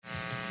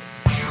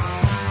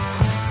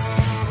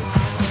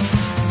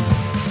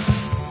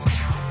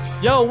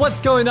Yo, what's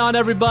going on,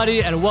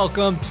 everybody? And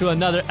welcome to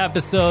another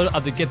episode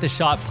of the Get the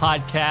Shot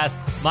podcast.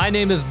 My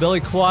name is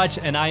Billy Quach,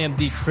 and I am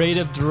the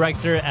creative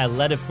director at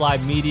Let It Fly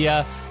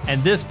Media.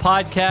 And this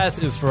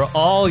podcast is for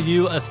all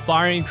you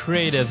aspiring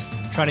creatives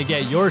trying to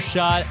get your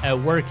shot at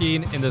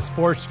working in the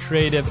sports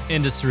creative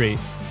industry.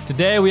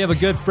 Today, we have a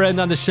good friend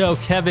on the show,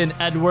 Kevin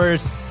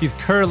Edwards. He's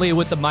currently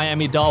with the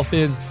Miami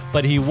Dolphins,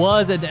 but he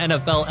was at the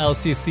NFL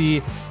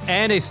LCC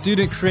and a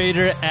student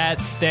creator at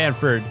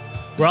Stanford.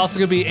 We're also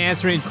going to be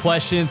answering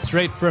questions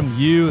straight from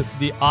you,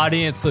 the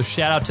audience. So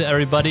shout out to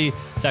everybody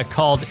that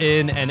called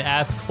in and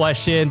asked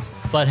questions.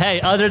 But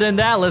hey, other than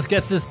that, let's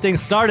get this thing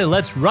started.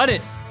 Let's run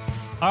it.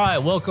 All right,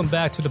 welcome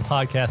back to the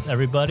podcast,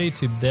 everybody.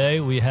 Today,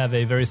 we have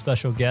a very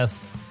special guest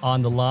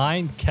on the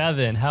line.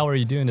 Kevin, how are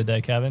you doing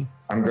today, Kevin?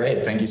 I'm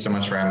great. Thank you so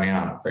much for having me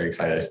on. Very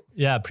excited.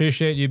 Yeah,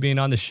 appreciate you being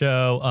on the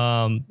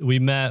show. We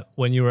met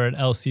when you were at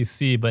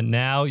LCC, but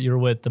now you're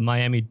with the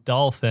Miami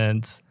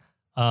Dolphins.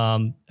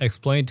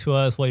 Explain to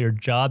us what your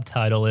job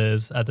title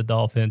is at the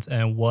Dolphins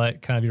and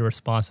what kind of your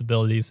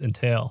responsibilities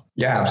entail.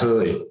 Yeah,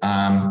 absolutely.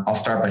 I'll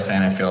start by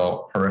saying I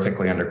feel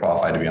horrifically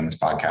underqualified to be on this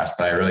podcast,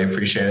 but I really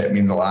appreciate it. It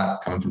means a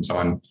lot coming from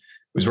someone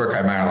whose work I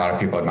admire, a lot of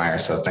people admire.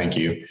 So thank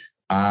you.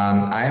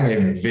 I am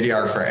a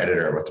videographer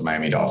editor with the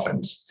Miami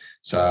Dolphins.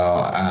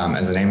 So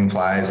as the name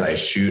implies, I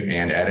shoot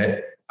and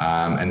edit.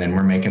 And then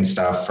we're making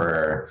stuff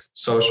for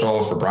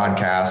social, for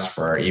broadcast,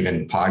 for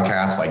even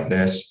podcasts like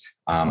this.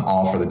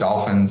 All for the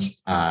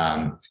Dolphins.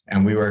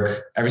 And we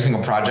work every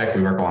single project.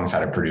 We work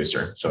alongside a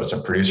producer. So it's a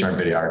producer and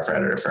videographer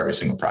editor for every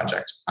single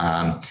project.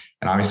 And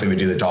obviously we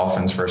do the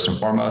Dolphins first and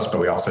foremost,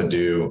 but we also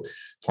do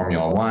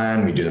Formula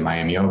One. We do the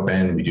Miami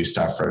Open. We do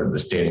stuff for the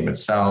stadium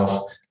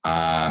itself.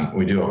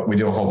 We do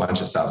a whole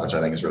bunch of stuff, which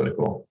I think is really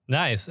cool.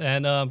 Nice.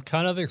 And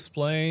kind of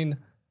explain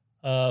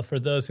for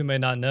those who may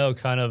not know,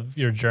 kind of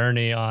your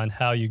journey on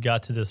how you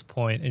got to this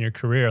point in your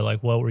career.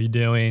 Like, what were you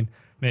doing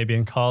maybe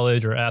in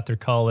college or after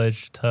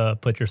college to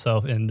put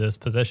yourself in this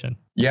position?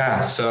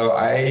 Yeah. So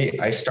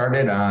I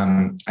started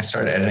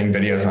editing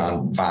videos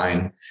on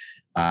Vine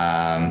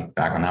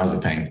back when that was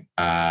a thing,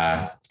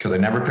 because I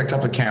never picked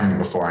up a camera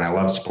before and I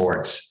love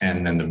sports.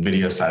 And then the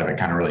video side of it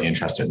kind of really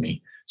interested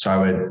me. So I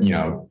would,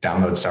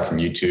 download stuff from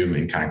YouTube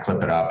and kind of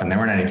clip it up. And they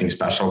weren't anything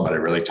special, but it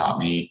really taught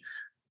me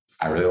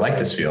I really like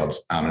this field.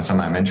 It's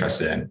something I'm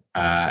interested in.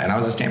 And I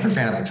was a Stanford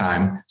fan at the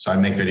time. So I'd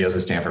make videos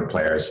of Stanford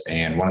players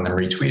and one of them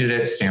retweeted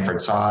it.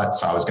 Stanford saw it.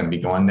 So I was going to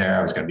be going there.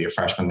 I was going to be a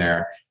freshman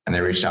there. And they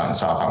reached out and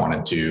saw if I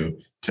wanted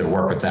to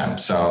work with them.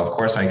 So of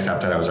course I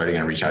accepted. I was already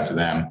going to reach out to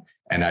them.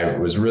 And I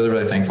was really,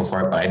 really thankful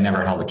for it, but I'd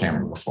never held a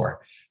camera before.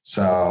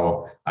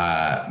 So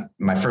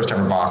my first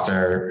ever boss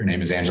there, her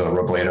name is Angela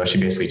Robledo. She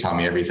basically taught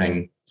me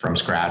everything from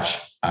scratch.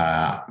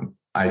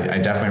 I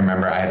definitely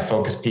remember I had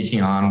focus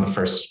peaking on the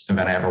first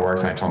event I ever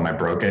worked, and I told them I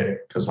broke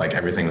it because like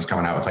everything was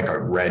coming out with like a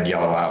red,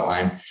 yellow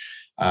outline.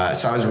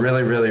 So I was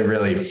really, really,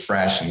 really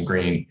fresh and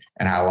green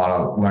and had a lot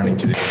of learning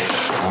to do.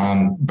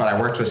 But I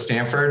worked with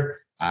Stanford.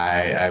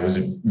 I was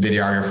a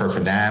videographer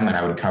for them and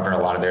I would cover a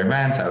lot of their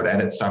events. I would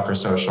edit stuff for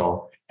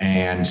social.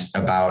 And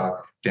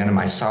about the end of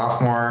my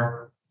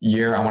sophomore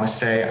year, I want to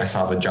say, I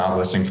saw the job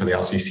listing for the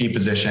LCC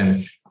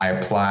position. I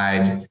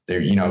applied there,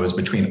 it was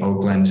between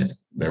Oakland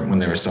when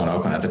they were still in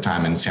Oakland at the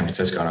time in San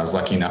Francisco. And I was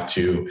lucky enough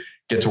to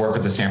get to work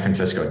with the San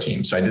Francisco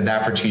team. So I did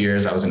that for 2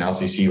 years. I was in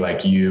LCC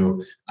like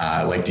you,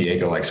 like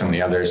Diego, like so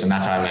many others. And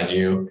that's how I met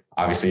you.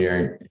 Obviously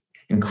you're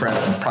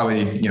incredible,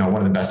 probably, one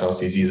of the best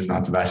LCCs, if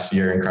not the best.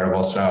 You're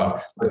incredible. So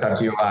I looked up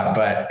to you a lot,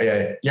 but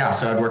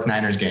so I'd work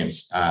Niners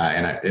games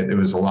and it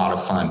was a lot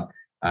of fun.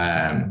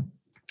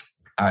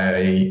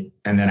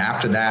 And then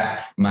after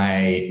that,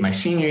 my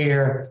senior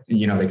year,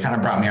 they kind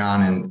of brought me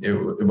on and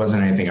it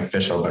wasn't anything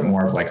official, but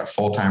more of like a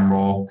full-time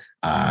role.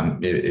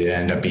 It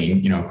ended up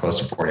being, close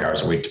to 40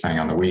 hours a week, depending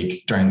on the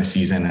week during the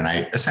season. And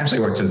I essentially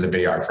worked as a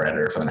videographer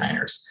editor for the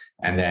Niners.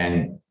 And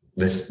then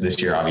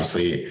this year,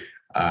 obviously,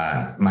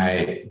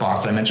 my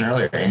boss that I mentioned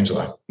earlier,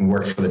 Angela,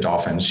 worked for the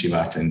Dolphins. She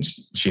left and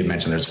she had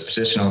mentioned there's a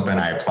position open.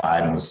 I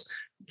applied and was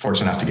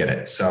fortunate enough to get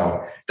it.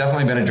 So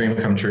definitely been a dream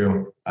come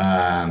true.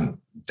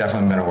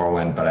 Definitely been a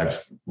whirlwind, but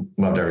I've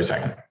loved every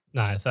second.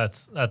 Nice.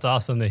 That's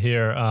awesome to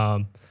hear.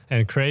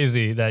 And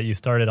crazy that you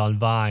started on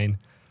Vine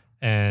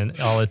and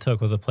all it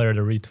took was a player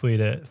to retweet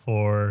it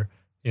for,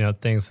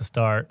 things to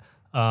start.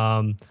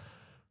 All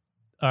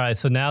right.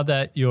 So now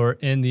that you're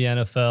in the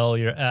NFL,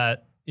 you're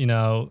at,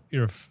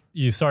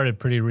 you started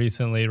pretty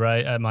recently,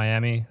 right? At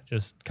Miami,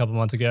 just a couple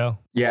months ago.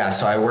 Yeah.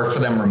 So I worked for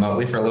them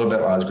remotely for a little bit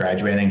while I was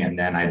graduating. And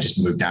then I just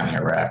moved down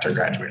here right after I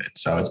graduated.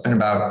 So it's been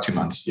about 2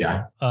 months.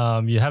 Yeah.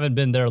 You haven't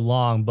been there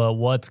long, but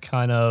what's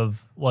kind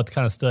of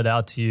stood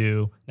out to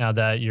you now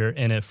that you're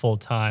in it full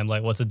time?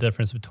 Like what's the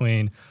difference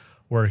between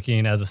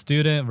working as a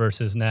student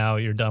versus now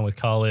you're done with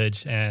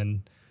college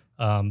and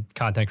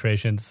content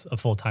creation's a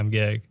full-time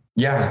gig?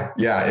 Yeah.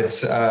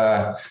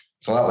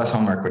 It's a lot less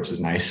homework, which is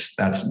nice.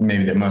 That's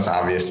maybe the most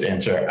obvious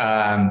answer.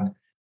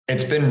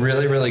 It's been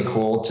really, really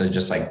cool to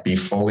just like be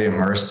fully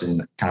immersed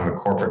in kind of a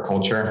corporate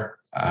culture.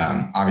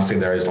 Obviously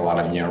there's a lot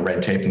of,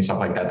 red tape and stuff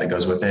like that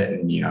goes with it.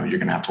 And, you're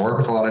going to have to work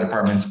with a lot of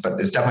departments, but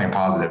it's definitely a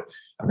positive.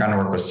 I've gotten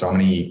to work with so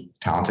many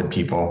talented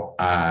people.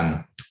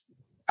 I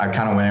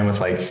kind of went in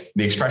with like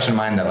the expression in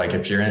mind that like,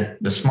 if you're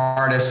the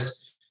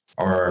smartest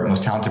or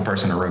most talented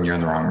person in a room, you're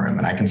in the wrong room.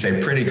 And I can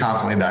say pretty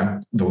confidently that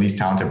I'm the least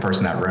talented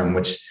person in that room,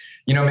 which,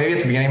 maybe at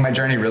the beginning of my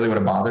journey really would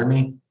have bothered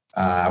me.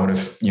 I would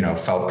have,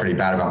 felt pretty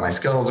bad about my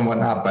skills and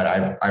whatnot, but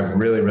I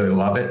really, really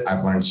love it.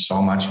 I've learned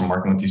so much from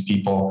working with these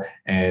people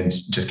and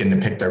just getting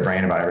to pick their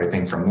brain about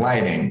everything from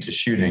lighting to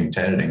shooting to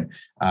editing.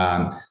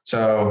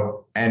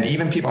 And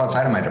even people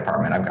outside of my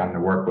department, I've gotten to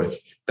work with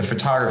the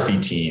photography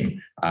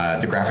team,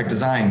 the graphic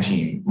design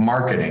team,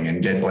 marketing,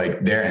 and get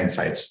like their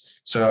insights.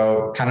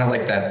 So kind of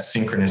like that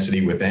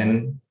synchronicity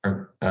within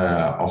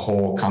a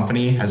whole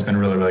company has been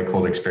really, really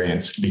cool to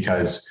experience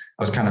because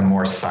I was kind of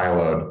more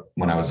siloed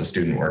when I was a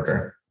student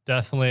worker.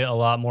 Definitely a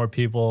lot more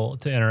people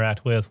to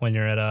interact with when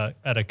you're at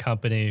a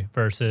company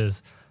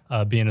versus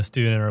being a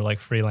student or like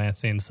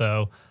freelancing.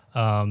 So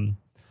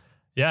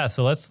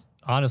so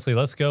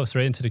let's go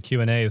straight into the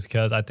Q&As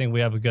because I think we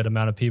have a good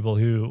amount of people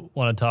who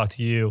want to talk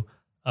to you.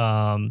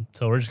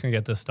 So we're just gonna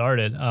get this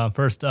started.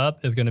 First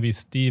up is gonna be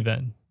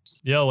Steven.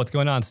 Yo, what's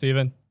going on,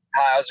 Steven?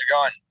 Hi, how's it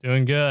going?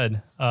 Doing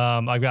good.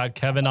 I've got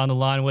Kevin on the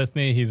line with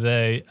me. He's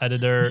a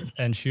editor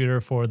and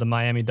shooter for the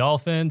Miami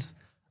Dolphins.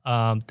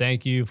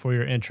 Thank you for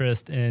your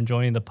interest in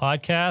joining the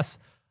podcast.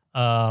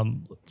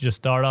 Just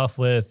start off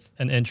with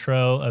an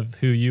intro of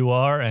who you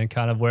are and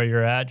kind of where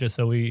you're at, just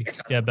so we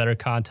get better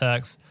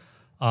context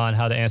on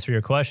how to answer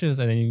your questions.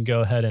 And then you can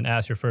go ahead and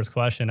ask your first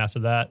question after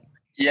that.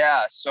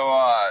 Yeah, so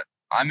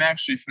I'm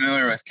actually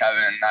familiar with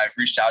Kevin. I've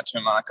reached out to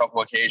him on a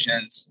couple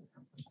occasions.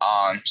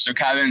 So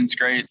Kevin, it's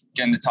great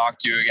getting to talk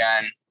to you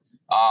again.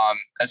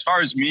 As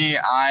far as me,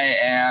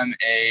 I'm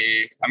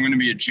going to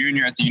be a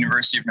junior at the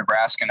University of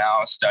Nebraska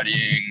now,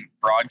 studying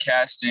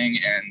broadcasting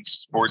and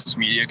sports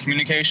media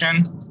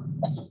communication.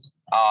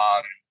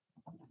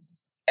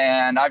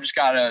 And I've just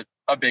got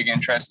a big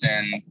interest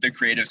in the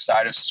creative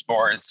side of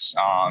sports,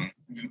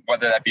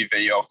 whether that be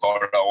video,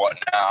 photo,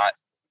 whatnot.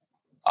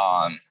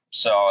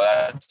 So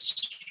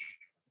that's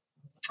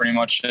pretty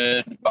much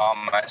it about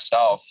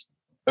myself.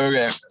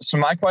 Okay, so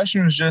my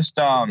question was just,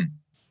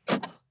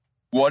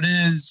 what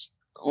is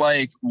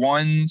like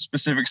one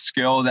specific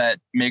skill that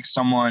makes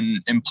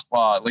someone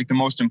like the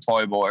most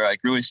employable or like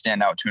really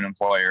stand out to an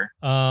employer?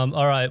 All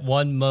right,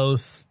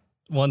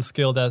 one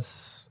skill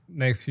that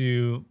makes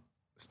you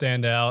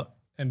stand out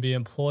and be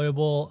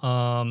employable.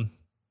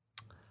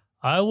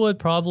 I would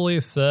probably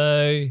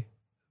say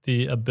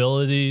the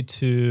ability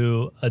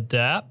to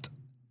adapt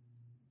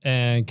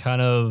and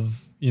kind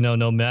of,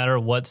 no matter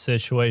what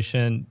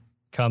situation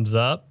comes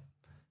up,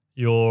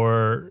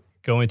 you're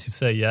going to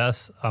say,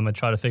 yes, I'm going to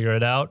try to figure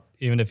it out,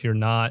 even if you're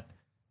not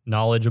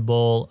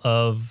knowledgeable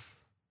of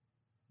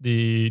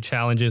the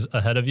challenges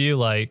ahead of you.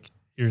 Like,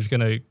 you're just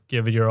going to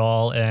give it your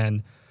all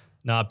and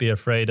not be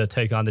afraid to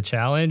take on the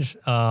challenge.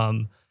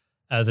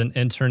 As an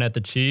intern at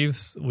the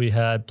Chiefs, we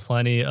had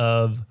plenty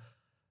of,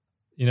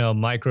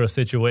 micro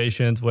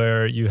situations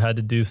where you had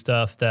to do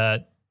stuff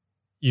that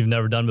you've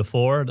never done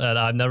before, that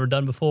I've never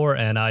done before.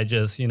 And I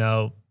just,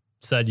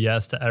 said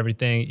yes to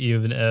everything,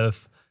 even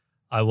if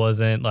I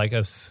wasn't like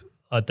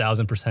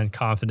 1,000%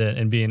 confident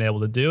in being able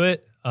to do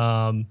it.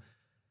 And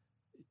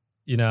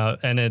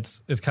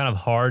it's kind of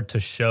hard to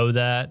show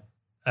that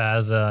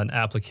as an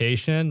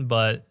application,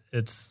 but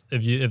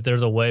if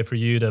there's a way for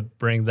you to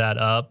bring that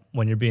up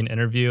when you're being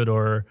interviewed,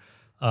 or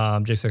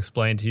just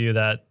explain to you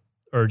that,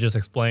 or just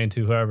explain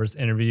to whoever's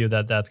interviewing you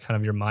that that's kind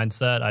of your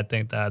mindset, I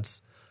think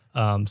that's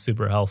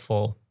super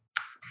helpful.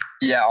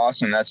 Yeah,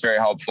 awesome. That's very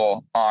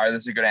helpful.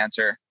 That's a good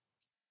answer.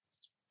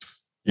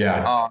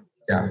 Yeah.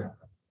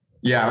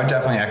 I would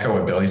definitely echo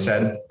what Billy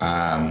said.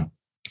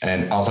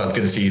 And also it's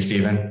good to see you,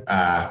 Steven.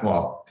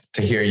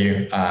 To hear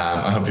you.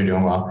 I hope you're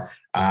doing well.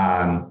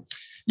 I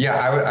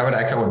would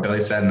echo what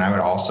Billy said. And I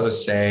would also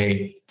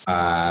say,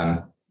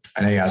 I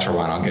know you asked for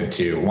one, I'll give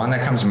two. One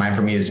that comes to mind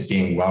for me is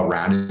being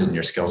well-rounded in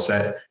your skill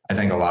set. I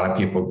think a lot of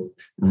people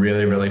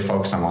really, really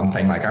focus on one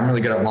thing. Like, I'm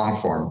really good at long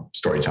form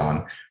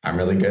storytelling. I'm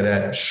really good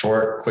at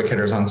short, quick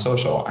hitters on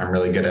social. I'm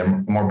really good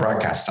at more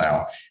broadcast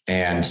style.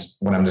 And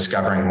what I'm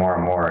discovering more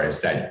and more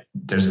is that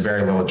there's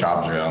very little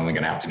jobs where you're only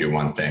going to have to do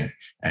one thing.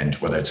 And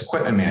whether it's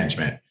equipment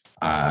management,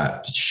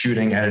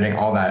 shooting, editing,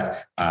 all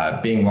that,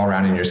 being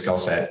well-rounded in your skill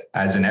set,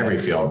 as in every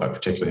field, but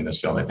particularly in this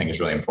field, I think is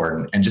really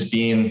important. And just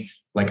being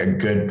like a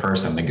good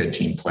person, a good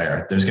team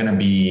player. There's going to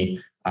be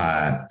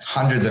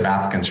hundreds of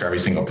applicants for every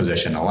single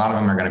position. A lot of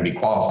them are going to be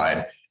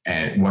qualified.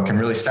 And what can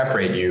really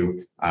separate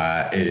you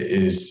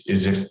is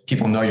if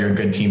people know you're a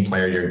good team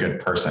player, you're a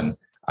good person.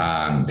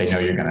 They know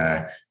you're going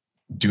to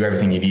do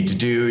everything you need to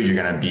do. You're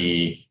going to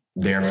be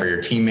there for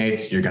your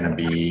teammates. You're going to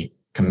be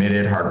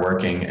committed,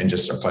 hardworking, and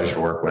just a pleasure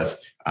to work with.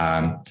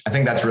 I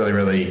think that's really,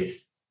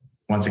 really,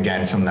 once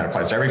again, something that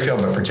applies to every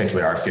field, but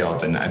particularly our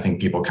field. And I think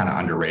people kind of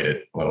underrate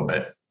it a little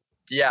bit.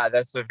 Yeah,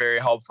 that's a very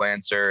helpful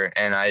answer.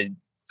 And I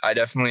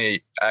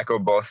definitely echo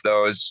both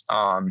those.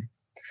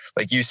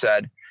 Like you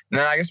said, And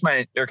then I guess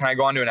can I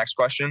go on to the next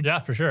question? Yeah,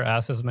 for sure.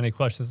 Ask as many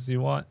questions as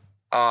you want.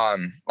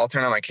 I'll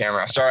turn on my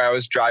camera. Sorry, I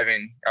was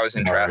driving. I was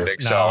in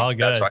traffic, so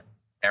that's why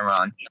I have my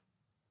camera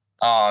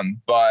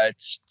on. But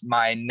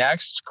my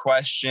next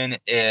question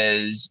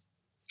is,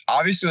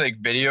 obviously, like,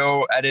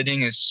 video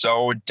editing is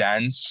so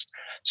dense.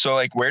 So,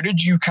 like, where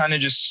did you kind of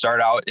just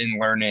start out in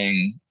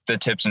learning the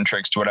tips and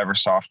tricks to whatever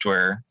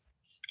software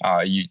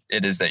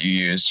it is that you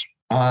use?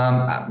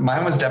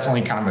 Mine was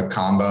definitely kind of a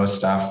combo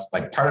stuff.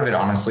 Like, part of it,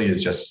 honestly,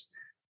 is just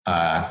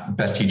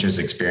best teacher's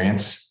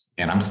experience.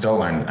 And I'm still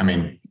learning. I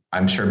mean,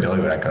 I'm sure Billy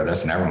would echo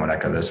this and everyone would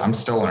echo this. I'm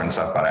still learning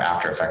stuff about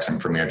After Effects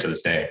and Premiere to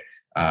this day.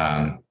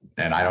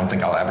 And I don't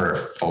think I'll ever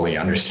fully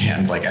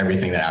understand like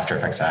everything that After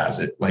Effects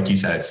has. Like you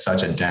said, it's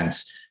such a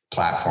dense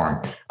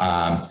platform.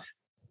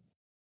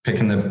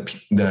 Picking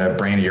the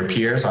brain of your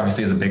peers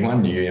obviously is a big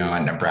one. You know,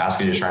 at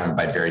Nebraska, you're surrounded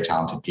by very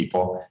talented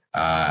people.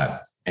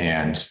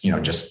 And, you know,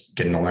 just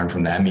getting to learn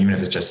from them, even if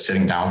it's just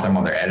sitting down with them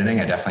while they're editing.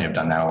 I definitely have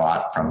done that a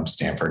lot, from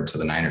Stanford to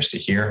the Niners to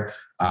here.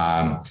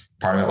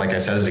 Part of it, like I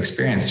said, is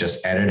experience,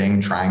 just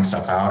editing, trying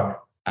stuff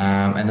out.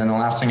 And then the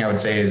last thing I would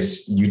say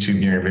is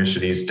YouTube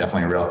University is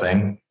definitely a real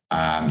thing.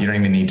 You don't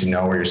even need to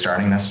know where you're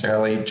starting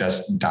necessarily.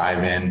 Just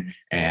dive in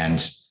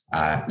and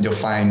you'll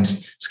find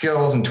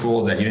skills and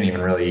tools that you didn't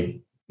even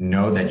really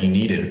know that you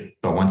needed.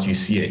 But once you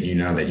see it, you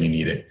know that you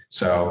need it.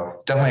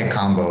 So definitely a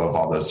combo of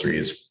all those three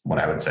is what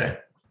I would say.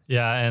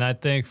 Yeah. And I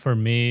think for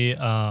me,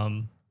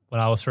 when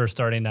I was first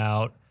starting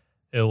out,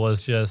 it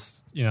was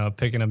just, you know,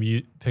 picking up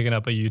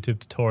a YouTube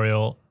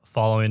tutorial,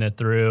 following it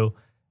through,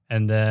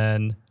 and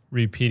then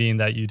repeating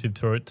that YouTube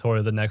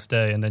tutorial the next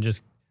day, and then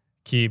just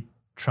keep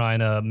trying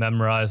to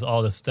memorize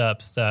all the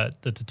steps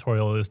that the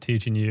tutorial is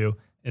teaching you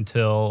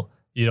until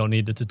you don't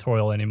need the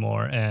tutorial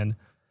anymore. And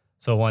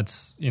so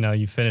once, you know,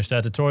 you finish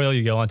that tutorial,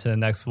 you go on to the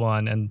next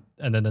one, and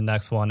then the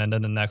next one, and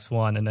then the next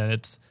one. And then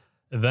it's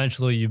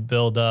eventually you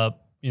build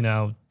up, you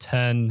know,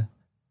 10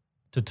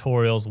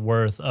 tutorials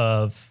worth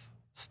of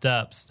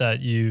steps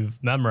that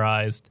you've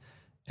memorized,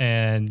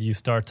 and you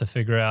start to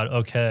figure out,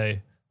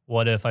 okay,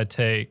 what if I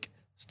take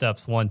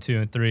steps 1,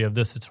 2, and 3 of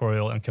this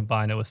tutorial and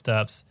combine it with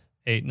steps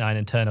 8, 9,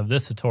 and 10 of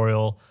this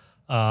tutorial,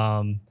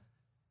 and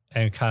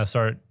kind of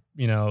start,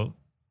 you know,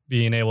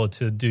 being able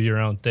to do your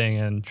own thing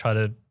and try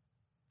to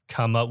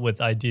come up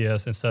with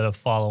ideas instead of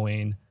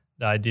following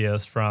the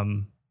ideas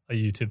from a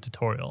YouTube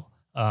tutorial.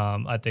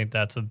 I think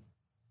that's a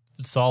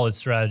solid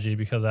strategy,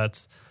 because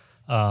that's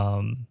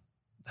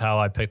how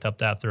I picked up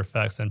the After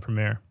Effects and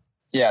Premiere.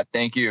 Yeah,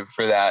 thank you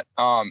for that.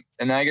 And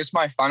then I guess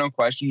my final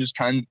question just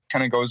kind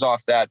of goes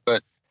off that,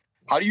 but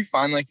how do you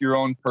find like your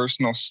own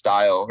personal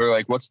style, or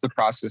like what's the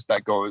process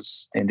that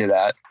goes into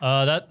that?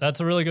 That's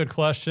a really good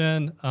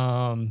question.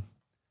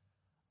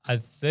 I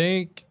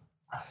think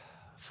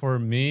for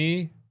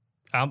me,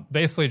 I'm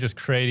basically just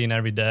creating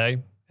every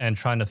day and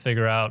trying to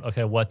figure out,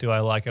 okay, what do I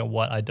like and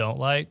what I don't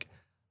like?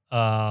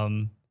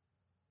 Because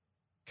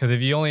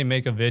if you only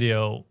make a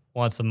video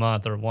once a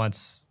month or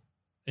once,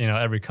 you know,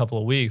 every couple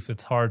of weeks,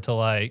 it's hard to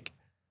like,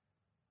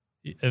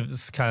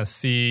 it's kind of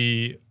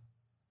see,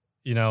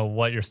 you know,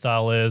 what your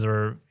style is,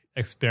 or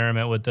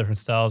experiment with different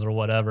styles or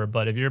whatever.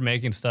 But if you're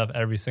making stuff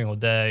every single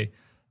day,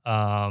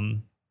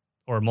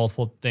 or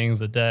multiple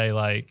things a day,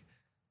 like,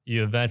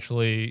 you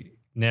eventually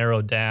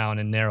narrow down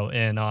and narrow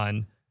in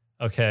on,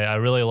 okay, I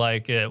really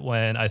like it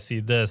when I see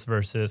this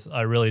versus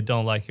I really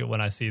don't like it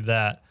when I see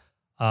that.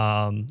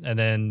 And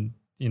then,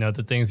 you know,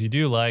 the things you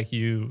do like,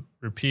 you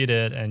repeat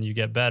it and you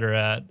get better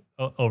at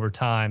over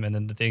time. And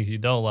then the things you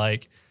don't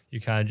like, you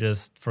kind of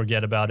just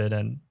forget about it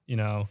and, you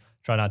know,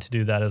 try not to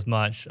do that as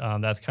much.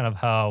 That's kind of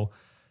how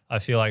I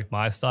feel like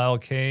my style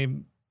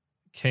came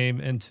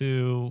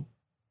into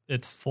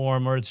its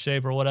form or its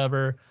shape or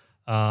whatever.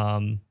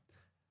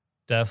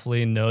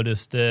 Definitely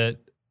noticed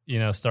it, you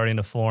know, starting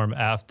to form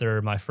after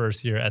my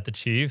first year at the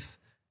Chiefs,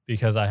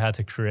 because I had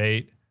to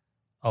create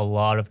a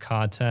lot of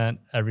content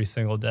every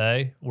single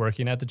day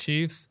working at the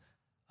Chiefs.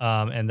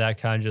 And that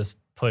kind of just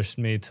pushed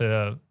me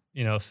to,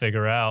 you know,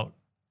 figure out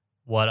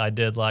what I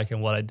did like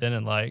and what I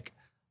didn't like,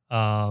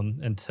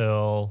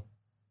 until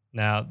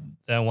now.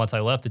 Then once I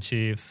left the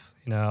Chiefs,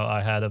 you know,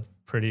 I had a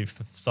pretty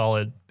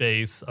solid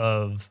base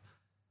of,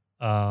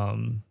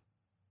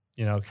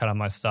 you know, kind of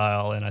my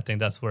style. And I think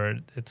that's where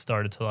it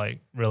started to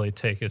like really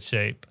take its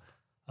shape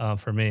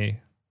for me.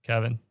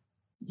 Kevin?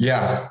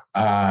 Yeah.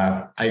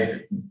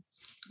 I,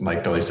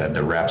 like Billy said,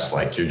 the reps,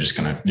 like you're just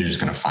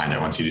gonna find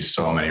it once you do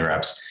so many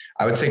reps.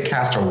 I would say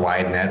cast a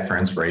wide net for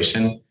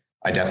inspiration.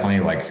 I definitely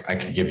I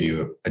could give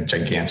you a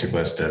gigantic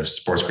list of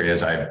sports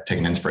creators I've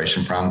taken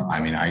inspiration from. I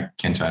mean, I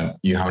can't tell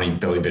you how many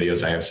Billy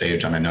videos I have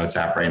saved on my notes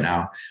app right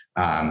now.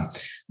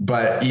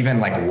 But even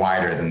like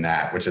wider than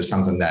that, which is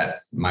something that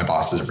my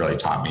bosses have really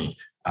taught me.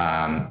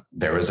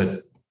 There was a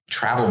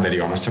travel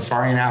video on a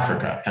safari in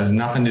Africa, has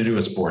nothing to do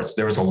with sports.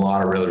 There was a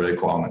lot of really, really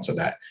cool elements of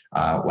that.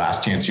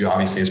 Last Chance U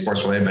obviously is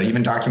sports related, but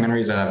even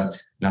documentaries that have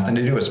nothing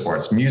to do with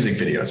sports, music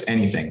videos,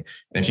 anything.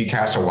 And if you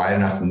cast a wide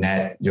enough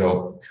net, you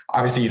don't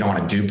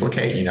want to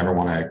duplicate. You never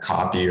want to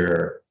copy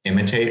or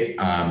imitate,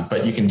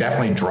 but you can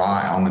definitely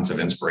draw elements of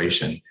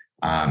inspiration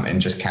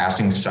and just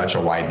casting such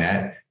a wide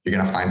net, you're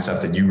going to find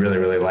stuff that you really,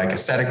 really like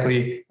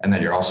aesthetically, and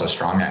that you're also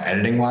strong at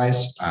editing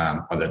wise,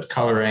 whether it's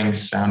coloring,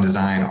 sound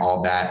design, all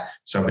of that.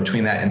 So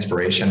between that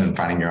inspiration and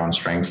finding your own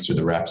strengths through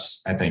the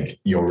reps, I think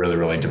you'll really,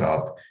 really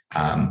develop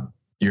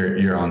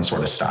your own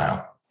sort of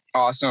style.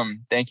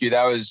 Awesome. Thank you.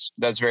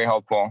 That's very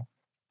helpful.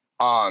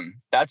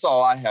 That's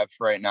all I have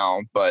for right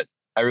now, but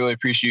I really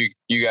appreciate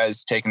you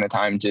guys taking the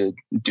time to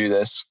do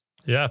this.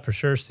 Yeah, for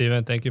sure,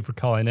 Steven. Thank you for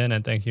calling in,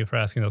 and thank you for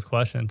asking those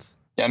questions.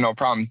 Yeah, no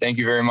problem. Thank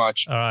you very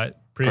much. All right.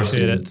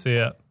 Appreciate it. See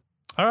ya.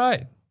 All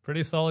right.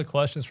 Pretty solid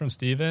questions from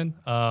Steven.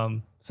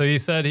 So you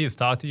said he's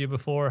talked to you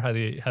before. Has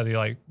he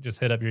like just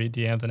hit up your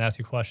DMs and asked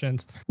you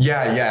questions?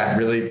 Yeah.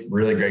 Really,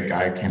 really great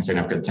guy. Can't say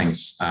enough good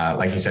things.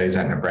 Like he said, he's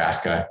at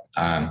Nebraska.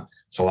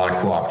 So a lot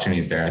of cool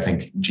opportunities there. I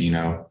think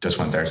Gino just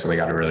went there. So they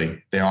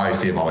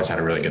obviously have always had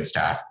a really good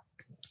staff.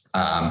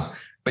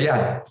 But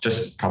yeah,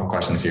 just a couple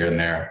questions here and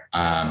there.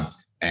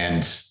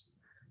 And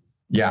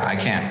yeah, I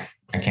can't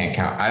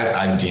count.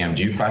 I've DM'd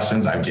you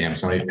questions. I've DM'd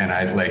somebody, and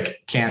I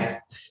can't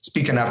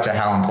speak enough to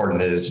how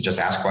important it is to just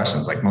ask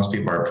questions. Like, most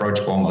people are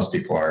approachable. Most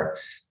people are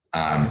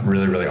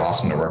really, really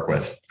awesome to work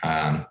with.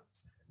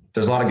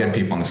 There's a lot of good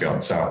people in the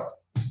field. So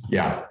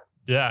yeah.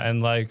 Yeah.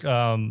 And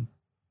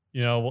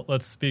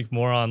let's speak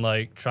more on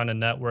like trying to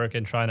network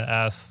and trying to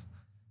ask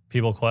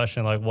people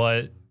questions. Like,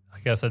 what, I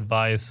guess,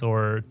 advice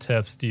or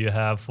tips do you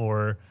have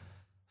for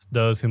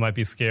those who might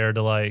be scared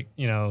to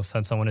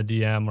send someone a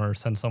DM or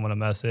send someone a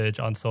message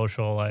on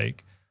social?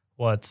 Like,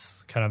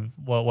 what's kind of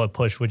what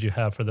push would you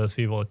have for those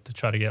people to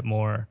try to get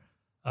more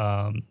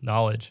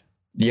knowledge?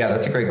 Yeah,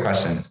 that's a great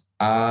question.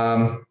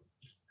 I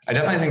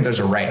definitely think there's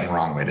a right and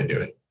wrong way to do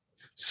it.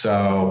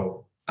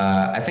 So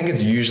I think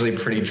it's usually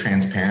pretty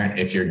transparent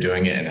if you're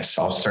doing it in a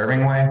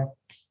self-serving way.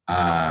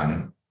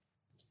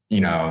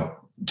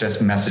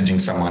 Just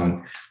messaging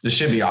someone, this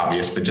should be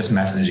obvious, but just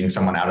messaging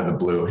someone out of the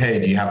blue,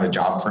 hey, do you have a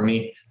job for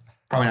me?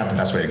 Probably not the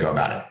best way to go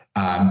about it.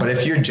 But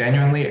if you're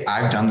genuinely,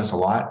 I've done this a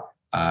lot.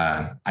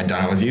 I've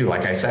done it with you.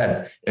 Like I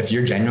said, if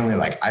you're genuinely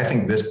like, I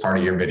think this part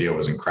of your video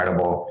was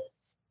incredible.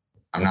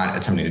 I'm not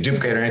attempting to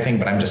duplicate or anything,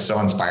 but I'm just so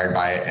inspired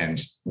by it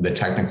and the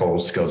technical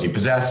skills you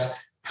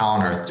possess. How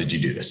on earth did you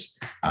do this?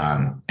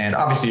 And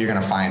obviously you're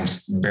going to find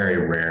very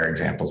rare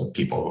examples of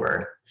people who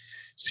are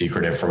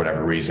secretive for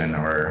whatever reason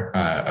or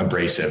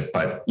abrasive.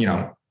 But,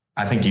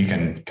 I think you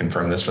can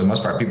confirm this. For the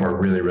most part, people are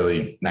really,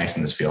 really nice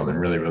in this field and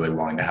really, really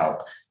willing to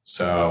help.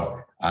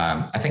 So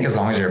I think as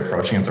long as you're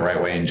approaching it the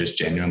right way and just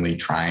genuinely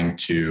trying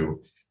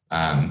to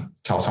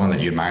tell someone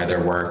that you admire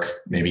their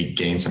work, maybe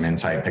gain some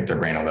insight, pick their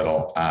brain a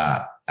little,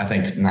 I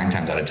think 9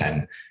 times out of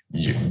 10,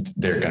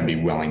 they're going to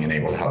be willing and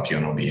able to help you,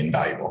 and it'll be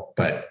invaluable.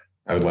 But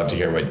I would love to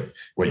hear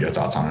what your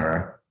thoughts on it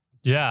are.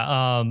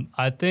 Yeah.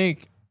 I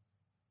think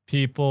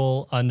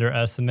people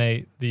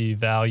underestimate the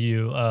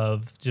value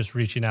of just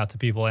reaching out to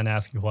people and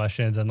asking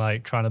questions and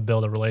like trying to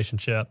build a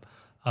relationship.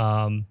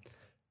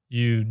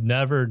 You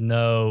never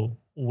know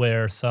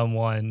where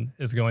someone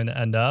is going to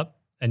end up,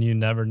 and you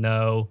never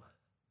know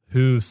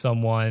who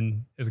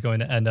someone is going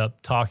to end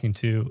up talking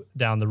to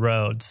down the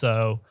road.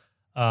 So,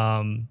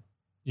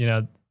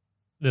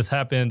 this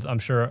happens, I'm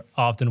sure,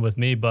 often with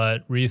me,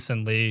 but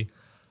recently,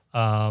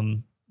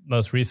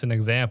 most recent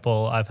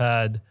example, I've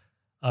had,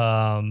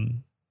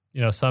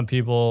 some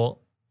people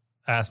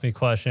ask me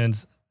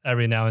questions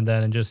every now and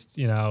then, and just,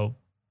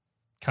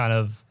 kind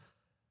of,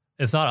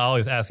 it's not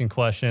always asking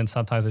questions.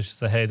 Sometimes it's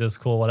just hey, this is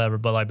cool, whatever.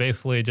 But like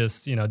basically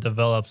just,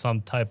 develop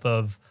some type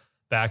of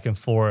back and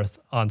forth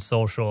on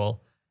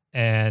social,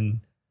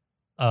 and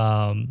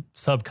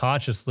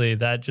subconsciously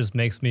that just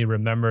makes me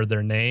remember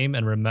their name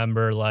and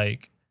remember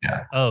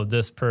oh,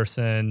 this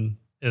person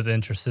is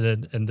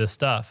interested in this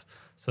stuff.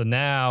 So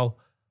now,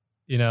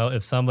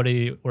 if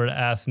somebody were to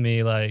ask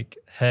me like,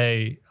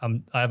 hey,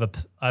 I have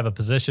a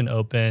position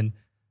open.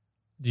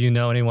 Do you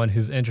know anyone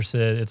who's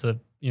interested? It's a,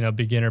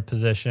 beginner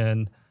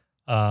position.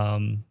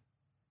 Do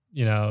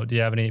you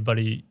have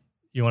anybody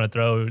you want to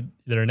throw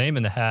their name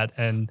in the hat?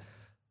 And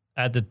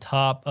at the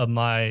top of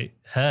my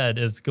head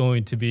is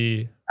going to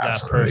be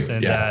that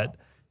person that,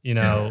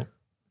 because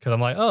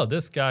I'm like, oh,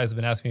 this guy's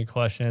been asking me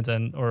questions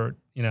or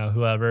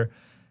whoever.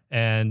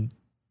 And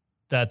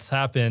that's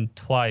happened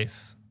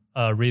twice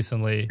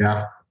recently.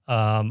 Yeah.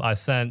 I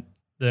sent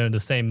the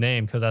same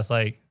name because that's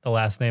like the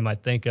last name I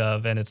think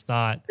of, and it's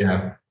not.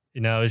 Yeah.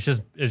 It's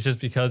just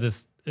because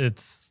it's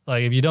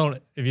like if you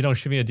don't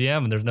shoot me a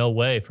DM, and there's no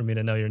way for me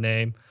to know your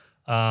name.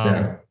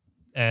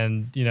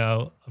 And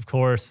of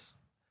course,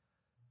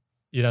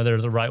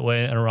 there's a right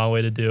way and a wrong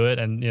way to do it,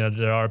 and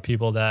there are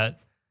people that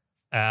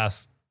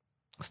ask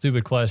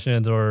stupid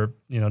questions or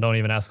don't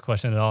even ask a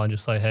question at all and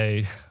just like,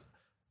 hey,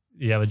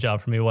 you have a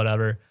job for me,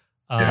 whatever.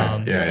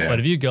 But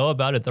if you go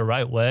about it the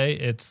right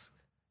way,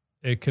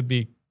 it could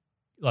be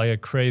like a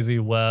crazy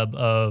web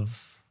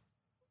of,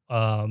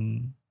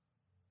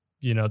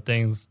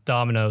 things,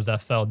 dominoes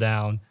that fell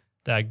down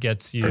that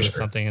gets you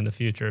something in the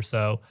future.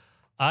 So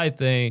I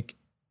think,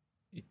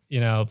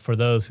 for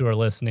those who are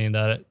listening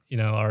that,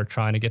 are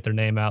trying to get their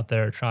name out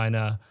there, trying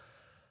to,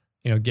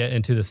 get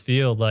into this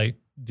field, like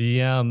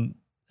DM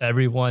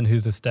everyone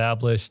who's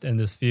established in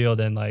this field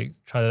and like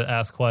try to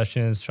ask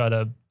questions, try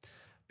to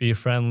be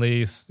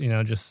friendly,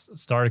 just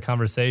start a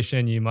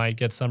conversation. You might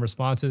get some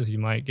responses, you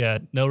might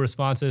get no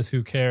responses,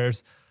 who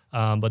cares?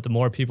 But the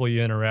more people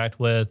you interact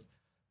with,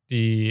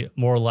 the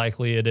more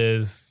likely it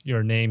is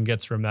your name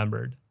gets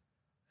remembered.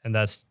 And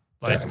that's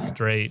like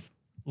straight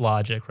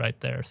logic right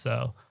there.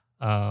 So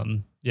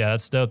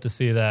it's dope to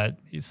see that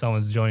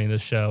someone's joining the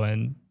show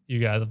and you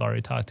guys have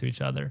already talked to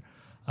each other.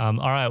 All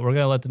right, we're going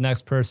to let the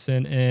next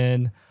person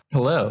in.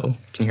 Hello,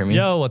 can you hear me?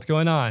 Yo, what's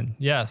going on?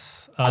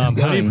 Yes. How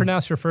do you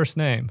pronounce your first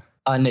name?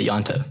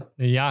 Nyanta.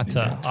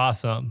 Nyanta,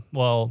 awesome.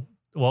 Well,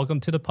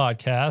 welcome to the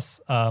podcast.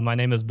 My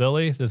name is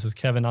Billy. This is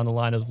Kevin on the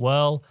line as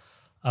well.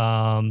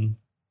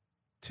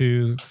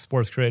 Two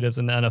sports creatives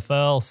in the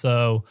NFL.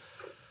 So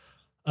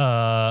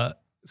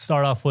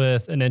start off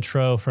with an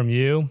intro from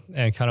you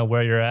and kind of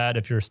where you're at,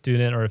 if you're a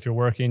student or if you're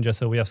working, just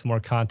so we have some more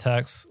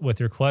context with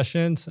your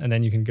questions. And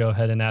then you can go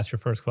ahead and ask your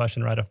first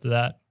question right after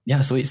that.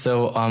 Yeah, sweet.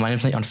 So my name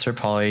is Nyanta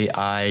Sirpali.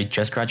 I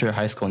just graduated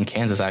high school in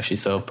Kansas, actually.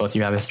 So both of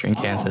you have history in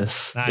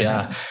Kansas. Nice.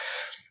 Yeah.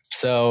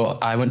 So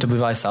I went to Blue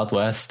Valley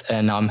Southwest,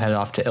 and now I'm headed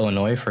off to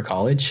Illinois for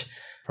college.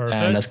 Perfect.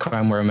 And that's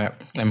kind of where I'm at.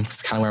 I'm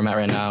kind of where I'm at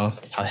right now.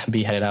 I'll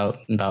be headed out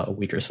in about a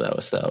week or so.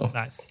 So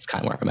nice. It's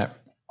kind of where I'm at.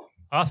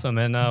 Awesome.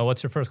 And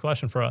what's your first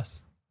question for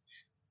us?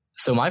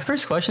 So my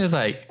first question is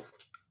I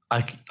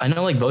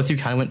know like both of you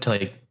kind of went to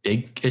like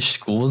big-ish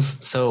schools.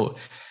 So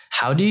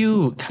how do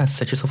you kind of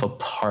set yourself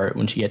apart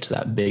once you get to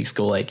that big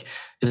school? Like,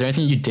 is there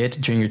anything you did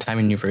during your time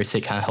in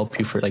university that kind of help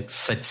you for like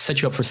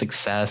set you up for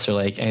success, or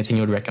like anything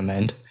you would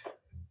recommend?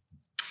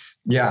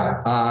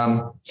 Yeah.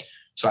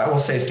 So I will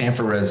say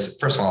Stanford was,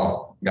 first of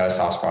all, got a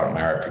soft spot in my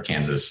heart for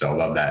Kansas. So I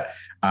love that.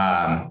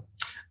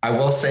 I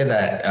will say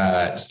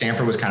that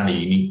Stanford was kind of a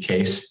unique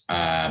case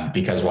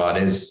because while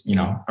it is,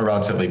 a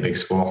relatively big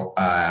school,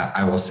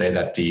 I will say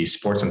that the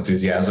sports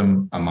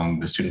enthusiasm among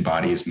the student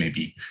body is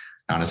maybe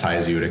not as high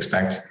as you would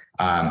expect.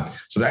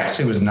 So there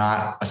actually was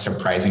not a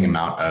surprising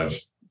amount of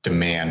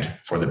demand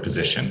for the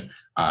position,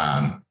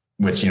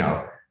 which,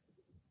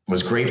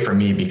 was great for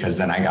me because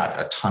then I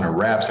got a ton of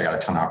reps, I got a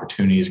ton of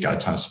opportunities, got a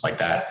ton of stuff like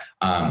that.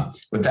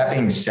 With that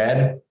being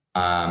said,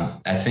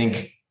 I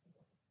think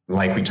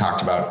like we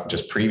talked about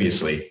just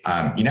previously,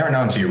 you never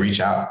know until you reach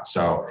out.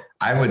 So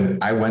I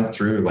went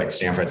through like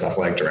Stanford's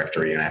athletic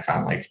directory and I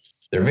found like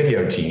their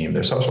video team,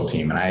 their social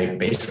team. And I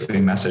basically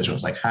messaged and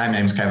was like, hi, my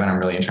name's Kevin. I'm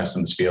really interested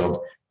in this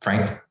field.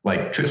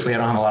 Truthfully, I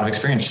don't have a lot of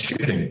experience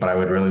shooting, but I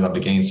would really love to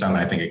gain some. And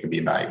I think it could be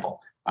invaluable.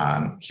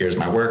 Here's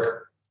my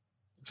work.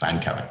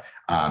 Signed, Kevin.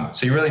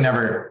 So you really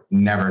never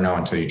know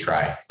until you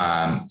try.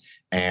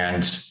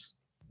 And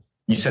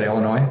you said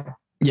Illinois?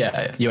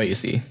 Yeah,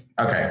 UIUC.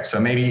 Okay. So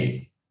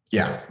maybe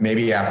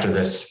after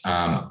this,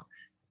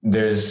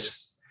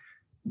 there's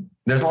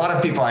a lot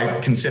of people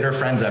I consider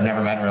friends that I've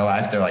never met in real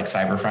life. They're like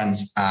cyber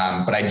friends.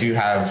 But I do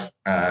have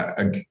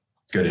a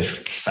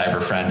goodish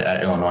cyber friend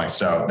at Illinois.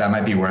 So that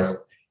might be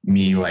worth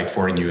me like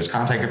forwarding you his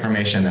contact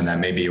information. And that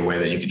may be a way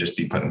that you could just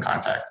be put in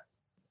contact.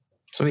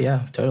 So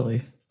yeah,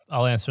 totally.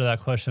 I'll answer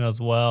that question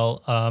as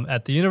well.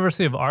 At the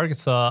University of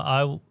Arkansas,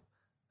 I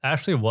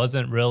actually I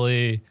didn't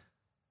really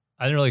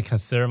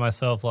consider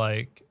myself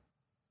like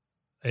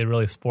a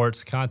really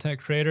sports content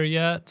creator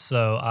yet.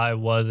 So I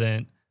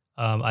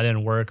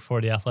didn't work for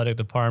the athletic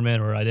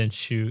department, or I didn't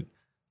shoot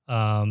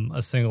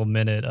a single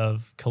minute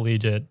of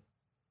collegiate,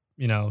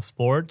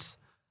 sports.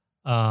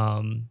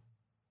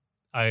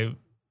 I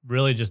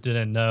really just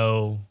didn't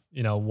know,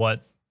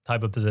 what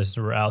type of positions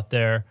were out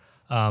there.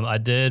 I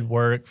did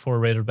work for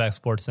Razorback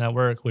Sports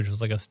Network, which was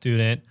like a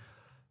student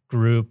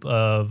group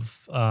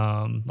of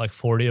like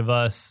 40 of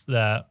us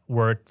that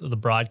worked the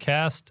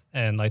broadcast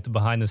and like the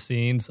behind the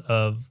scenes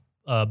of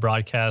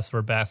broadcasts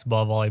for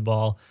basketball,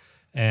 volleyball,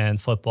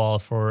 and football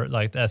for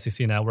like the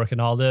SEC network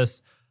and all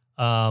this,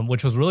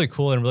 which was really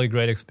cool and really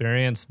great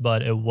experience,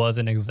 but it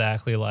wasn't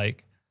exactly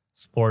like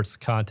sports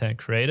content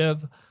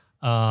creative.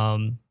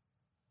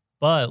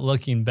 But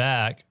looking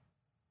back,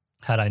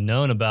 had I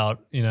known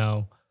about,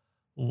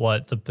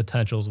 what the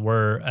potentials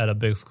were at a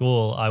big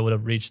school, I would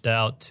have reached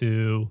out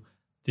to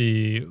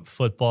the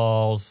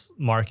football's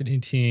marketing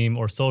team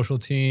or social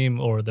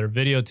team or their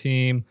video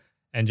team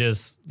and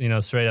just,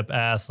 straight up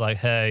asked like,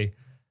 hey,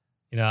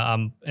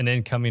 I'm an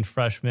incoming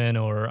freshman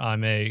or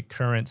I'm a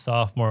current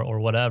sophomore or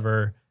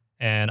whatever,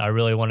 and I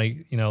really want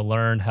to,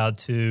 learn how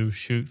to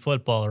shoot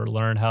football or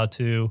learn how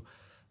to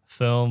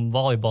film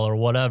volleyball or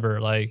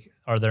whatever. Like,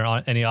 are there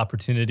any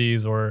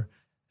opportunities or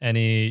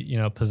any,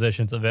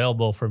 positions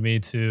available for me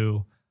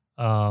to,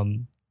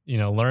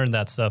 learn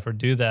that stuff or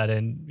do that?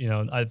 And,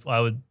 I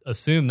would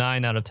assume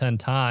 9 out of 10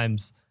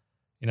 times,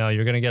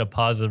 you're going to get a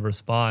positive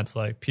response.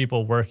 Like,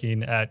 people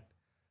working at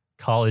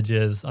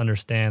colleges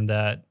understand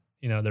that,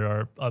 there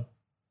are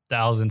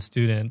 1,000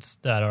 students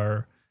that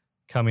are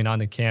coming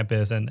onto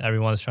campus and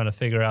everyone's trying to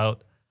figure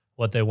out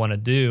what they want to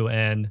do.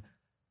 And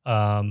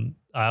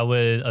I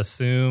would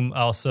assume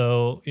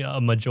also,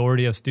 a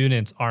majority of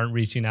students aren't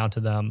reaching out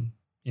to them,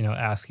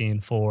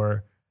 asking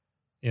for,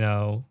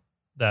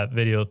 that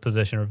video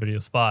position or video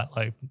spot.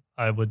 Like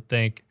I would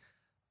think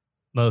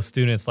most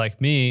students like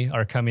me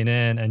are coming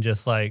in and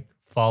just like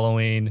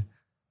following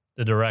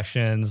the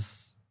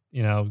directions,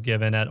 you know,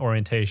 given at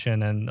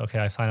orientation and okay,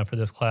 I sign up for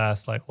this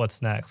class, like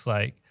what's next?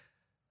 Like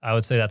I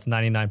would say that's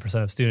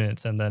 99% of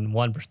students. And then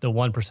the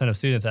 1% of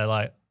students that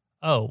like,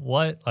 oh,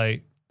 what?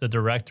 Like the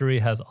directory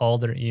has all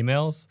their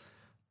emails.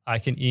 I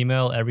can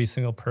email every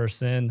single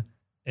person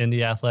in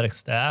the athletic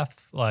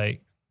staff.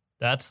 Like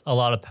that's a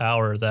lot of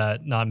power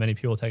that not many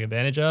people take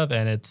advantage of.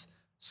 And it's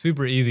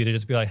super easy to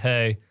just be like,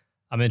 hey,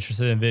 I'm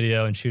interested in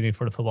video and shooting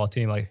for the football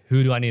team. Like,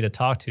 who do I need to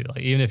talk to?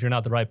 Like, even if you're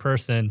not the right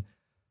person,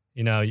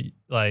 you know,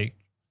 like,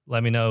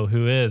 let me know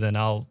who is, and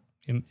I'll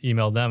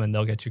email them, and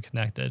they'll get you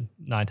connected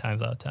 9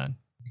 times out of 10.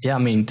 Yeah, I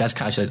mean, that's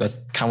kind of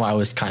what I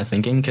was kind of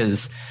thinking,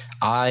 because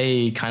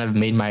I kind of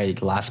made my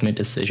last minute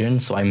decision.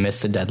 So I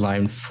missed the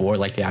deadline for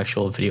like the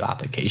actual video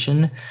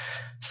application.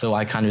 So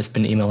I kind of just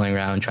been emailing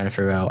around trying to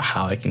figure out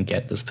how I can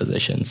get this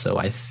position. So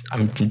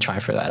I'm trying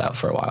to figure that out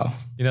for a while.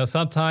 You know,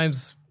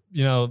 sometimes,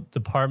 you know,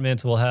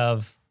 departments will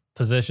have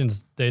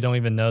positions they don't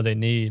even know they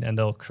need, and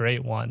they'll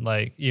create one.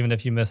 Like, even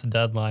if you miss a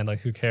deadline, like,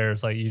 who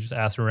cares? Like, you just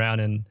ask around,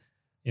 and,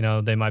 you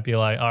know, they might be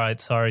like, all right,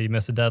 sorry, you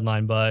missed a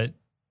deadline, but,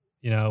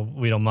 you know,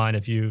 we don't mind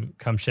if you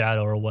come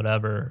shadow or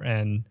whatever.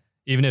 And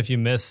even if you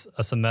miss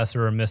a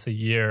semester or miss a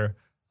year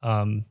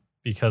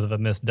because of a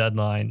missed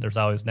deadline, there's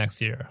always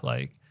next year.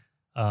 Like,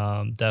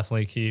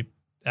 definitely keep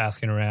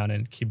asking around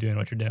and keep doing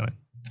what you're doing.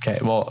 Okay,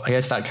 well, I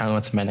guess that kind of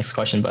went to my next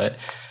question, but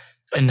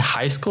in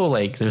high school,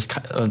 like I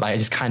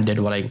just kind of did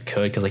what I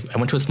could, because like I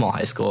went to a small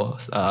high school.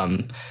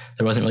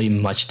 There wasn't really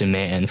much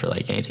demand for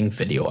like anything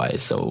video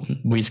wise, so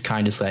we just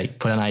kind of just like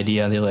put an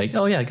idea, and they're like,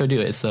 "Oh yeah, go do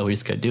it." So we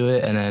just could do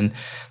it, and then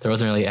there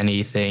wasn't really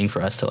anything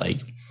for us to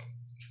like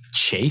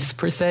chase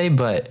per se.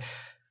 But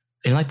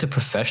in like the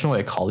professional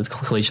or college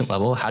collegiate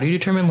level, how do you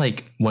determine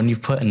like when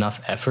you've put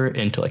enough effort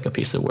into like a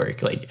piece of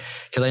work? Like,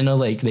 because I know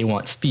like they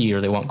want speed or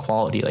they want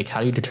quality. Like,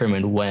 how do you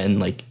determine when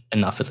like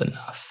enough is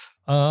enough?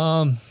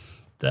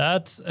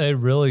 That's a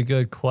really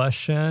good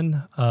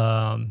question.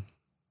 I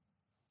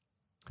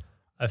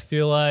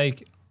feel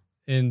like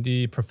in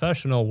the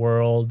professional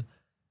world,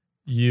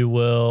 you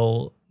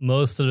will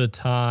most of the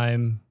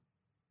time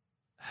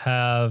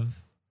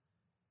have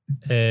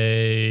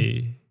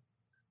a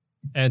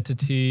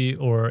entity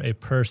or a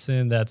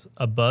person that's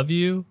above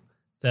you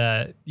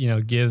that, you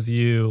know, gives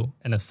you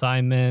an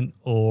assignment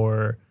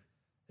or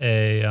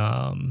a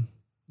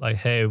like,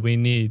 hey, we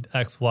need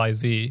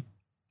XYZ.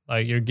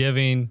 Like, you're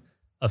giving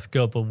a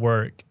scope of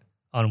work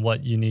on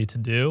what you need to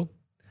do.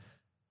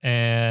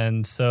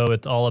 And so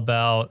it's all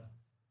about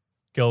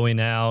going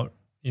out,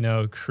 you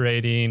know,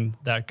 creating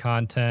that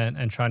content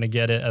and trying to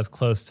get it as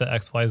close to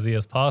XYZ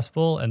as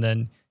possible. And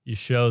then you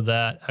show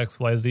that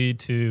XYZ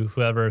to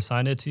whoever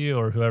assigned it to you,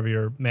 or whoever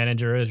your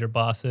manager is, your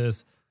boss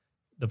is,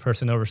 the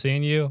person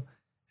overseeing you.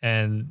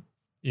 And,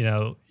 you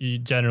know,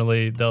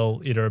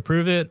 they'll either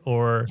approve it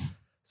or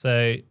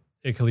say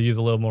it could use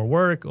a little more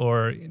work,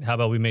 or how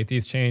about we make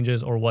these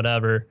changes or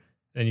whatever.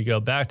 Then you go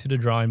back to the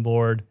drawing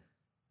board,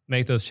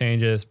 make those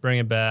changes, bring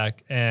it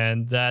back.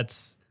 And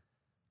that's,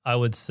 I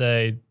would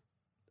say,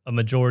 a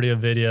majority of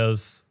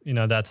videos, you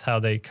know, that's how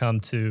they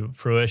come to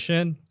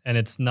fruition. And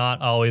it's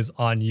not always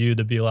on you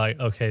to be like,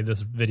 okay,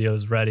 this video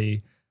is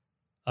ready,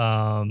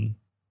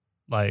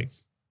 like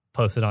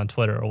post it on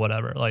Twitter or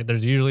whatever. Like,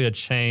 there's usually a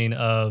chain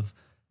of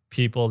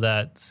people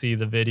that see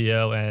the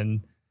video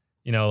and,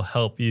 you know,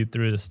 help you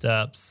through the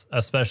steps,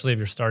 especially if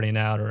you're starting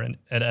out or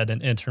at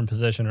an intern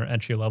position or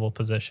entry level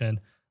position.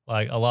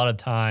 Like, a lot of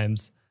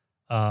times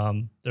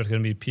there's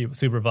going to be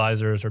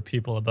supervisors or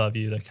people above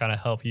you that kind of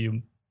help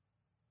you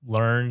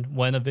learn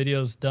when a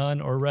video's done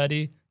or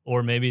ready,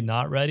 or maybe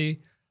not ready.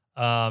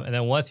 And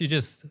then once you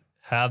just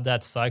have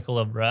that cycle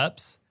of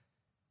reps,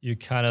 you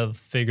kind of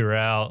figure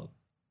out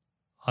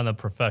on a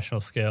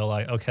professional scale,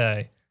 like,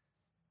 okay,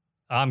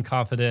 I'm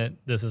confident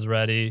this is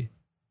ready,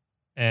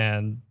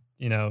 and,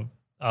 you know,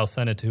 I'll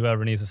send it to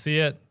whoever needs to see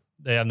it.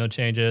 They have no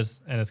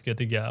changes, and it's good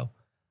to go.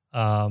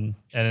 And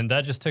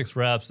that just takes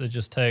reps. It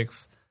just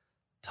takes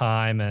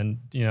time, and,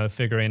 you know,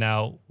 figuring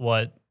out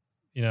what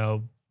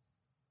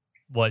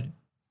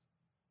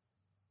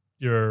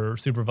your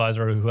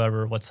supervisor or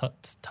whoever, what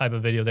type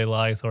of video they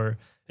like. Or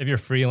if you're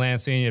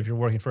freelancing, if you're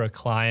working for a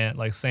client,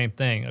 like, same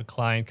thing. A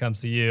client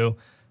comes to you,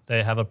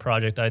 they have a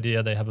project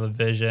idea, they have a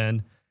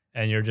vision,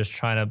 and you're just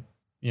trying to,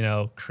 you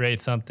know, create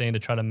something to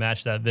try to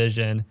match that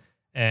vision.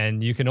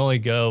 And you can only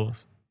go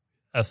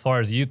as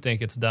far as you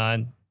think it's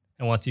done.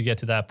 And once you get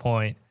to that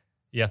point,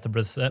 you have to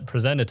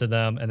present it to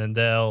them, and then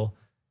they'll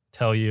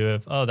tell you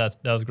if, oh, that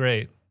was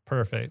great,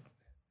 perfect,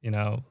 you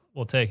know,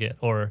 we'll take it.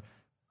 Or,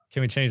 can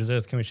we change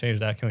this? Can we change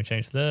that? Can we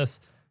change this?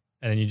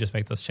 And then you just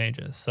make those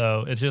changes.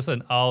 So it's just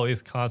an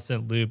always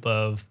constant loop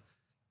of,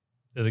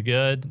 is it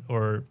good,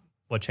 or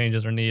what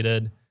changes are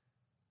needed,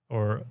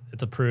 or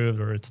it's approved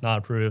or it's not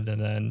approved, and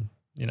then,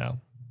 you know,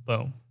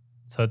 boom.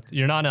 So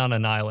you're not on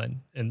an island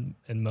in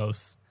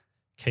most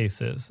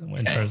cases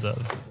in terms of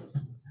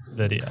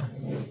video.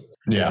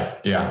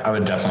 Yeah. I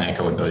would definitely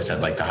echo what Billy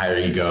said. Like, the higher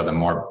you go, the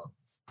more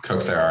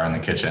cooks there are in the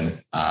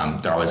kitchen.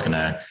 They're always going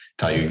to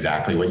tell you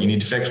exactly what you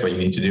need to fix, what you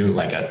need to do.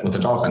 Like with the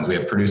Dolphins, we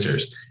have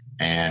producers,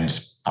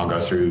 and I'll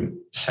go through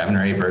 7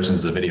 or 8 versions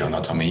of the video and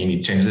they'll tell me, you need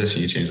to change this,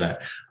 you need to change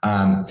that.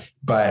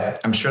 But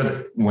I'm sure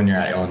that when you're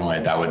at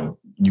Illinois,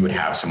 you would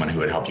have someone who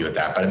would help you with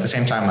that. But at the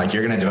same time, like,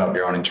 you're going to develop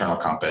your own internal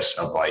compass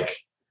of like,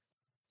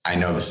 I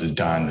know this is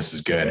done, this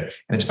is good.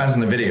 And it depends on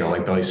the video.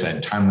 Like Billy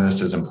said,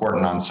 timeliness is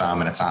important on some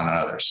and it's not on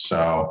others.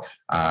 So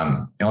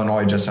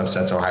Illinois just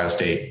upsets Ohio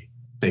State,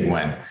 big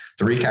win.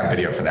 The recap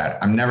video for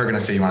that, I'm never going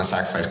to say you want to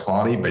sacrifice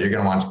quality, but you're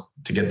going to want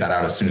to get that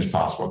out as soon as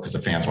possible because the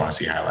fans want to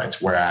see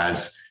highlights.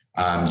 Whereas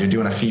you're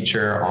doing a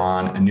feature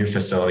on a new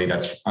facility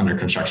that's under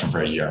construction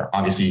for a year.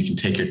 Obviously, you can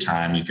take your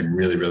time. You can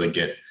really, really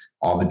get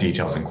all the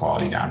details and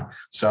quality down.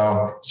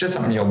 So it's just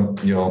something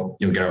you'll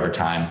get over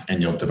time,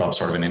 and you'll develop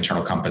sort of an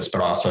internal compass,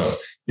 but also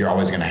you're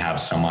always going to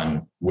have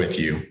someone with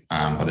you,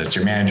 whether it's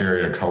your manager,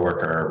 your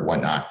coworker, or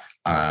whatnot,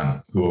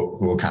 who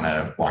will kind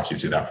of walk you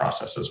through that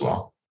process as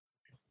well.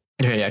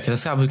 Yeah,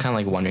 because I was kind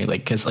of like wondering,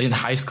 like, because like in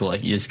high school,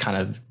 like you just kind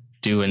of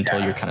do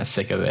until you're kind of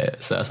sick of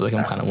it. So like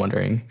I'm kind of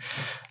wondering.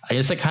 I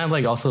guess it kind of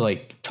like also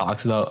like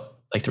talks about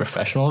like the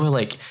professional of it.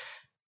 Like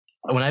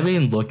when I've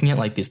been looking at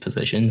like these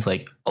positions,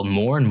 like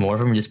more and more of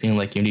them are just being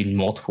like, you need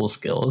multiple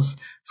skills.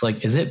 So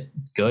like, is it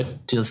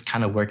good to just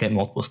kind of work at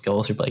multiple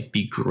skills or like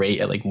be great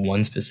at like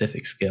one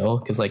specific skill?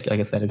 Because like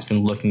I said, I've just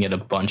been looking at a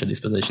bunch of these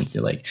positions.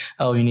 You're like,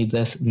 oh, you need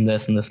this and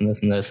this and this and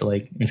this and this. So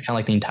like, it's kind of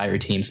like the entire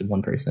team's of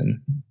one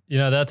person. You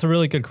know, that's a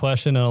really good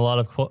question. And a lot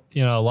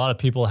of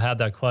people have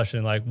that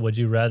question. Like, would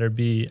you rather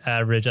be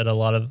average at a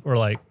lot of, or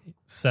like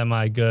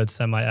semi-good,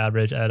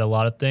 semi-average at a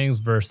lot of things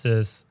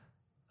versus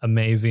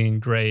amazing,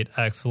 great,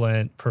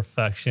 excellent,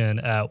 perfection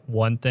at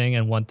one thing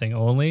and one thing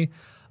only?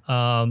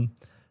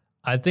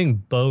 I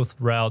think both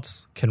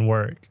routes can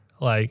work.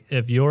 Like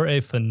if you're a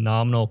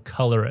phenomenal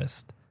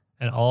colorist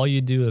and all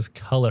you do is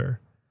color,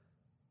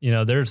 you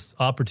know, there's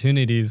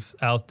opportunities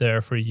out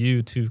there for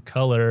you to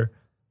color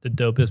the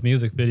dopest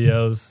music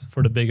videos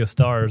for the biggest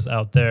stars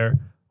out there.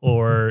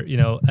 Or, you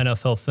know,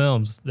 NFL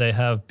Films, they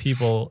have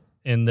people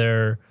in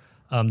their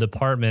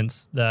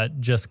departments that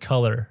just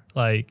color.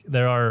 Like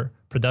there are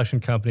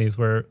production companies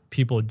where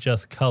people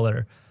just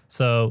color.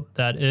 So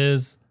that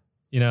is,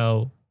 you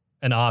know,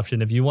 an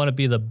option. If you want to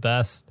be the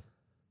best,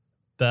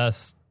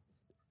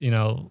 you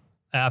know,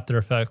 After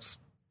Effects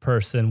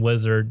person,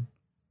 wizard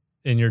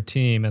in your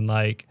team, and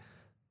like,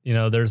 you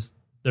know, there's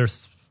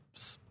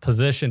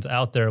positions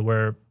out there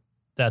where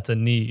that's a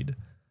need.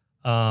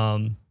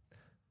 But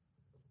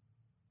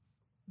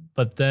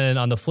then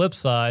on the flip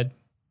side,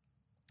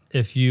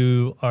 if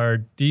you are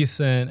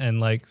decent and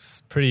like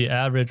pretty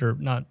average, or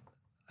not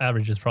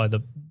average is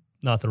probably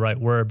not the right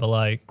word, but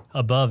like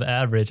above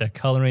average at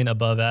coloring,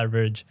 above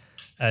average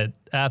at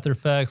After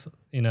Effects,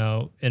 you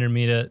know,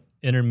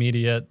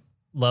 intermediate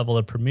level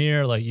of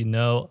Premiere, like, you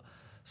know,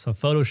 some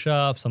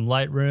Photoshop, some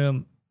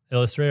Lightroom,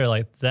 Illustrator,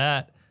 like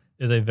that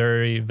is a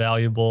very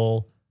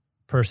valuable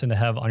person to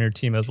have on your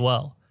team as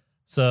well.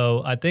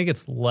 So I think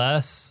it's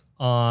less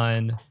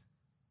on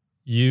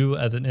you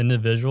as an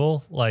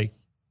individual, like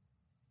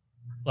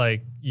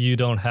you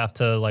don't have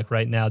to like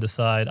right now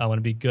decide I want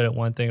to be good at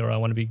one thing, or I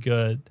want to be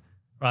good,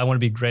 or I want to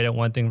be great at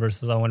one thing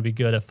versus I want to be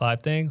good at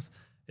 5 things.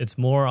 It's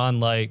more on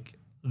like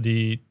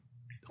the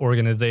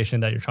organization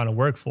that you're trying to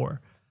work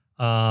for.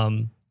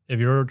 If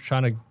you're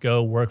trying to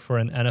go work for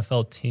an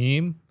NFL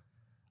team,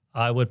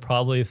 I would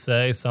probably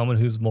say someone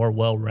who's more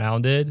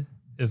well-rounded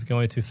is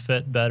going to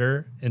fit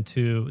better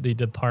into the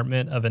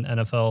department of an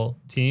NFL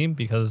team,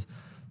 because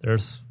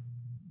there's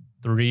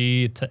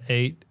 3 to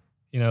 8,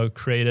 you know,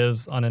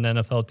 creatives on an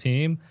NFL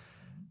team,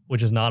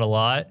 which is not a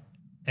lot.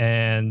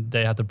 And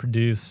they have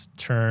to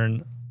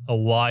turn a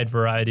wide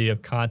variety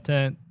of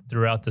content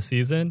throughout the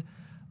season,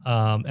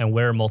 and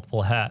wear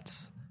multiple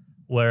hats.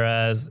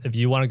 Whereas if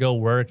you want to go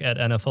work at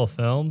NFL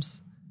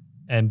Films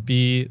and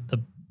be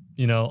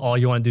all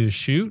you want to do is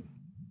shoot,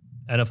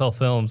 NFL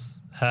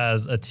Films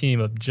has a team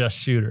of just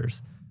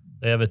shooters.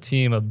 They have a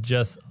team of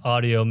just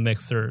audio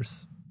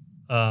mixers.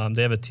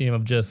 They have a team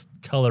of just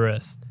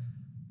colorists.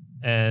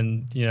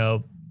 And, you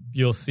know,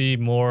 you'll see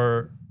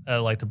more at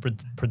like the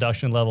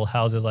production level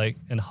houses like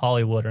in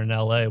Hollywood or in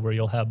LA, where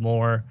you'll have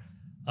more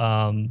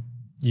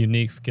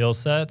unique skill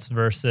sets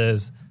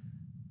versus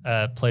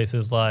at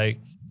places like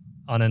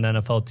on an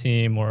NFL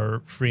team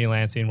or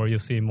freelancing, where you'll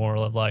see more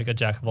of like a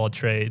jack of all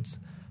trades.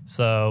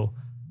 So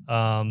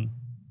that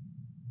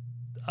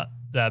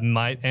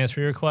might answer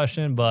your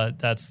question, but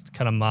that's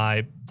kind of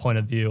my point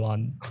of view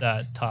on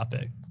that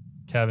topic.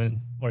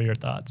 Kevin, what are your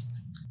thoughts?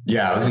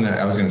 Yeah,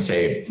 I was gonna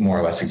say more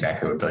or less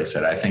exactly what Billy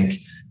said. I think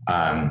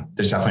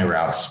there's definitely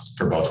routes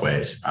for both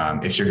ways.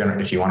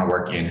 If you want to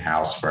work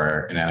in-house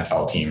for an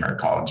NFL team or a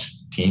college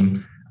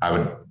team,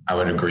 I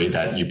would agree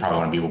that you probably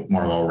want to be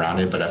more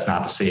well-rounded, but that's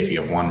not to say if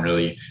you have one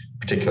really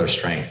particular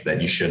strength that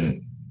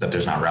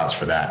there's not routes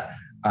for that.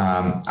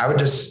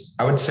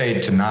 I would say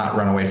to not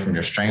run away from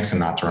your strengths and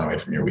not to run away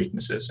from your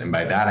weaknesses. And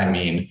by that, I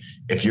mean,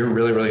 if you're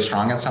really, really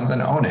strong at something,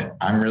 own it.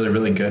 I'm really,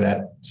 really good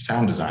at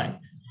sound design.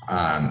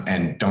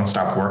 and don't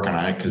stop working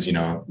on it because, you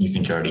know, you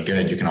think you're already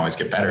good. You can always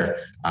get better.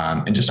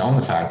 And just own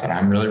the fact that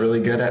I'm really,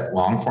 really good at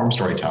long form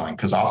storytelling,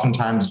 because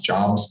oftentimes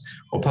jobs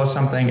will post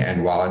something,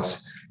 and while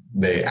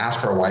they ask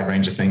for a wide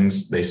range of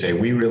things, they say,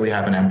 we really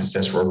have an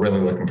emphasis. We're really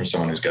looking for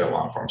someone who's good at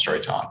long form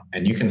storytelling.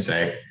 And you can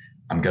say,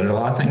 I'm good at a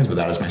lot of things, but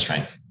that is my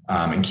strength.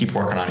 And keep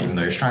working on it, even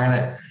though you're trying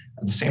it.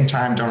 At the same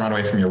time, don't run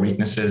away from your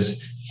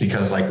weaknesses,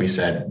 because like we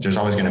said, there's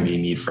always going to be a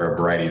need for a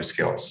variety of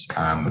skills.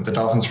 With the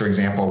Dolphins, for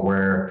example,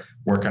 we're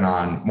working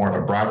on more of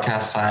a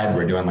broadcast side.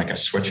 We're doing like a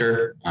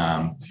switcher,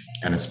 and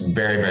it's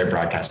very, very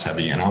broadcast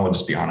heavy. And I will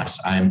just be honest,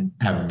 I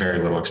have very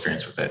little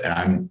experience with it, and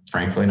I'm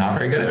frankly not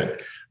very good at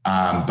it.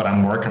 But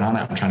I'm working on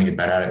it. I'm trying to get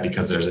better at it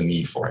because there's a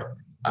need for it.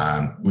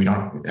 We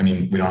don't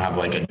have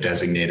like a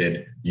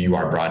designated, you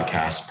are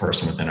broadcast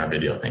person within our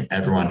video thing.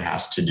 Everyone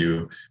has to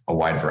do a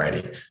wide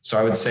variety. So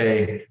I would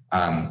say,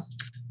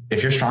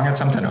 if you're strong at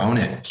something, own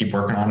it, keep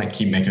working on it,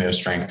 keep making it a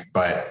strength.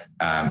 But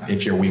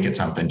if you're weak at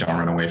something, don't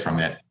run away from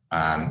it.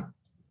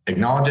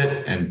 Acknowledge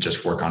it and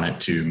just work on it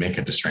to make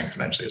it a strength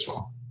eventually as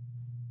well.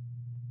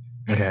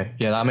 Okay.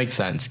 Yeah, that makes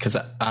sense. Cause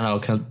I don't know,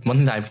 cause one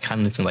thing that I'm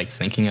kind of like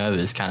thinking of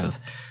is kind of,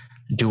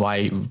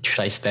 should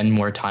I spend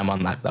more time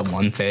on that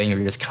one thing,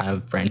 or just kind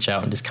of branch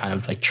out and just kind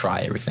of like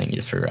try everything and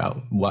just figure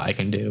out what I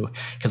can do?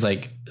 Because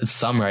like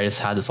summer, I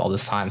just had this all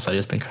this time. So I've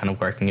just been kind of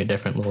working at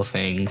different little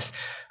things.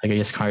 Like I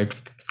just kind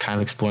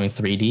of exploring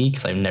 3D,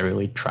 because I've never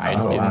really tried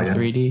doing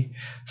 3D.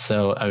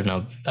 So I don't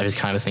know. I was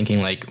kind of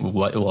thinking like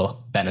what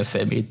will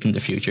benefit me in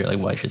the future, like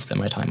what I should spend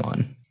my time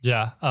on.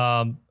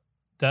 Yeah.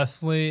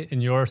 Definitely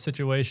in your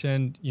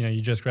situation, you know,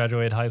 you just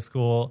graduated high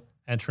school,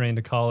 entering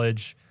the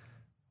college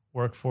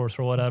workforce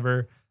or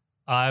whatever,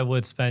 I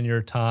would spend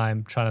your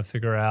time trying to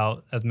figure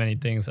out as many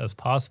things as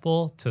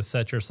possible to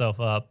set yourself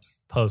up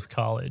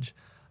post-college.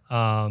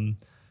 I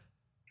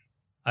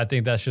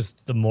think that's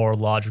just the more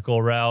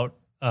logical route,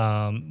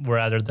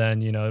 rather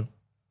than, you know,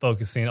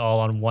 focusing all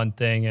on one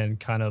thing and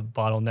kind of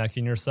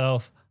bottlenecking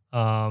yourself.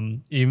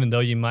 Even though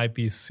you might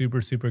be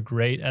super, super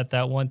great at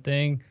that one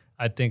thing,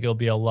 I think it'll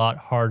be a lot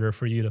harder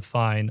for you to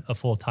find a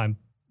full-time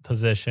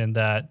position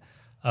that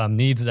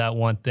needs that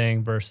one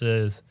thing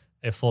versus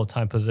a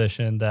full-time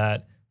position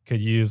that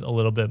could use a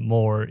little bit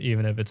more,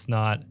 even if it's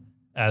not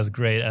as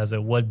great as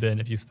it would have been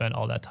if you spent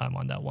all that time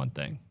on that one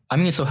thing. I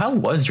mean, so how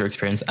was your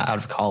experience out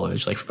of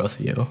college, like for both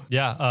of you?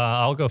 Yeah,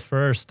 I'll go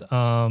first.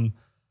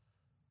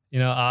 You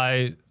know,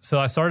 I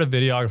started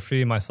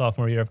videography my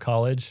sophomore year of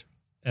college,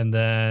 and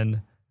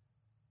then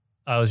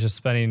I was just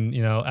spending,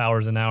 you know,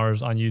 hours and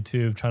hours on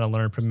YouTube trying to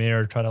learn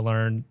Premiere, try to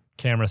learn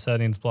camera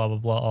settings, blah, blah,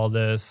 blah, all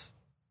this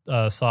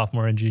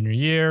sophomore and junior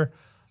year.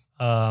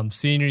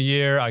 Senior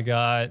year,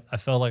 I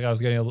felt like I was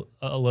getting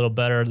a little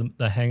better,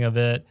 the hang of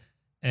it.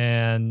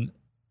 And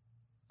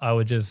I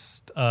would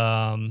just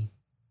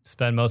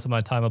spend most of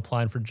my time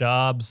applying for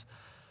jobs.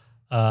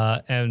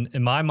 And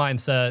in my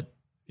mindset,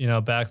 you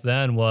know, back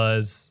then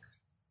was,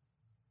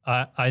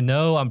 I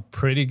know I'm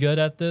pretty good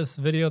at this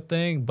video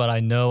thing, but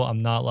I know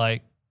I'm not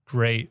like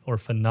great or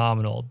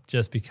phenomenal,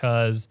 just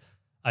because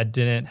I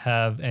didn't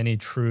have any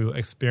true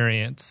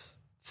experience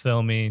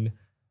filming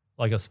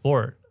like a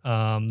sport. The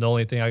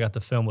only thing I got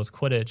to film was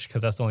Quidditch,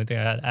 because that's the only thing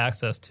I had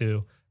access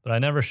to. But I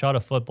never shot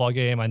a football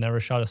game. I never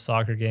shot a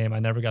soccer game. I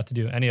never got to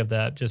do any of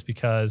that, just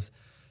because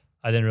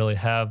I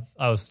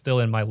was still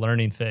in my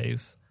learning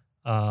phase.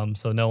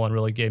 So no one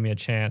really gave me a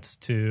chance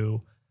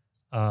to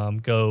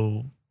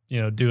go,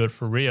 you know, do it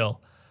for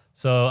real.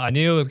 So I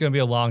knew it was going to be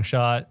a long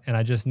shot, and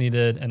I just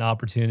needed an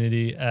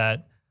opportunity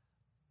at,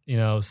 you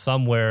know,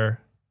 somewhere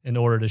in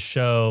order to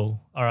show,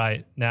 all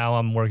right, now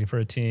I'm working for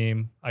a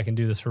team. I can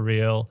do this for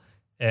real.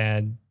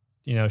 And,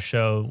 you know,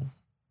 show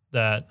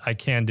that I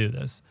can do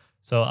this.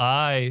 So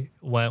I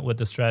went with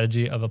the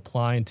strategy of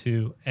applying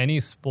to any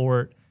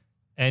sport,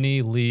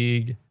 any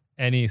league,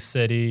 any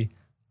city.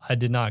 I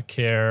did not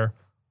care,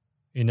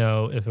 you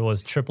know, if it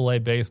was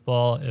AAA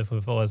baseball, if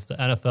it was the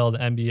NFL, the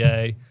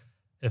NBA,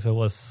 if it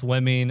was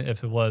swimming,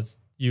 if it was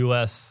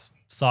US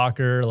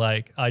soccer.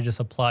 Like, I just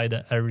applied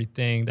to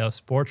everything that was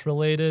sports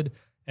related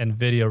and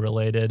video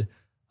related,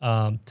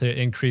 to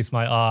increase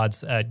my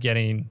odds at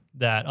getting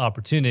that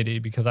opportunity,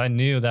 because I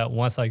knew that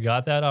once I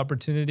got that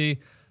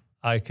opportunity,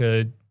 I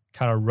could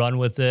kind of run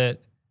with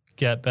it,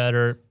 get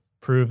better,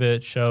 prove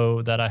it,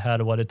 show that I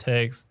had what it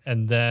takes,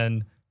 and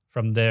then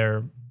from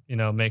there, you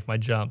know, make my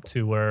jump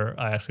to where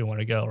I actually want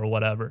to go or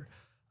whatever.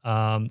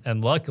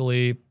 And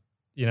luckily,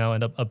 you know,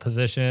 a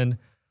position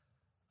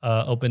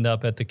opened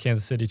up at the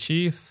Kansas City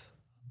Chiefs.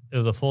 It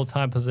was a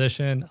full-time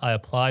position. I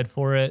applied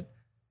for it.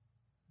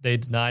 They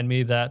denied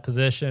me that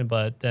position,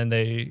 but then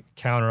they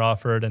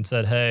counter-offered and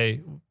said,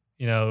 hey,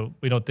 you know,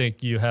 we don't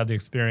think you have the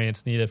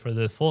experience needed for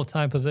this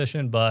full-time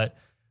position, but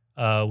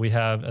we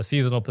have a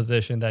seasonal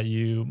position that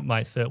you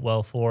might fit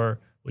well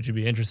for. Would you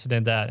be interested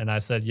in that? And I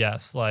said,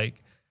 yes.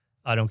 Like,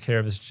 I don't care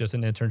if it's just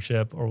an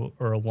internship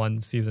or a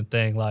one-season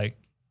thing. Like,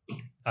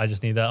 I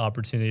just need that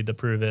opportunity to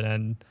prove it.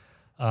 And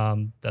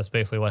that's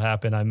basically what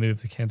happened. I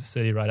moved to Kansas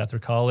City right after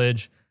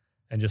college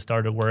and just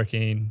started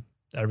working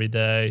every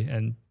day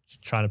and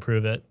trying to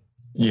prove it.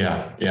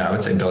 Yeah. Yeah. I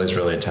would say Billy's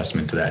really a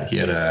testament to that. He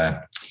had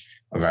a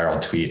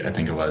viral tweet, I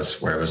think it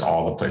was, where it was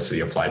all the places he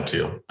applied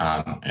to.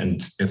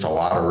 And it's a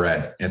lot of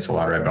red. It's a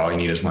lot of red, but all you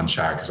need is one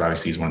shot, because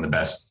obviously he's one of the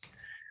best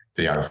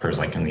videographers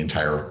like in the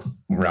entire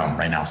realm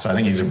right now. So I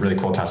think he's a really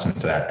cool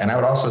testament to that. And I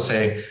would also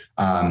say,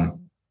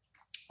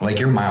 like,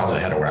 you're miles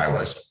ahead of where I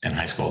was in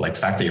high school. Like the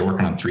fact that you're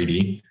working on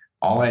 3D,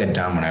 all I had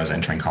done when I was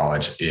entering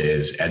college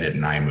is edit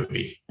an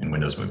iMovie in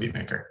Windows Movie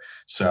Maker.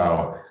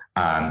 So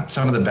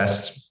some of the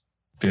best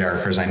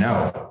videographers I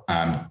know,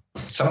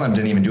 some of them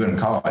didn't even do it in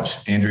college.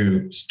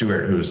 Andrew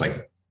Stewart, who was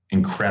like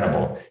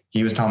incredible,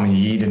 he was telling me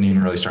he didn't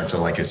even really start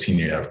till like his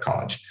senior year of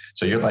college.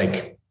 So you're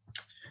like,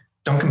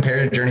 don't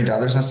compare your journey to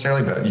others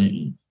necessarily, but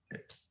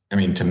I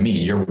mean, to me,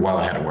 you're well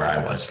ahead of where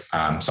I was.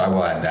 So I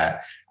will add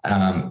that.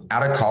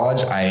 Out of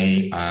college,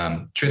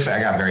 truthfully,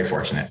 I got very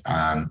fortunate.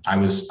 I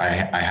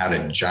had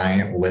a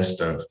giant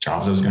list of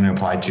jobs I was going to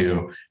apply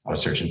to. I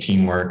was searching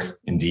Teamwork,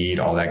 Indeed,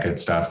 all that good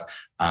stuff.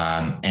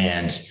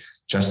 And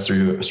just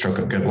through a stroke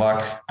of good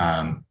luck,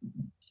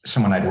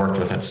 someone I'd worked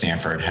with at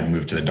Stanford had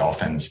moved to the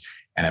Dolphins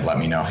and had let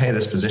me know, hey,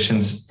 this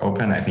position's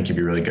open. I think you'd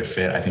be a really good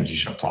fit. I think you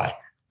should apply.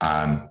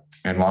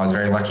 And while I was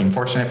very lucky and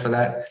fortunate for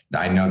that,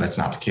 I know that's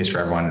not the case for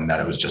everyone, and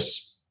that it was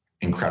just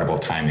incredible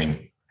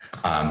timing.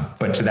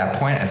 But to that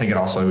point, I think it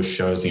also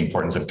shows the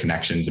importance of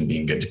connections and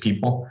being good to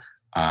people.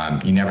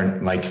 You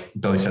never, like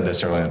Billy said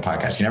this earlier in the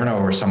podcast, you never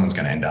know where someone's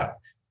going to end up.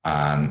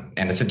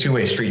 And it's a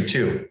two-way street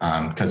too.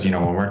 Because,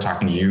 when we're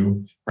talking to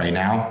you right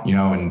now,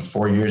 in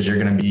 4 years, you're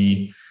going to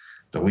be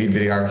the lead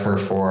videographer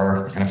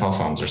for NFL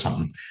Films or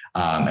something.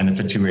 And it's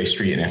a two-way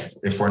street. And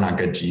if we're not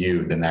good to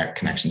you, then that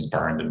connection's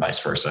burned and vice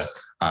versa.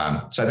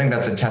 So I think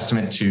that's a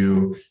testament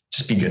to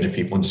just be good to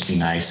people, just be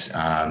nice,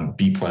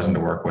 be pleasant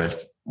to work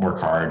with, work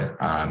hard,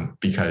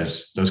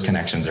 because those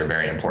connections are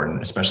very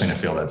important, especially in a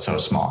field that's so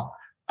small.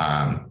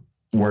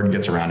 Word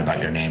gets around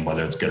about your name,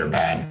 whether it's good or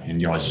bad, and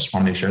you always just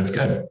want to make sure it's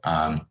good.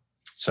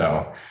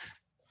 So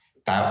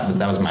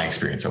that was my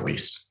experience, at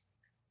least.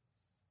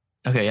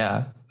 Okay.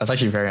 Yeah. That's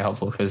actually very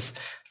helpful, because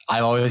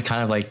I've always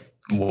kind of like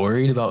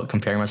worried about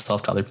comparing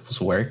myself to other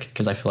people's work,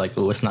 because I feel like,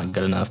 oh, it's not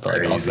good enough.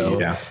 But like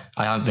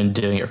I haven't been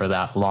doing it for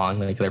that long.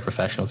 Like they're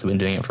professionals who've been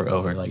doing it for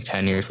over like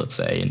 10 years, let's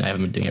say, and I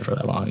haven't been doing it for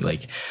that long.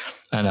 Like,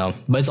 I know,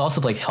 but it's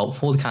also like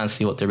helpful to kind of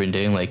see what they've been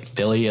doing. Like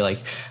Billy,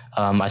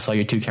 I saw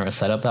your 2-camera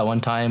setup that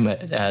one time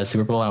at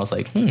Super Bowl, and I was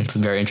like, it's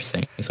very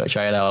interesting. So I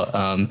tried it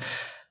out.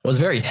 It was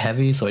very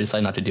heavy, so I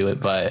decided not to do it.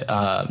 But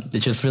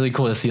it's just really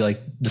cool to see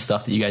like the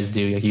stuff that you guys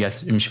do. Like you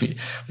guys, you've been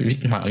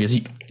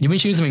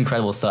shooting some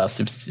incredible stuff.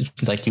 So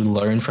it's like you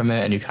learn from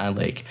it and you kind of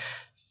like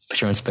put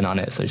your own spin on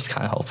it. So it's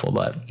kind of helpful.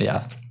 But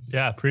yeah,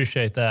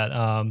 appreciate that.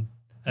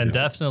 And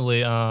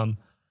definitely, what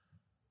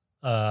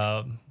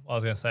I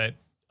was gonna say.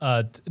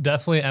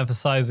 Definitely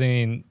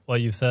emphasizing what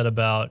you said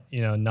about,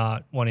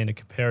 not wanting to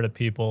compare to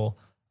people.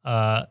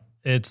 To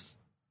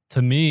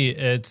me,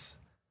 it's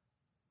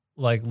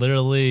like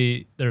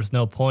literally there's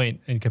no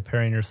point in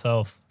comparing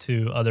yourself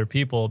to other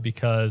people,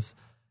 because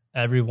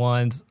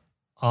everyone's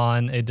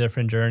on a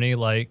different journey,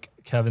 like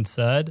Kevin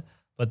said,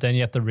 but then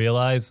you have to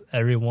realize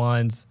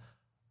everyone's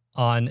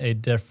on a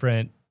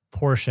different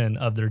portion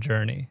of their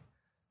journey,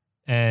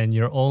 and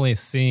you're only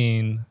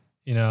seeing,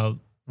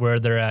 where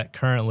they're at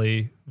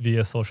currently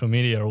via social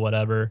media or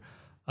whatever.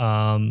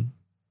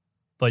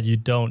 But you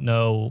don't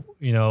know,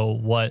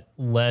 what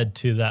led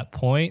to that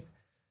point,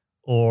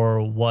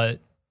 or what,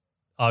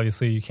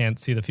 obviously you can't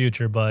see the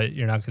future, but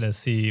you're not going to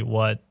see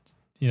what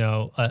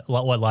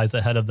lies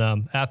ahead of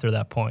them after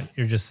that point.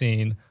 You're just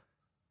seeing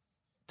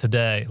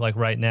today, like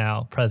right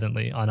now,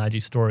 presently on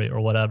IG story or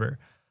whatever.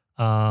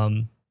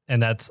 And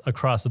that's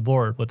across the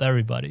board with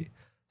everybody.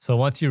 So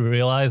once you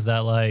realize that,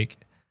 like,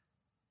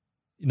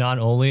 not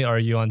only are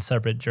you on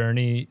separate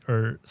journey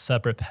or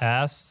separate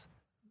paths,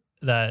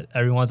 that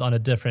everyone's on a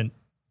different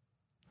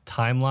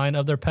timeline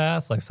of their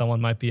path. Like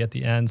someone might be at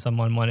the end,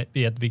 someone might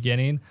be at the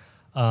beginning.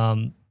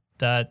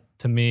 That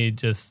to me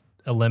just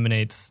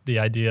eliminates the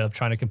idea of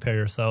trying to compare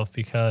yourself,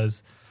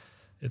 because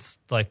it's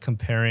like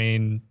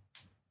comparing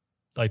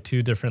like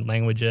two different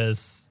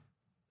languages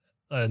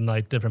and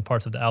like different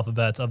parts of the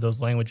alphabets of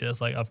those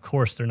languages. Like, of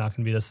course they're not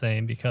going to be the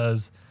same,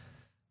 because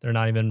they're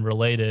not even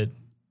related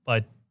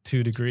by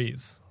 2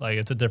 degrees. Like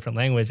it's a different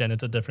language and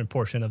it's a different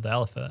portion of the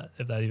alphabet,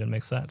 if that even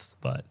makes sense.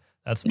 But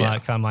that's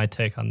kind of my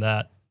take on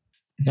that.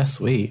 Yeah,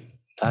 sweet.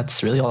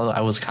 That's really all I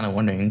was kind of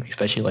wondering,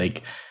 especially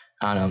like,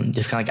 I don't know,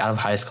 just kind of like out of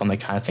high school, I'm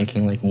like kind of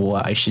thinking like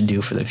what I should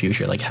do for the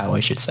future, like how I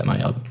should set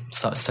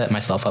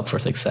myself up for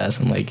success,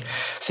 and like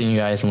seeing you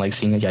guys and like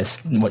seeing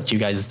what you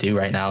guys do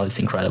right now is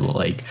incredible.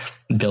 Like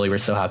Billy, we're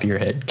so happy you're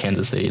at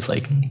Kansas City. It's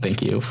like,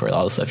 thank you for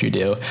all the stuff you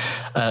do.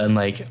 And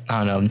like,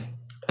 I don't know,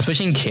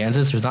 especially in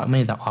Kansas, there's not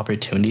many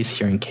opportunities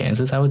here in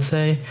Kansas, I would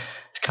say.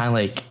 It's kind of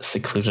like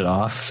secluded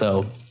off.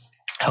 So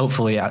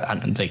hopefully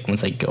like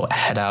once I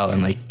head out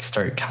and like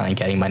start kind of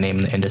getting my name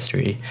in the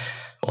industry,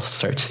 we'll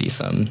start to see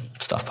some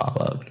stuff pop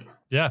up.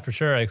 Yeah, for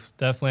sure.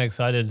 Definitely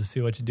excited to see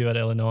what you do at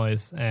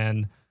Illinois.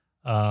 And,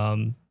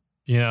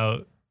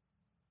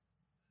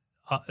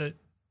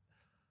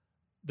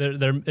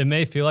 it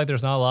may feel like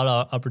there's not a lot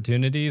of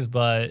opportunities,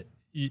 but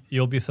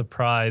you'll be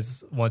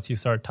surprised once you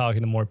start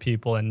talking to more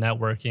people and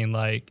networking.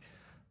 Like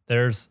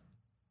there's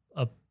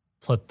a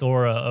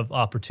plethora of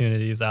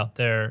opportunities out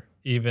there,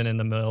 even in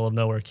the middle of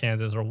nowhere,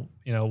 Kansas, or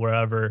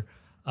wherever.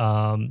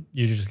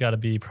 You just got to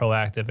be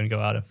proactive and go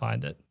out and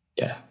find it.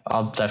 Yeah,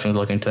 I'll definitely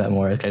look into that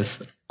more,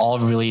 because all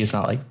I've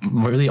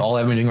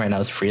been doing right now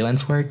is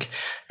freelance work,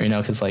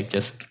 because like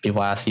just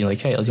people ask you like,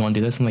 hey, do you want to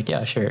do this? I'm like,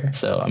 yeah, sure.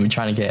 So I'm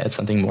trying to get at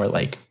something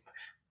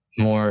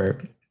more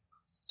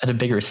at a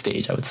bigger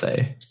stage, I would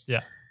say.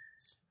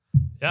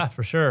 Yeah,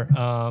 for sure.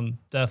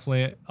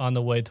 Definitely on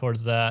the way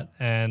towards that.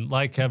 And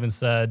like Kevin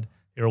said,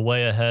 you're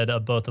way ahead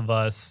of both of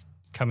us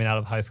coming out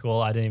of high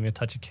school. I didn't even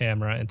touch a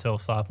camera until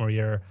sophomore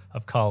year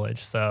of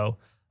college. So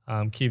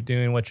keep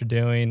doing what you're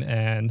doing,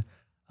 and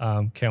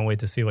can't wait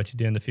to see what you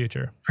do in the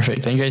future.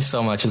 Perfect. Thank you guys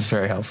so much. It's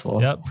very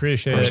helpful. Yep.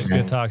 Appreciate it.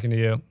 Good talking to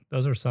you.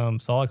 Those are some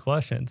solid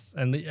questions.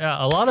 And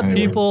a lot of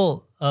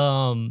people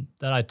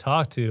that I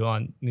talk to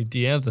on the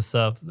DMs and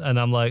stuff, and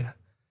I'm like,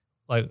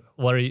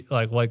 what are you,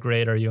 like, what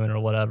grade are you in or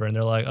whatever? And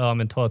they're like, oh, I'm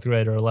in 12th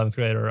grade or 11th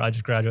grade, or I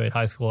just graduated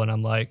high school. And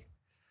I'm like,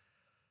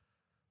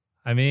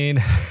 I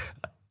mean,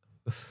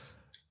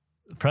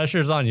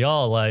 pressure's on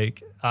y'all.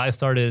 Like I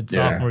started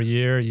sophomore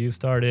year, you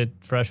started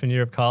freshman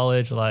year of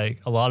college. Like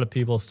a lot of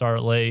people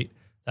start late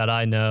that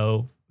I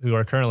know who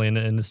are currently in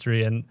the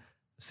industry, and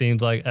it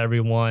seems like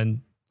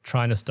everyone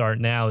trying to start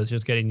now is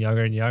just getting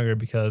younger and younger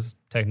because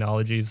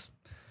technology's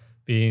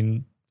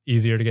being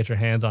easier to get your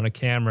hands on a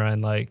camera,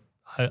 and like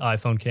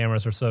iPhone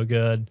cameras are so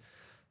good,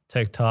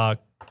 TikTok,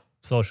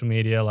 social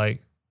media,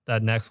 like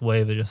that next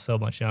wave is just so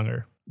much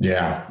younger.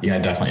 Yeah,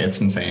 definitely.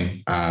 It's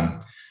insane.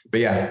 But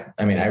yeah,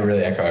 I mean, I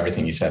really echo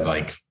everything you said.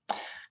 Like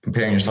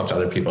comparing yourself to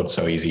other people, it's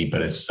so easy,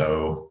 but it's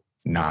so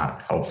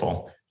not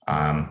helpful.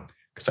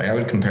 Because I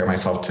would compare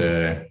myself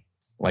to,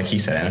 like he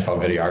said,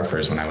 NFL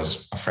videographers when I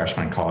was a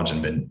freshman in college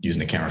and been using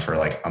the camera for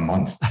like a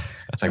month.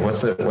 It's like,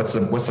 what's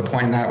the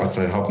point in that? What's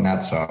the hope in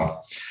that?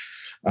 So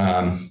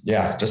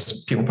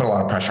just people put a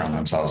lot of pressure on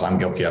themselves. I'm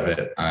guilty of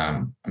it.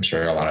 I'm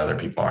sure a lot of other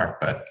people are,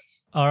 but.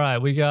 All right,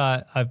 we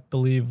got, I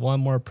believe,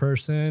 one more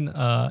person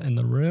in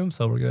the room,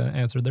 so we're going to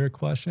answer their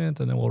questions,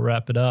 and then we'll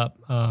wrap it up.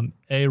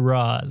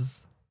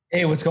 Roz.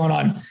 Hey, what's going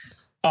on?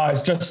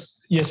 It's just,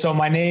 so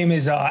my name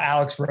is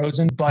Alex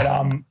Rosen, but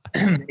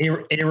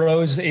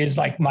A-Rose is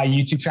like my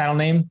YouTube channel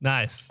name.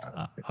 Nice.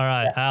 All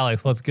right,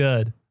 Alex, what's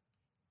good?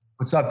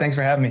 What's up? Thanks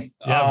for having me.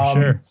 Yeah,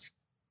 for sure.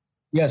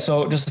 Yeah,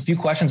 so just a few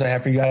questions I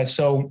have for you guys.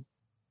 So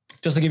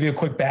just to give you a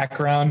quick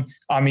background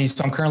on me,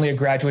 so I'm currently a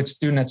graduate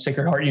student at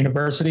Sacred Heart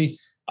University.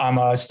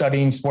 I'm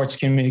studying sports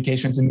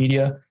communications and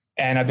media,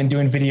 and I've been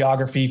doing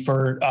videography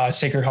for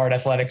Sacred Heart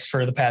Athletics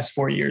for the past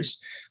 4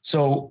 years.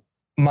 So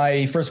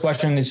my first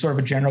question is sort of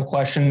a general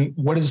question.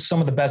 What is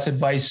some of the best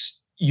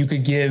advice you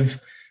could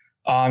give,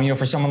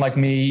 for someone like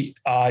me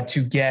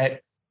to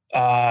get,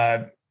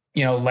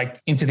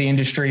 like into the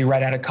industry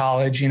right out of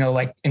college,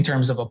 like in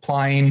terms of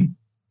applying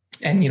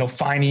and,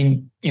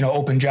 finding,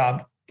 open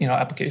job,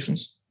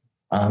 applications?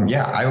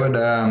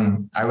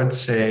 I would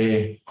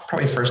say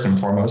probably first and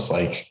foremost,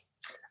 like,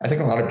 I think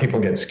a lot of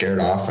people get scared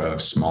off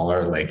of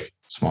smaller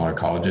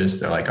colleges.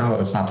 They're like, oh,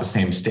 it's not the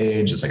same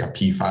stage. It's like a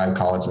P5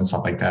 college and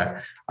stuff like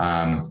that.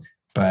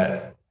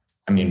 But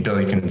I mean,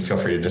 Billy can feel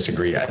free to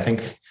disagree. I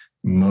think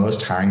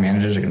most hiring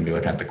managers are going to be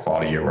looking at the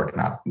quality of your work.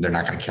 They're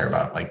not going to care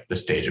about like the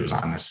stage it was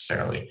on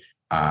necessarily.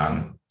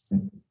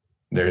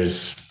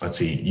 There's,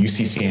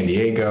 UC San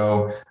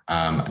Diego.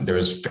 There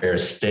was Fair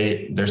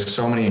State. There's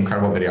so many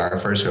incredible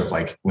videographers who have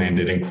like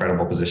landed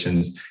incredible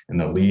positions in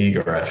the league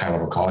or at high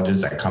level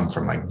colleges that come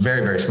from like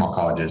very, very small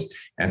colleges.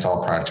 And it's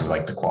all a product of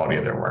like the quality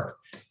of their work.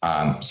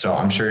 So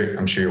I'm sure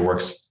your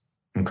work's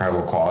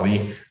incredible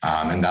quality,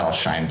 and that'll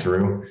shine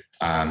through.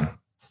 And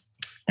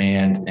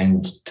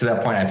to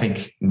that point, I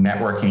think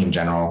networking in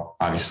general,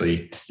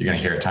 obviously you're going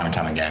to hear it time and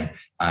time again.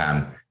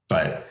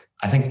 But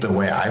I think the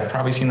way I've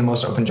probably seen the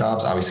most open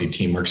jobs, obviously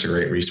Teamwork's a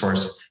great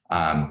resource,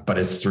 but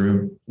it's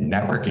through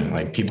networking,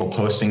 like people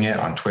posting it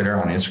on Twitter,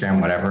 on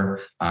Instagram, whatever.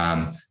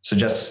 So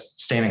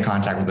just staying in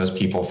contact with those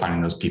people,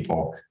 finding those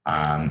people,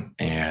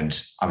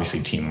 and obviously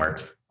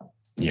Teamwork.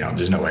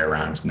 There's no way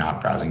around not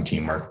browsing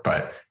Teamwork,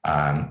 but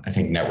I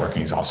think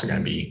networking is also going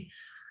to be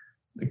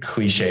the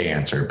cliche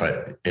answer,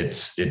 but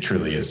it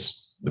truly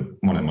is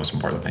one of the most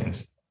important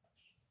things.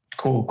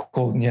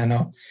 Cool. Yeah,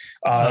 no.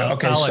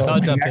 Okay. Alex, so I'll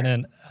jump in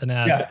and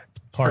add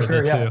part of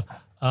it too.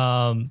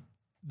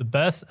 The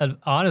best,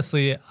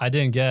 honestly, I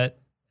didn't get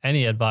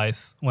any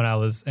advice when I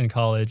was in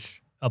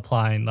college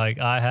applying. Like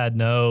I had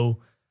no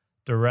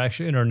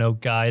direction or no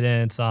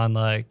guidance on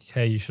like,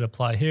 hey, you should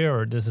apply here,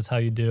 or this is how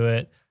you do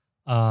it.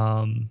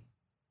 I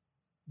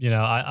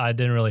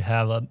didn't really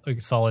have a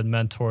solid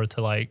mentor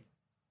to like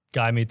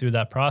guide me through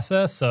that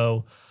process.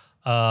 So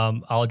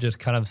I'll just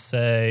kind of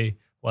say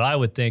what I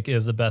would think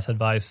is the best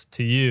advice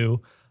to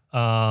you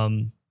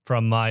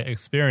from my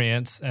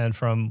experience and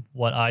from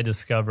what I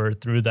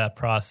discovered through that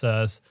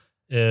process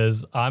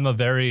is I'm a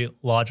very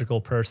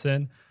logical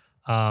person.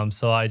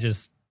 So I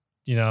just,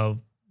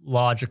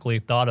 logically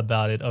thought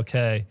about it.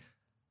 Okay,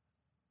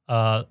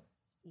 I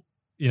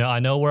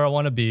know where I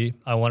want to be.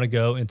 I want to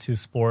go into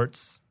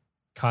sports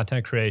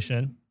content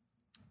creation.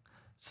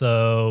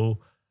 So,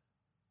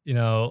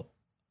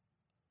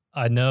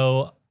 I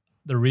know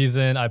the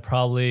reason I'm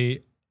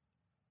probably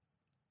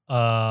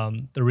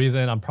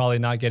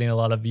not getting a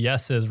lot of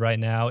yeses right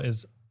now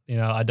is,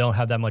 I don't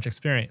have that much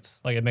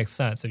experience. Like, it makes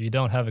sense. If you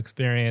don't have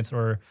experience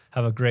or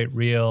have a great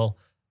reel,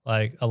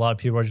 like, a lot of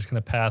people are just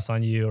going to pass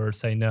on you or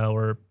say no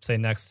or say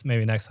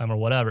maybe next time or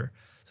whatever.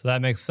 So that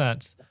makes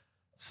sense.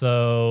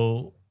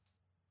 So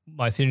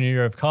my senior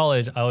year of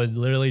college, I would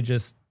literally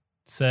just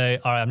say,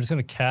 all right, I'm just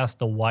going to cast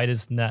the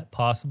widest net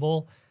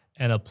possible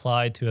and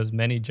apply to as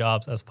many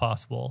jobs as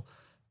possible.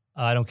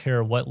 I don't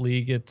care what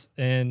league it's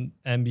in,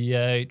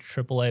 NBA,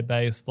 AAA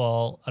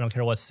baseball. I don't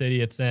care what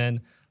city it's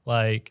in.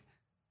 Like,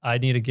 I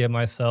need to give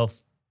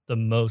myself the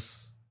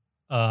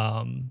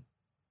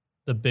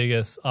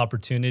biggest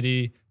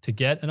opportunity to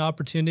get an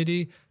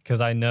opportunity, because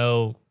I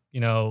know,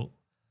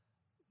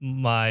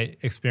 my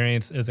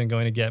experience isn't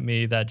going to get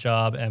me that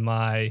job, and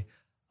my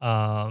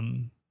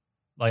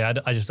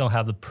I just don't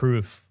have the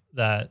proof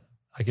that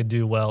I could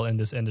do well in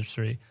this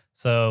industry.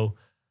 So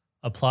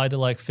applied to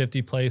like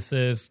 50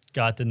 places,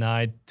 got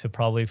denied to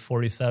probably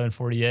 47,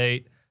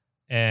 48.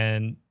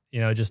 And,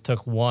 it just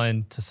took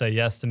one to say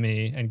yes to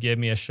me and give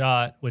me a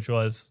shot, which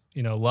was,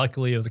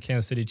 luckily it was the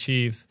Kansas City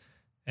Chiefs,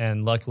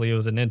 and luckily it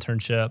was an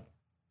internship.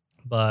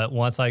 But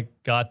once I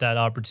got that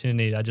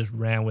opportunity, I just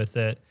ran with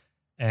it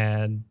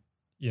and,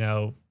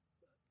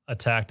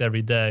 attacked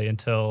every day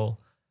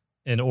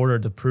in order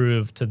to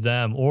prove to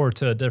them or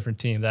to a different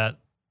team that,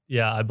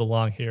 yeah, I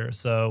belong here.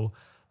 So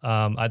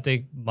I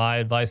think my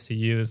advice to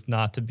you is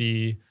not to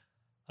be,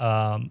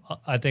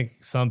 I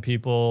think some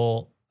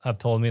people have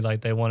told me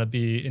like they want to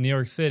be in New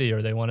York City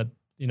or they want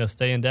to,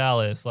 stay in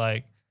Dallas.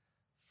 Like,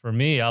 for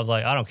me, I was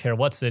like, I don't care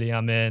what city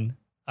I'm in.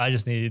 I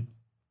just need,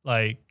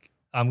 I'm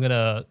going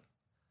to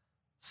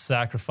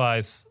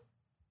sacrifice,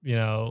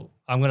 I'm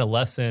going to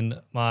lessen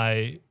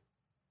my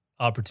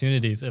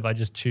opportunities if I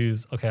just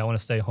choose, okay, I want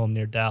to stay home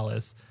near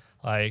Dallas.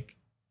 Like,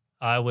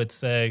 I would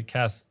say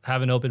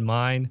have an open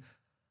mind.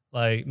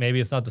 Like, maybe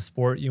it's not the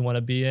sport you want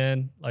to be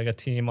in, like a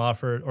team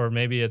offered, or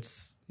maybe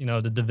it's,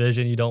 the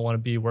division you don't want to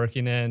be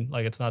working in.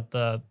 Like, it's not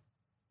the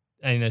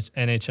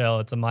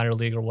NHL, it's a minor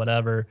league or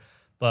whatever.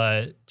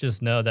 But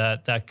just know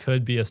that that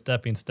could be a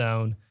stepping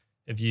stone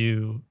if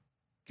you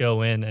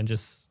go in and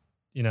just,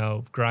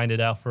 grind it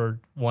out for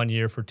 1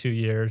 year, for 2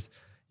 years.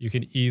 You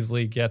can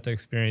easily get the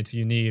experience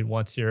you need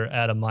once you're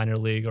at a minor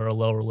league or a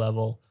lower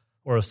level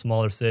or a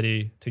smaller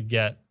city to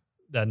get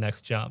that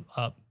next jump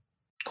up.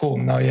 Cool.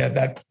 No, yeah,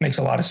 that makes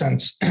a lot of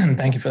sense.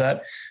 Thank you for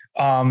that.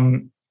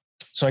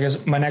 So I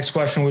guess my next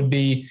question would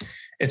be,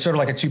 it's sort of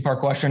like a two-part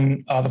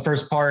question. The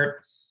first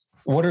part,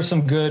 what are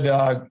some good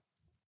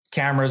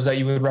cameras that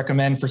you would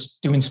recommend for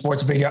doing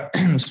sports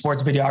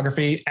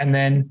videography? And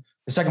then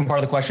the second part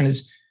of the question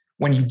is,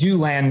 when you do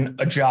land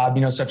a job,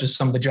 such as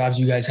some of the jobs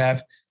you guys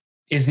have,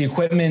 is the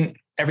equipment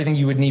everything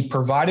you would need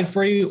provided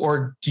for you,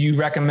 or do you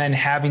recommend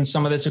having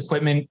some of this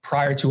equipment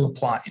prior to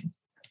applying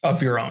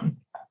of your own?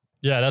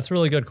 Yeah, that's a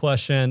really good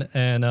question.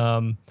 And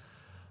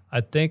I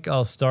think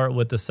I'll start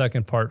with the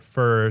second part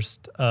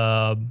first.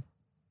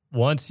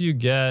 Once you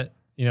get,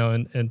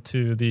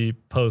 into the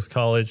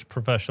post-college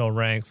professional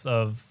ranks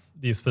of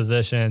these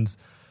positions,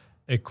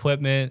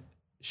 equipment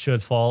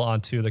should fall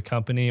onto the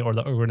company or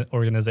the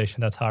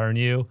organization that's hiring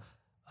you.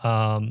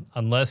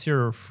 Unless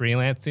you're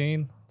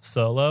freelancing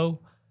solo,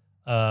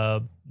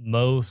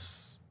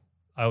 most,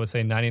 I would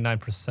say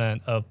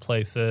 99% of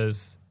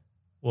places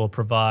will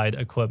provide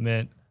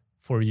equipment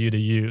for you to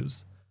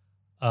use.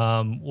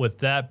 With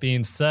that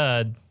being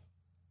said,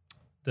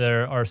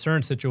 there are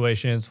certain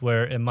situations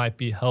where it might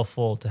be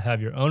helpful to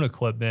have your own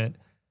equipment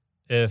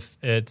if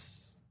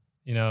it's,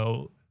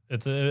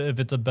 if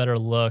it's a better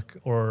look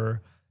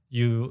or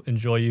you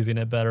enjoy using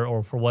it better,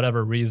 or for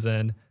whatever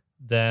reason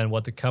than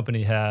what the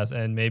company has.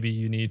 And maybe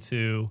you need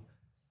to,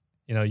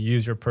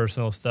 use your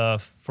personal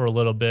stuff for a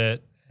little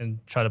bit and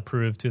try to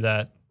prove to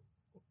that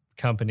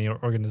company or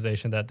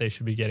organization that they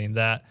should be getting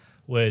that,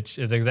 which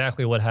is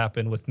exactly what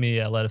happened with me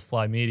at Let It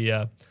Fly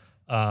Media.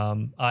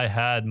 I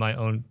had my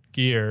own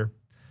gear,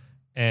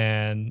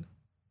 and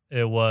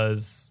it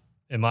was,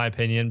 in my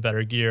opinion,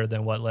 better gear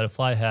than what Let It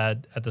Fly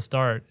had at the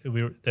start.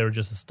 They were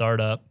just a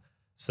startup.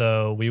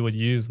 So we would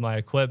use my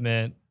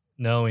equipment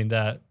knowing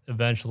that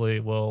eventually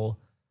we'll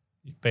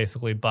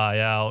basically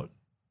buy out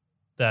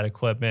that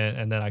equipment,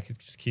 and then I could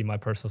just keep my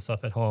personal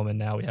stuff at home. And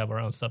now we have our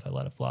own stuff at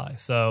Let It Fly.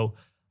 So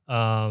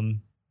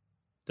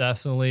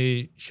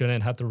definitely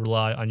shouldn't have to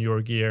rely on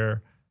your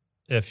gear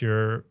if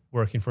you're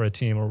working for a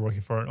team or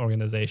working for an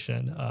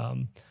organization.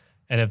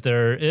 And if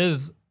there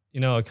is,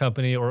 a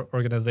company or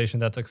organization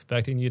that's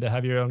expecting you to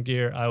have your own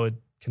gear, I would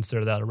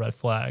consider that a red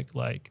flag.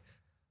 Like,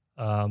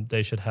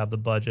 they should have the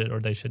budget, or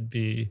they should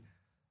be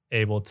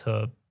able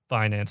to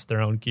finance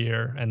their own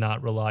gear and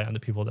not rely on the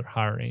people they're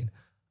hiring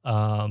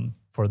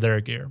for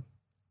their gear.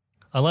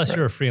 Unless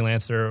you're a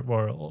freelancer,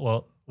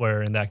 or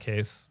where in that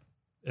case,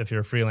 if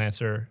you're a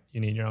freelancer, you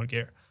need your own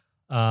gear.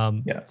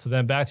 Yeah. So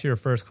then back to your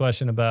first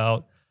question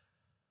about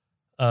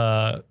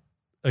a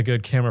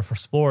good camera for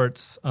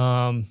sports.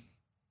 For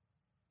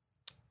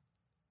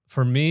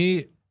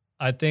me,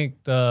 I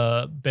think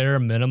the bare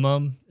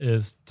minimum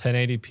is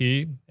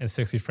 1080p and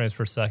 60 frames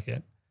per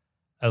second.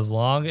 As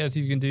long as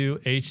you can do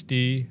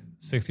HD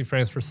 60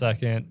 frames per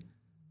second,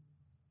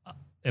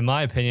 in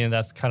my opinion,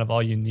 that's kind of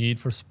all you need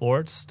for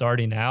sports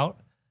starting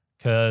out,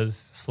 because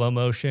slow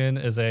motion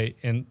is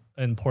an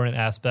important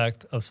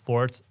aspect of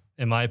sports,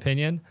 in my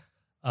opinion.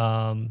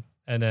 And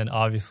then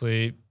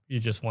obviously you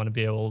just want to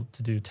be able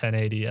to do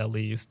 1080 at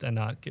least and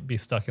not be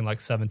stuck in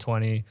like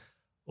 720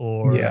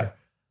 or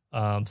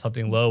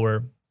something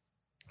lower.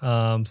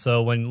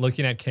 So when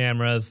looking at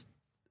cameras,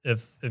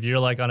 if you're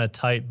like on a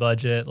tight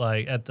budget,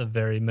 like at the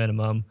very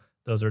minimum,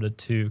 those are the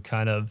two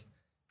kind of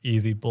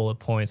easy bullet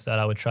points that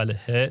I would try to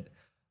hit.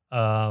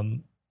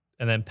 And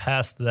then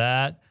past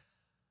that,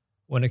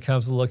 when it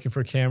comes to looking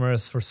for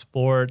cameras for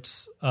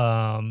sports,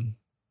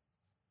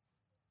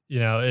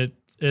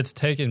 it's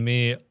taken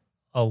me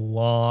a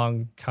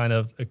long kind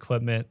of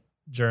equipment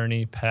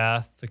journey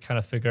path to kind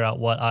of figure out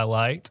what I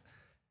liked.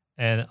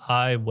 And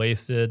I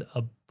wasted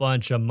a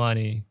bunch of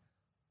money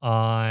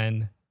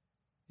on,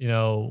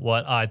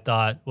 what I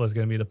thought was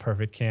going to be the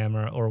perfect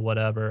camera or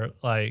whatever.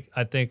 Like,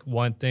 I think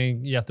one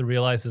thing you have to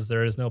realize is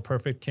there is no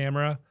perfect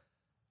camera,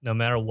 no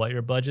matter what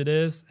your budget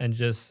is. And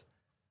just,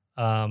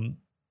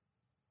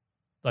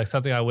 like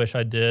something I wish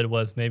I did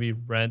was maybe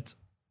rent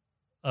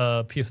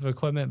a piece of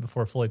equipment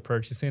before fully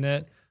purchasing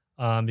it.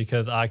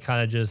 Because I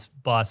kind of just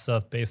bought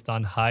stuff based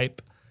on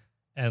hype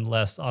and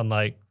less on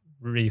like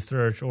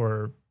research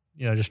or,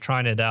 just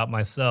trying it out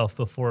myself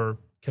before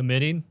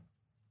committing.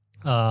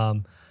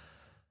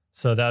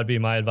 So that would be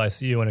my advice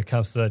to you when it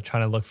comes to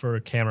trying to look for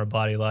a camera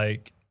body.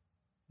 Like,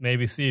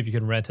 maybe see if you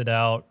can rent it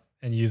out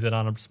and use it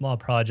on a small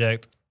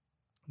project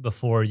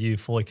before you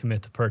fully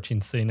commit to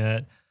purchasing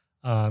it.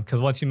 Because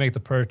once you make the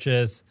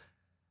purchase,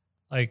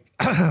 like,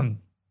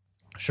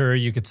 sure,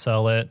 you could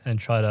sell it and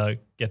try to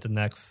get the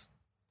next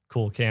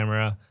cool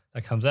camera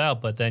that comes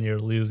out, but then you're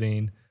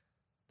losing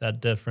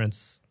that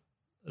difference,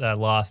 that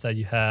loss that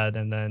you had,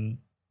 and then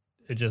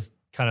it just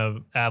kind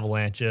of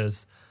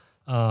avalanches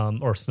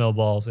or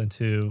snowballs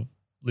into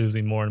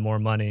losing more and more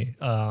money.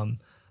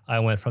 I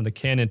went from the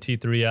Canon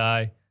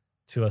T3i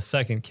to a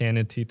second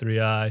Canon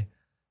T3i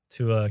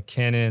to a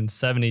Canon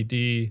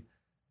 70D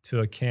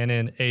to a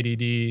Canon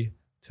 80D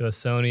to a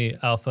Sony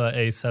Alpha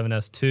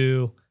A7S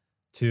II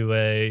to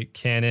a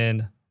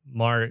Canon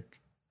Mark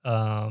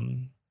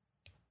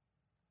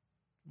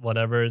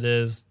whatever it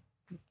is,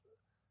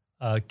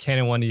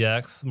 Canon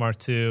 1DX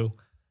Mark II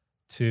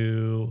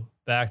to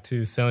back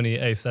to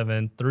Sony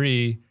A7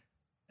 III,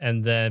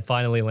 and then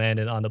finally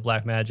landed on the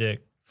Blackmagic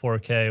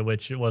 4K,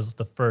 which was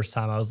the first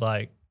time I was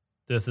like,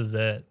 this is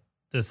it.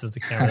 This is the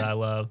camera that I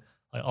love.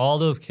 Like, all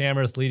those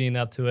cameras leading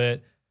up to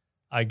it,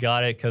 I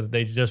got it because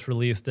they just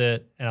released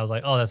it, and I was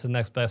like, oh, that's the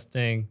next best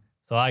thing.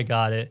 So I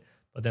got it,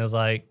 but then it was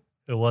like,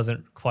 it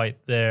wasn't quite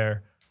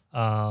there.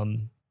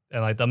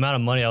 And like the amount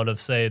of money I would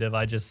have saved if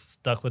I just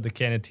stuck with the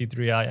Canon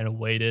T3i and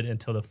waited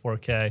until the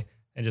 4K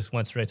and just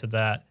went straight to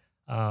that.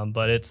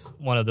 But it's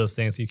one of those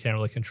things you can't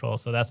really control.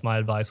 So that's my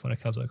advice when it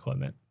comes to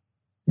equipment.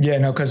 Yeah,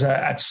 no, because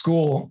at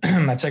school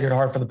at Sacred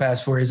Heart for the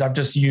past 4 years, I've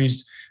just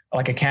used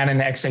like a Canon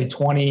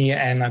XA20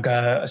 and like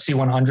a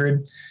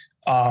C100.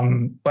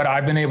 But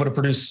I've been able to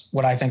produce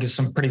what I think is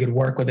some pretty good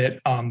work with it.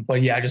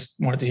 But yeah, I just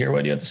wanted to hear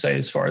what you had to say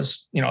as far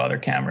as, other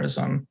cameras.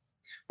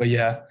 But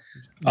yeah.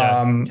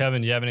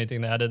 Kevin, do you have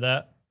anything to add to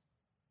that?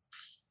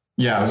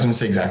 Yeah, I was going to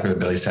say exactly what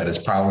Billy said.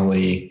 It's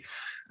probably,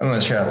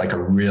 unless you're at like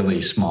a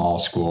really small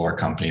school or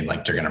company,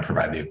 like they're going to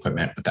provide the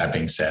equipment. But that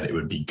being said, it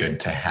would be good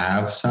to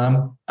have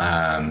some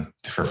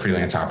for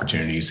freelance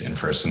opportunities and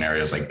for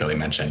scenarios like Billy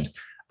mentioned.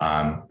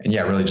 And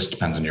yeah, it really just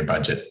depends on your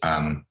budget.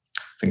 I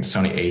think the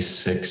Sony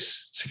A6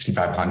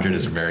 6500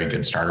 is a very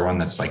good starter one.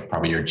 That's like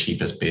probably your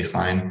cheapest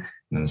baseline. And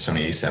then the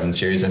Sony A7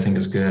 series, I think,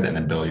 is good. And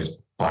then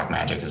Billy's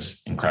Blackmagic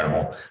is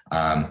incredible.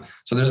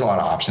 So there's a lot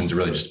of options. It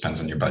really just depends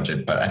on your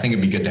budget, but I think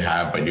it'd be good to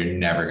have, but you're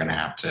never going to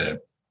have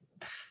to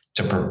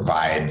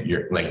provide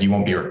you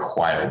won't be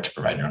required to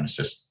provide your own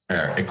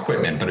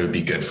equipment, but it would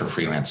be good for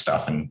freelance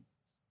stuff and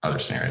other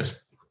scenarios.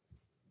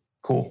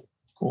 Cool.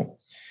 All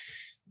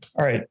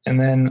right. And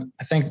then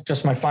I think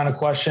just my final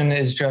question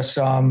is just,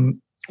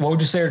 what would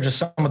you say are just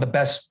some of the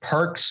best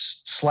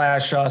perks /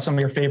 some of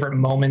your favorite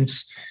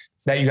moments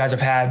that you guys have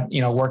had,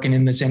 working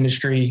in this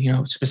industry,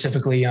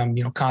 specifically,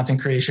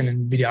 content creation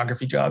and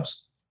videography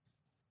jobs?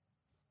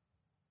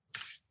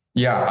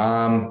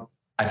 Yeah.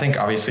 I think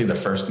obviously the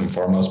first and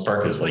foremost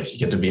perk is like you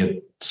get to be at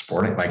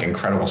sporting, like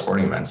incredible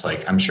sporting events.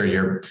 Like I'm sure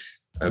you're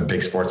a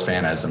big sports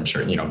fan, as I'm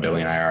sure,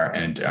 Billy and I are,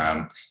 and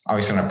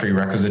obviously not a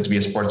prerequisite to be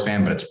a sports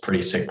fan, but it's a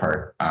pretty sick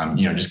part,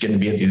 just getting to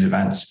be at these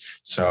events.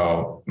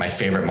 So my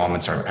favorite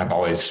moments have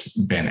always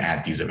been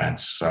at these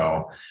events.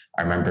 So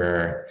I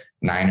remember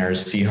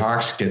Niners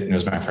Seahawks. It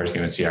was my first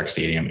game at Seahawks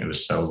Stadium. It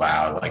was so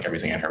loud, like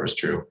everything I heard was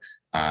true.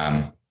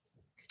 And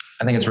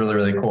I think it's really,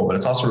 really cool, but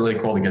it's also really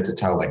cool to get to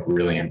tell like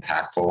really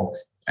impactful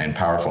and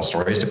powerful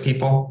stories to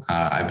people.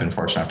 I've been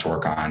fortunate enough to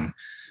work on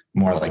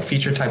more like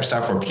feature type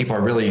stuff where people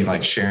are really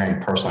like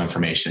sharing personal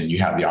information. You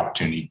have the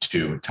opportunity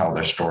to tell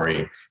their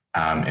story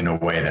in a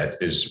way that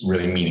is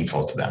really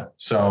meaningful to them.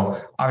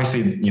 So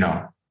obviously,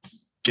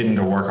 getting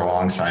to work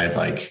alongside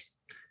like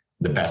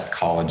the best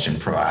college and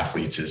pro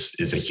athletes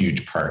is a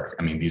huge perk.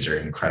 I mean, these are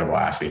incredible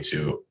athletes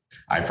who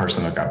I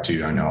personally look up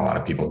to. I know a lot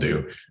of people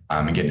do,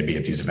 and getting to be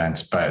at these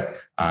events, but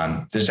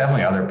there's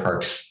definitely other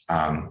perks.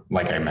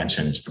 Like I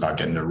mentioned about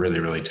getting to really,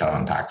 really tell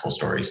impactful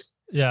stories.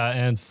 Yeah.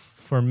 And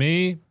for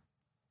me,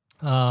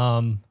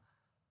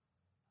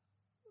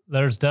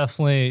 there's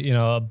definitely,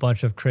 a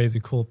bunch of crazy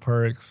cool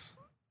perks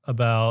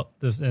about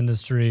this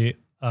industry.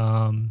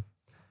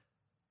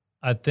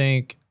 I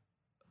think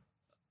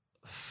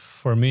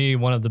for me,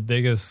 one of the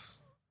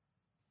biggest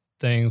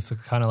things to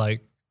kind of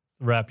like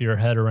wrap your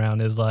head around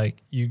is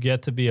like you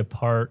get to be a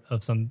part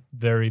of some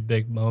very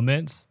big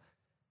moments,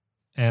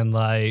 and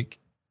like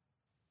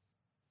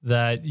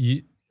that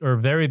or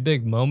very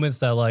big moments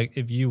that like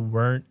if you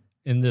weren't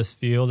in this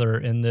field or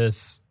in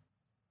this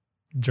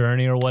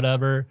journey or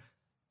whatever,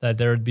 that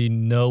there would be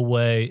no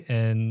way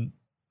in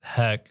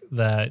heck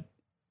that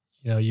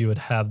you would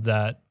have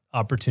that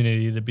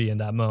opportunity to be in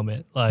that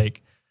moment.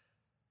 Like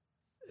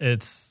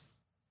it's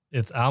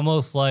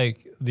almost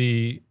like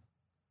the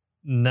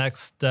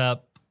next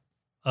step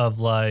of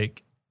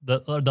like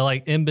the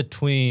like in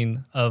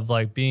between of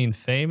like being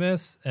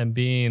famous and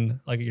being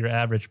like your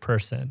average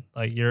person.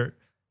 Like you're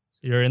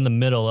in the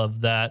middle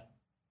of those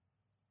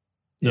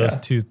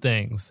two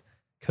things,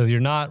 because you're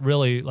not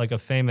really like a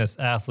famous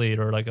athlete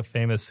or like a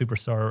famous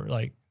superstar.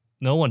 Like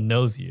no one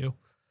knows you,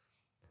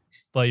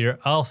 but you're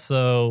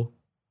also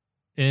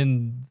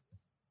in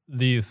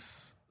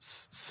these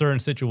certain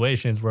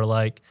situations where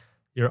like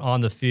you're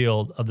on the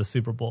field of the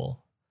Super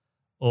Bowl,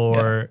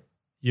 or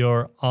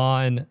you're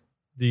on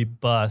the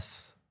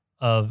bus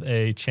of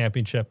a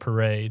championship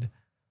parade,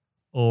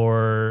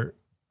 or,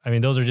 I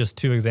mean, those are just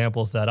two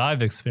examples that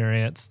I've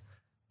experienced,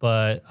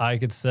 but I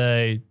could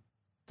say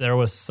there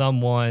was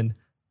someone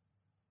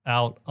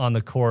out on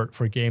the court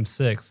for Game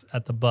 6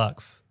 at the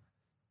Bucks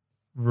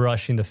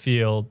rushing the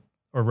field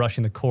or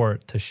rushing the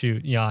court to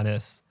shoot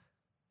Giannis.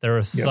 There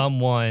was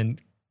someone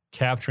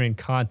capturing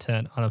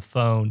content on a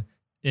phone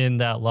in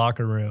that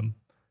locker room.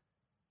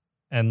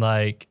 And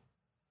like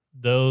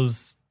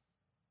those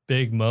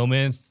big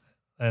moments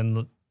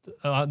and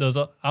those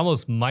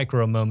almost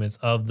micro moments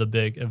of the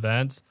big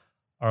events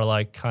are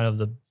like kind of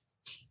the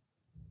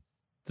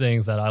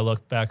things that I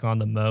look back on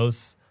the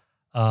most.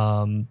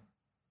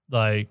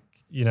 Like,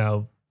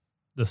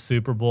 the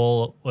Super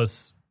Bowl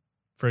was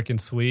freaking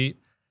sweet.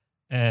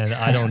 And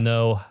I don't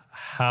know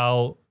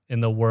how in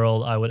the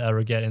world I would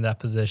ever get in that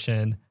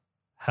position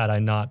had I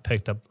not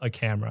picked up a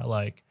camera.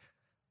 Like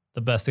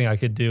the best thing I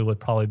could do would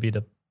probably be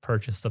to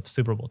purchase the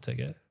Super Bowl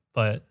ticket,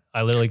 but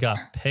I literally got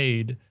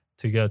paid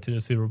to go to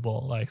the Super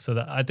Bowl. Like, so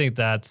that I think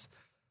that's,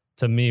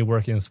 to me,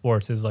 working in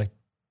sports is like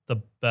the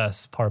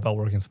best part about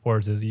working in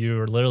sports is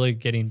you're literally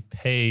getting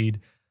paid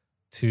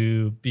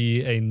to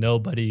be a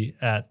nobody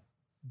at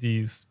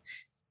these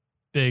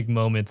big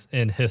moments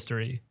in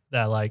history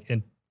that like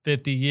in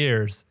 50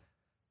 years,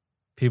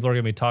 people are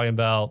going to be talking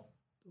about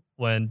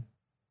when,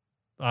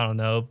 I don't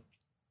know,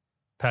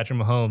 Patrick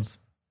Mahomes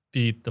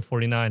beat the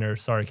 49ers,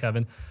 sorry,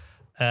 Kevin,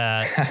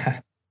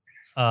 at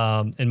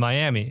in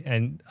Miami.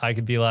 And I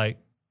could be like,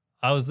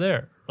 I was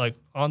there, like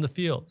on the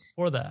field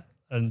for that.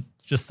 And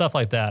just stuff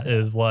like that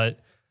is what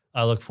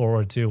I look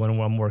forward to when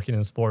I'm working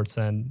in sports,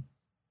 and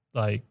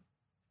like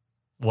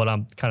what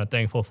I'm kind of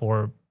thankful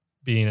for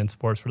being in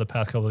sports for the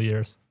past couple of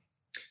years.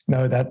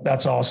 No,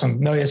 that's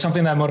awesome. No, yeah,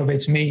 something that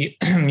motivates me,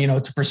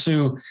 to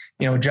pursue,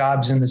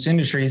 jobs in this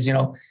industry is,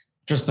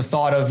 just the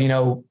thought of,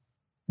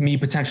 me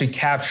potentially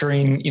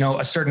capturing,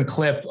 a certain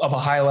clip of a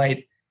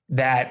highlight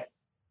that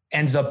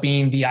ends up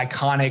being the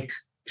iconic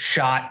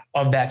shot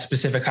of that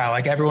specific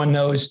highlight. Like everyone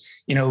knows,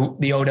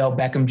 the Odell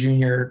Beckham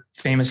Jr.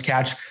 famous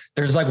catch.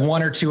 There's like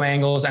one or two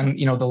angles, and,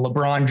 the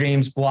LeBron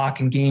James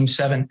block in Game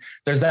 7.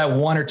 There's that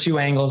one or two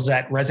angles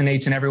that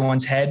resonates in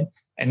everyone's head.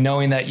 And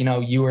knowing that,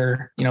 you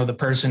were, the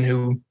person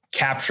who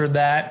captured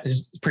that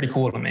is pretty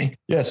cool to me.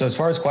 Yeah. So as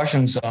far as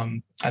questions,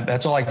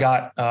 that's all I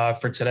got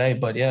for today.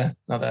 But yeah,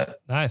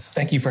 nice.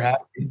 Thank you for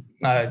having me.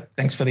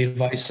 Thanks for the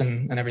advice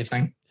and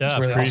everything. Yeah, it's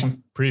really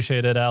awesome.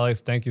 Appreciate it,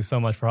 Alex. Thank you so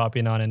much for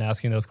hopping on and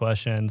asking those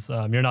questions.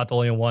 You're not the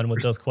only one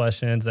with those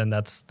questions, and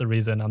that's the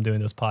reason I'm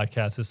doing this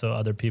podcast, is so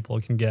other people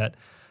can get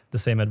the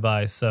same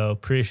advice. So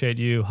appreciate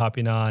you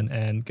hopping on,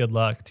 and good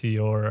luck to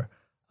your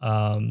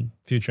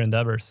future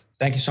endeavors.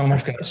 Thank you so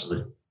much, guys.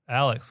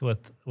 Alex,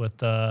 with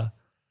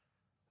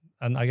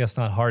and I guess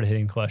not hard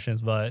hitting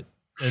questions, but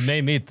it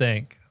made me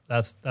think.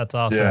 That's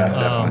awesome. Yeah,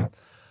 definitely.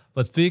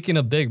 But speaking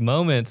of big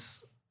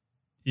moments,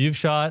 you've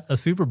shot a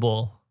Super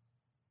Bowl,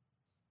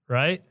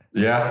 right?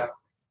 Yeah.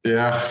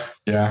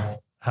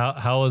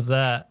 How was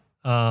that?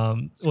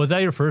 Was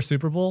that your first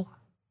Super Bowl?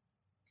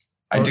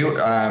 I do.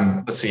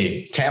 Let's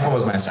see. Tampa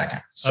was my second.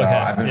 So okay,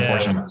 I've been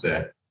fortunate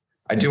to.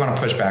 I do want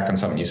to push back on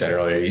something you said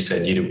earlier. You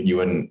said you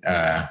wouldn't,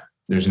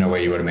 there's no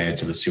way you would have made it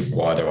to the Super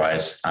Bowl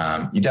otherwise.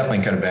 You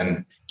definitely could have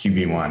been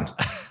QB1.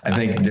 I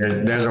think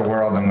there's a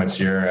world in which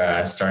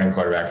you're starting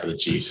quarterback for the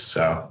Chiefs.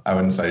 So I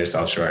wouldn't sell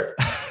yourself short.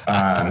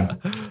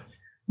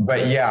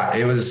 But yeah,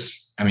 it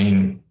was, I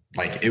mean,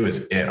 like it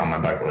was it on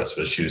my bucket list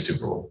was shoot a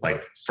Super Bowl,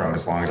 like from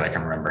as long as I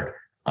can remember.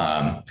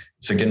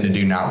 So getting to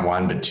do not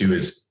one, but two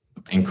is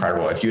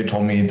incredible. If you had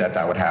told me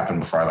that would happen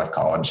before I left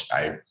college,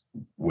 I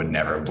would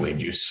never have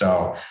believed you.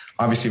 So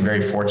obviously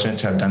very fortunate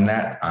to have done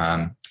that.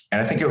 And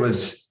I think it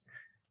was,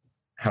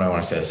 how do I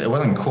want to say this? It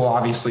wasn't cool,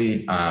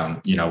 obviously,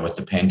 with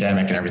the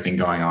pandemic and everything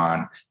going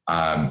on.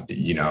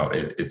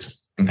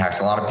 It's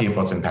impacted a lot of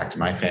people. It's impacted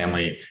my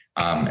family.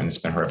 And it's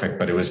been horrific,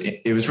 but it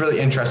was really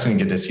interesting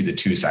to get to see the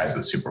two sides of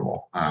the Super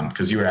Bowl.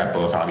 Cause you were at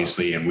both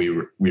obviously, and we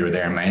were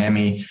there in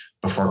Miami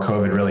before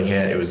COVID really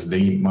hit. It was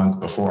the month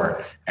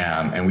before.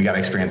 And we got to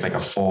experience like a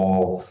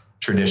full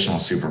traditional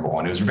Super Bowl.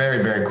 And it was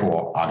very, very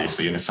cool,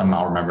 obviously. And it's something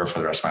I'll remember for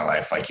the rest of my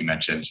life. Like you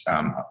mentioned,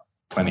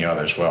 plenty of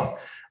others will.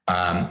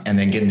 And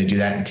then getting to do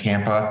that in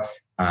Tampa,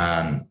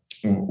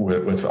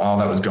 with all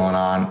that was going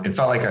on, it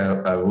felt like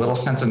a little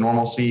sense of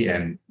normalcy,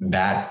 and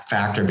that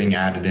factor being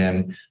added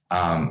in,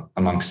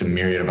 amongst a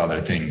myriad of other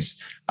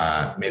things,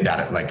 made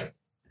that like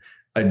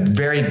a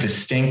very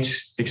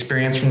distinct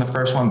experience from the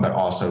first one, but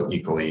also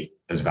equally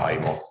as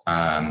valuable.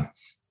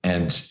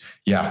 And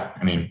yeah,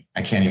 I mean,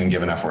 I can't even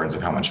give enough words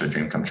of how much of a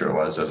dream come true it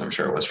was, as I'm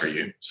sure it was for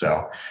you.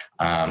 So,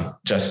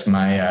 just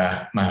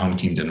my home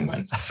team didn't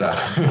win. So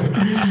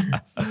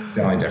it's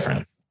the only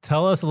difference.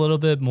 Tell us a little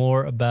bit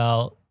more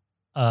about,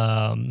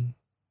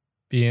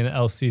 being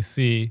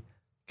LCC,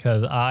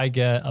 because I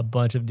get a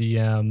bunch of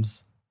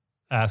DMs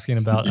asking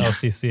about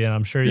LCC, and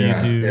I'm sure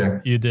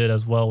you did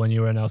as well when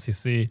you were in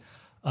LCC.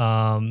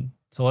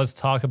 So let's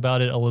talk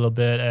about it a little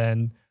bit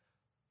and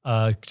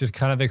just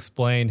kind of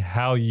explain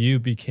how you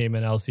became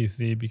an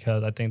LCC,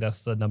 because I think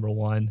that's the number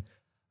one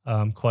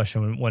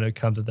question when it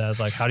comes to that. Is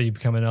like, how do you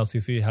become an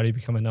LCC? How do you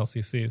become an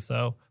LCC?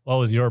 So what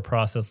was your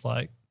process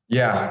like?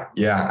 Yeah.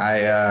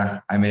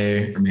 I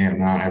may or may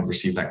not have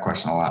received that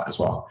question a lot as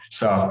well.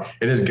 So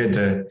it is good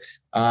to,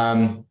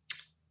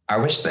 I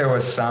wish there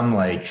was some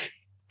like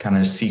kind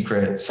of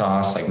secret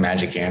sauce, like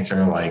magic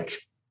answer, like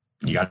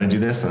you got to do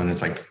this. And then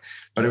it's like,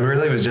 but it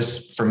really was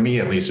just, for me,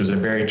 at least, it was a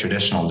very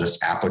traditional,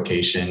 just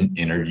application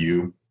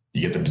interview.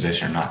 You get the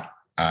position or not.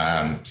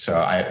 So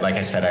like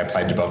I said, I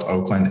applied to both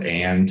Oakland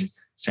and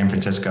San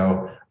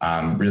Francisco,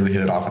 really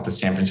hit it off with the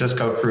San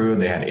Francisco crew.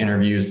 They had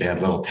interviews, they had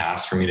little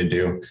tasks for me to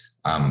do.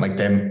 I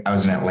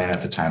was in Atlanta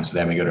at the time. So they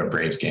had me go to a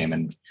Braves game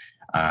and,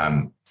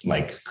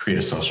 create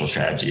a social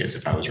strategy as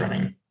if I was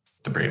running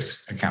the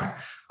Braves account.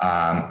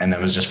 And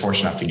then was just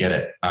fortunate enough to get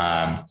it.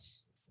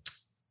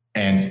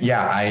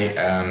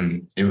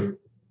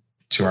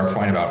 To our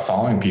point about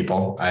following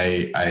people,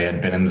 I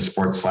had been in the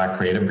sports Slack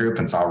creative group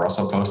and saw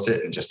Russell post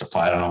it and just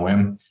applied on a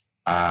whim.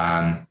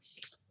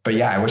 But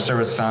yeah, I wish there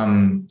was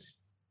some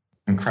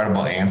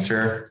incredible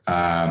answer,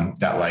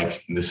 that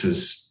like, this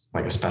is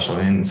like a special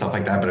in and stuff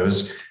like that. But it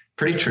was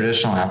pretty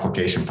traditional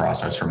application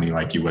process for me,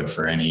 like you would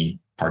for any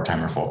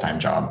part-time or full-time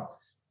job.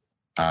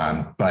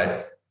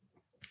 But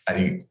I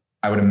think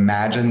I would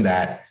imagine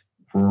that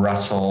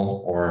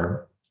Russell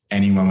or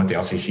anyone with the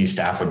LCC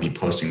staff would be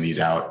posting these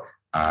out,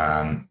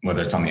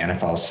 whether it's on the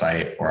NFL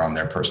site or on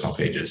their personal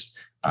pages.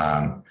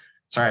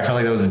 Sorry, I felt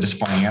like that was a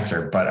disappointing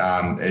answer, but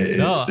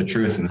it's the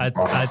truth. And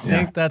I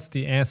think that's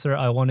the answer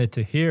I wanted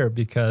to hear,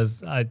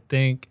 because I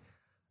think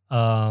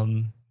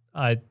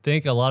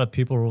a lot of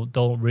people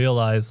don't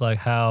realize like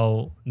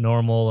how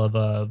normal of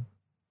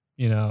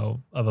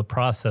a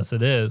process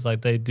it is.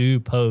 Like they do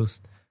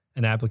post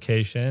an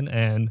application,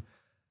 and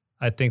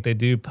I think they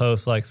do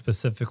post like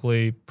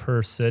specifically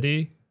per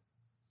city.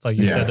 Like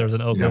you said, there was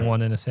an Oakland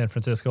one and a San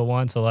Francisco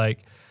one. So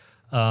like,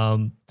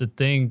 the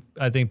thing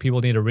I think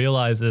people need to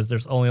realize is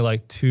there's only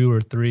like 2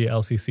 or 3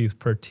 LCCs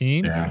per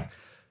team. Yeah.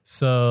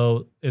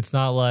 So it's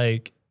not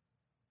like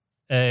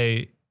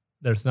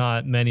there's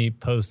not many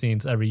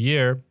postings every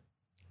year,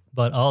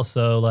 but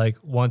also like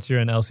once you're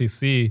an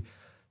LCC,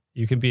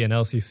 you can be an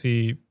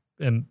LCC,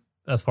 and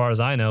as far as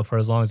I know, for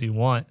as long as you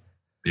want.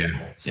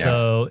 Yeah.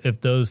 So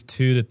if those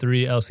 2 to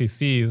 3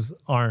 LCCs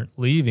aren't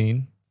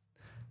leaving,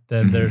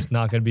 then there's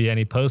not going to be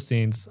any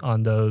postings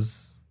on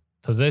those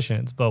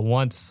positions. But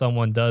once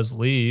someone does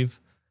leave,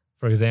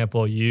 for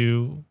example,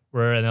 you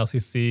were an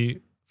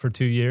LCC for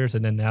 2 years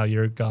and then now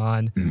you're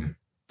gone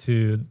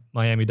to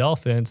Miami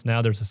Dolphins.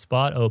 Now there's a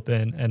spot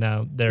open and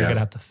now they're going to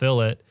have to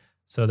fill it.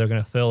 So they're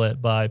going to fill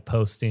it by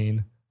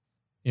posting,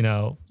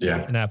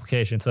 an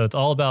application. So it's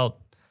all about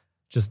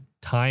just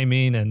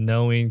timing and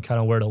knowing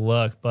kind of where to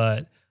look.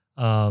 But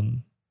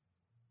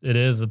it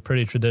is a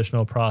pretty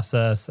traditional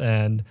process,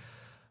 and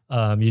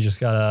you just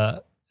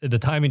gotta, the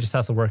timing just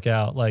has to work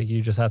out. Like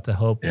you just have to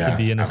hope to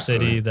be in a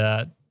city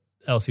that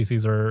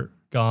LCCs are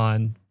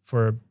gone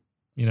for,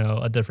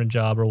 a different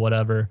job or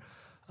whatever.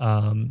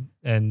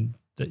 And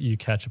that you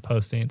catch a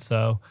posting.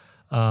 So,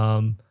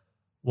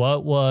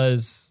 what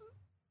was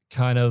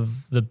kind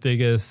of the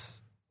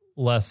biggest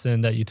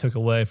lesson that you took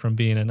away from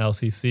being an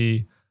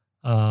LCC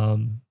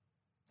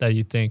that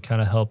you think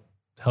kind of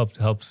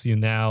helps you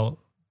now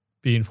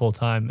being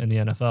full-time in the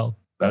NFL?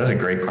 That is a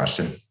great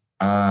question.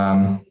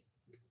 I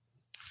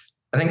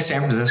think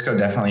San Francisco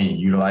definitely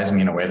utilized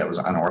me in a way that was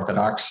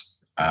unorthodox.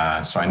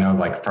 So I know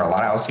like for a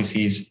lot of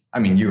LCCs, I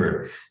mean, you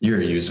were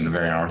used in a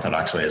very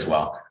unorthodox way as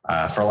well.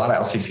 For a lot of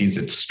LCCs,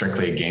 it's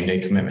strictly a game day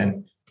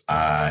commitment.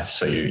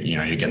 So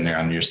you're getting there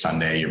on your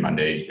Sunday, your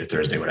Monday, your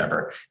Thursday,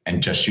 whatever,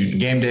 and just shooting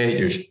game day,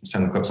 you're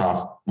sending the clips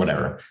off,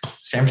 whatever.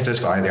 San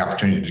Francisco, I had the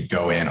opportunity to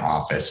go in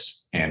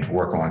office and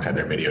work alongside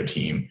their video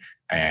team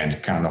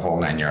and kind of the whole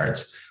 9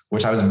 yards,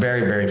 which I was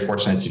very, very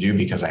fortunate to do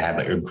because I had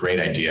like a great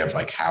idea of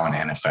like how an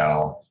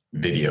NFL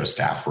video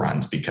staff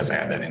runs because I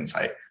had that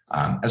insight.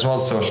 As well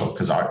as social,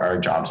 because our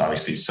job's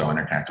obviously so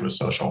interconnected with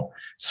social.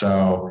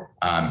 So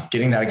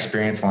getting that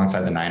experience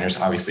alongside the Niners,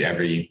 obviously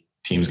every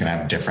team's going to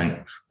have a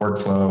different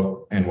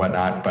workflow and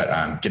whatnot,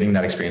 but getting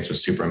that experience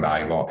was super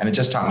invaluable. And it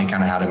just taught me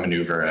kind of how to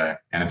maneuver a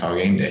NFL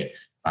game day.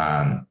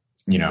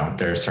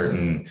 There are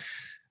certain,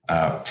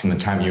 from the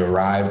time you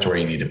arrive to where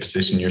you need to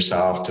position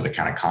yourself to the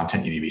kind of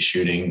content you need to be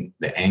shooting,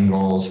 the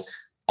angles,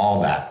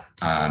 all that.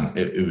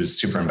 It was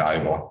super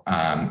invaluable.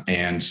 At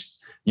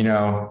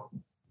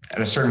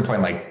a certain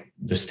point, like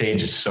the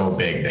stage is so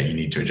big that you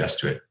need to adjust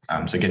to it.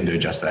 So getting to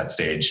adjust to that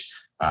stage,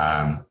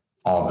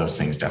 all of those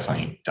things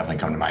definitely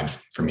come to mind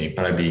for me,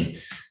 but I'd be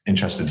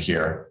interested to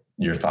hear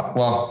your thought.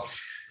 Well,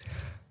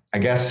 I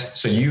guess,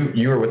 so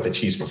you were with the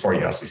Chiefs before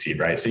you LCC'd,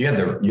 right? So you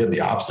had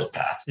the opposite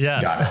path.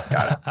 Yes.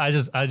 Got it.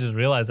 I just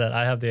realized that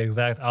I have the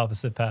exact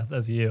opposite path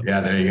as you.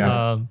 Yeah, there you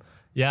go.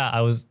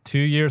 I was 2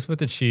 years with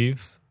the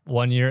Chiefs,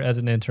 1 year as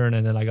an intern,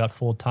 and then I got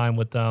full time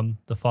with them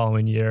the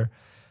following year.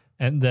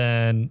 And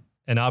then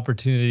an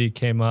opportunity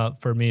came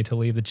up for me to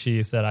leave the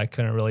Chiefs that I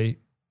couldn't really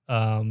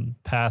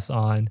pass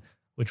on,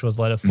 which was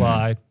Let It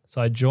Fly. Mm-hmm.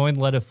 So I joined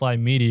Let It Fly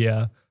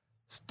Media,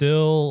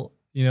 still,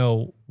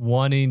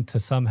 wanting to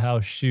somehow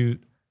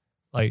shoot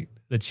like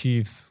the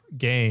Chiefs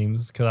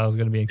games because I was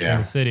going to be in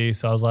Kansas City.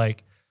 So I was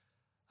like,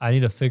 I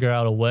need to figure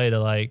out a way to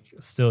like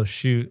still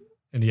shoot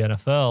in the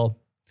NFL.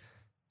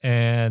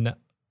 And,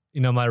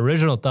 my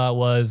original thought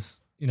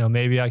was,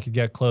 maybe I could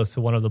get close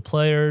to one of the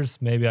players.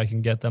 Maybe I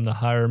can get them to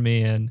hire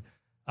me and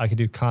I could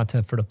do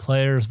content for the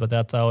players, but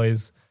that's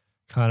always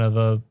kind of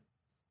a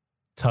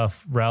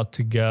tough route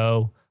to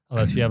go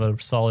unless you have a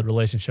solid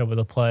relationship with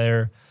a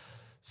player.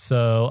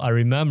 So I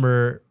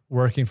remember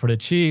working for the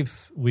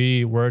Chiefs.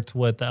 We worked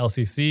with the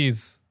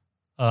LCCs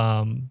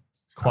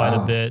quite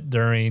a bit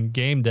during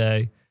game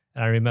day.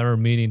 And I remember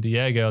meeting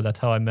Diego. That's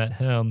how I met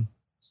him.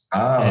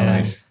 Oh,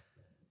 nice.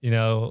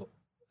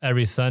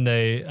 Every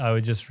Sunday I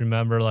would just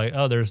remember like,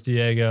 oh, there's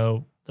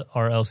Diego,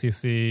 our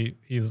LCC.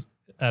 He's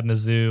at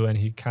Mizzou and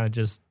he kind of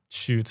just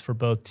shoots for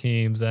both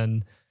teams.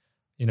 And,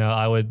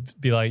 I would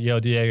be like, yo,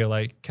 Diego,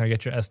 like, can I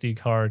get your SD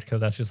card?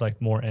 Cause that's just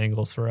like more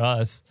angles for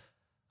us.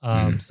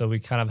 So we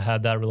kind of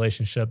had that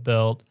relationship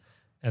built.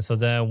 And so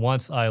then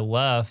once I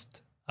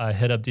left, I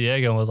hit up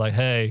Diego and was like,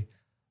 hey,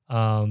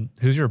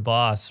 who's your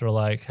boss? Or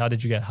like, how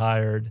did you get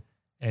hired?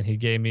 And he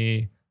gave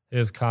me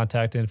his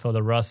contact info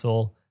to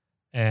Russell.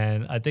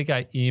 And I think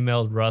I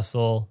emailed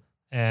Russell,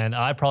 and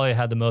I probably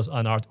had the most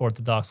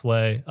unorthodox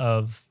way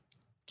of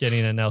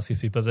getting an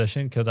LCC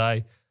position because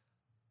I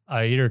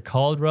either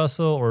called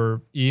Russell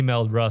or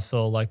emailed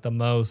Russell like the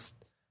most.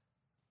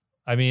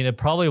 I mean, it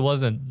probably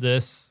wasn't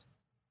this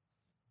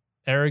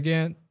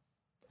arrogant.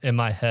 In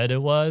my head,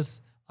 it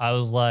was. I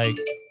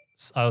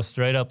was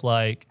straight up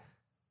like,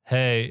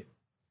 hey,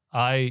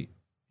 I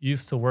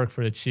used to work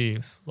for the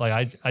Chiefs.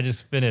 Like I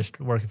just finished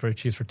working for the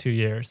Chiefs for 2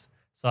 years.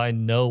 So I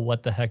know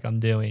what the heck I'm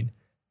doing.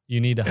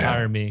 You need to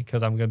hire me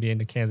because I'm going to be in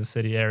the Kansas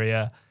City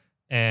area.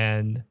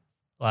 And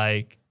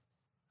like,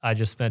 I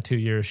just spent 2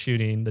 years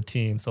shooting the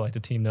team. So like the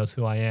team knows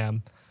who I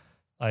am.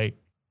 Like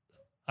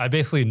I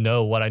basically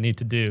know what I need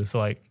to do. So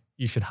like,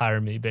 you should hire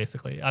me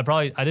basically. I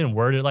didn't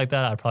word it like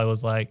that. I probably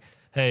was like,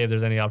 hey, if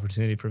there's any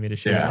opportunity for me to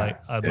shoot,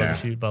 like I'd love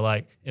to shoot. But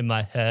like in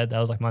my head, that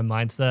was like my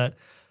mindset.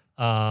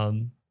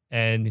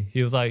 And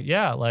he was like,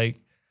 yeah,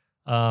 like,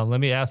 let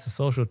me ask the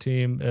social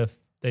team if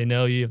they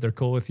know you, if they're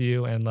cool with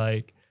you. And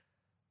like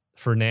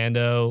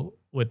Fernando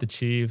with the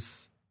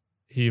Chiefs,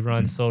 he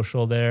runs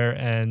social there.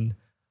 And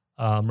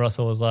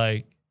Russell was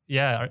like,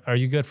 yeah, are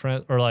you good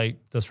friends? Or like,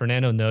 does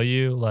Fernando know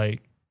you?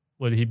 Like,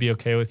 would he be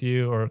okay with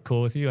you or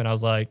cool with you? And I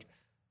was like,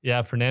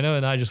 yeah, Fernando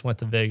and I just went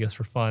to Vegas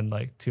for fun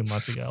like 2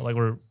 months ago. Like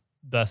we're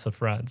best of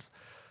friends.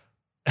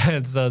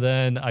 And so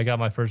then I got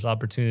my first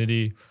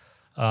opportunity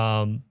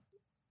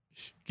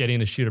getting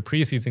to shoot a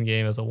preseason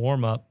game as a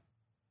warm-up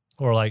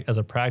or like as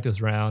a practice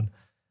round.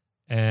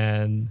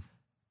 And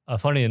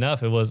funny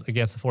enough, it was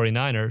against the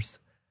 49ers.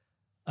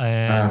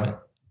 And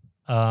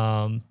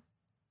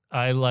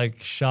I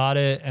like shot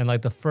it. And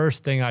like the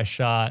first thing I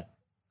shot,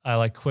 I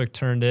like quick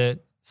turned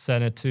it,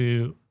 sent it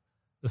to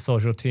the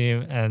social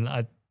team.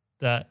 And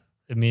that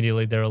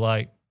immediately they were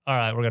like, all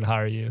right, we're going to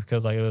hire you.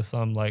 Cause like it was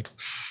some like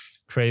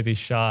crazy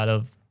shot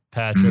of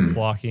Patrick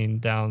walking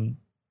down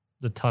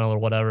the tunnel or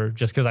whatever,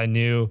 just because I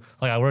knew,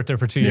 like I worked there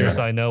for 2 years,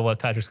 so I know what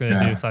Patrick's going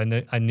to do. So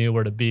I knew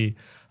where to be.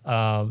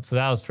 So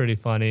that was pretty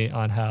funny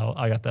on how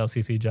I got the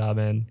LCC job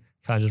and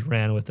kind of just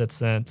ran with it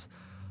since.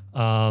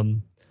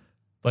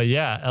 But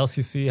yeah,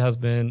 LCC has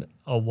been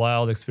a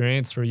wild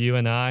experience for you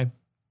and I.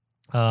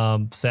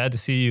 Sad to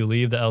see you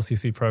leave the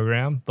LCC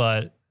program,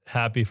 but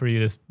happy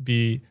to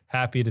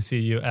see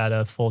you at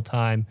a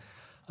full-time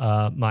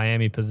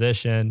Miami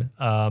position.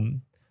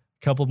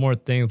 Couple more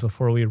things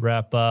before we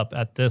wrap up.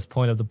 At this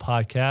point of the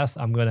podcast,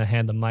 I'm going to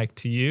hand the mic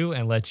to you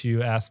and let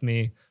you ask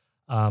me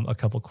a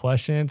couple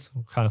questions.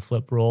 We'll kind of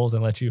flip roles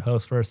and let you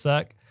host for a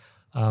sec.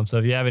 So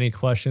if you have any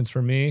questions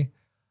for me,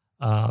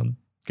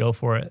 go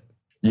for it.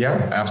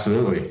 Yeah,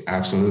 absolutely.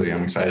 Absolutely.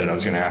 I'm excited. I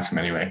was going to ask him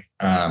anyway.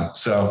 I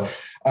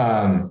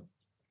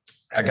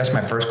guess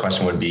my first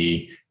question would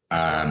be,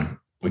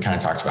 we kind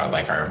of talked about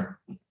like our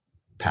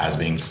paths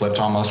being flipped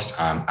almost.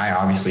 I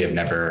obviously have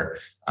never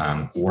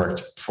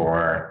worked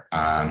for,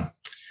 I'm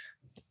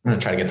going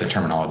to try to get the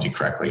terminology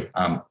correctly.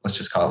 Let's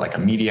just call it like a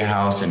media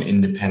house, an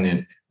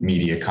independent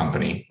media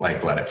company,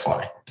 like Let It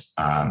Fly.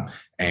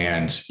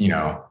 And, you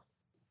know,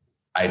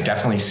 I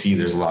definitely see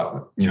there's a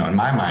lot, you know, in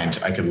my mind,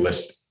 I could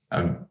list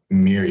a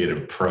myriad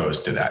of pros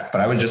to that, but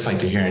I would just like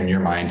to hear in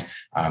your mind,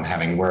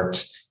 having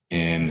worked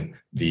in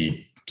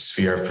the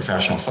sphere of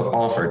professional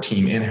football for a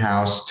team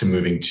in-house to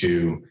moving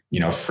to, you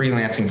know,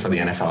 freelancing for the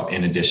NFL,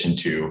 in addition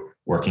to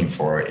working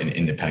for an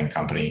independent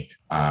company.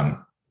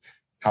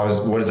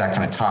 What has that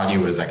kind of taught you?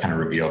 What has that kind of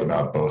revealed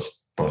about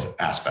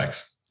both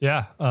aspects?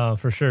 Yeah,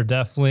 for sure.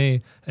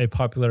 Definitely a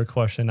popular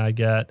question I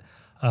get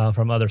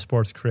from other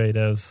sports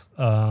creatives.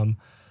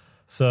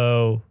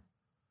 So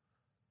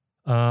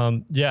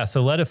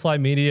Let It Fly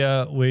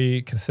Media,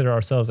 we consider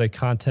ourselves a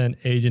content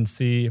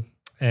agency,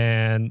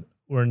 and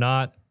we're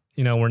not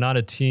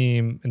a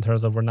team in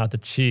terms of we're not the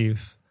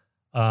Chiefs,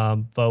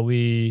 but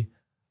we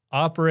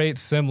operate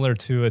similar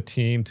to a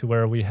team, to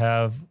where we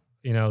have,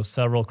 you know,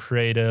 several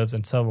creatives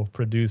and several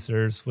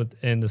producers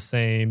within the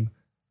same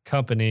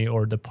company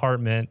or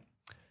department.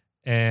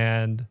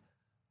 And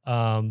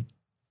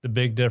the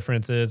big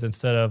difference is,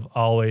 instead of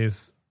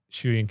always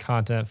shooting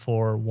content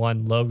for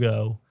one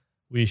logo,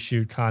 we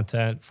shoot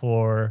content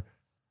for,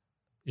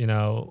 you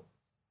know,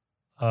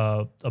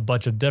 a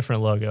bunch of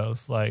different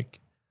logos. Like,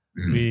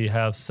 we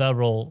have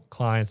several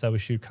clients that we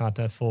shoot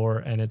content for,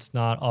 and it's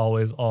not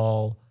always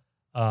all,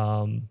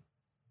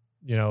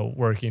 you know,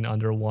 working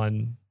under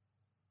one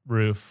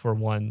roof for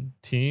one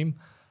team.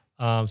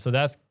 So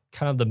that's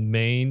kind of the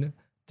main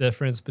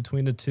difference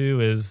between the two,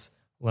 is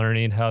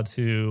learning how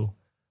to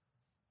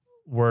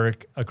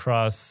work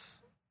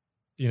across,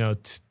 you know,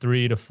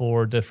 3 to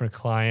 4 different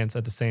clients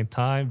at the same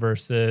time,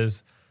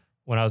 versus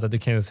when I was at the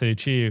Kansas City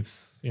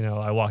Chiefs, you know,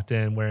 I walked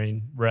in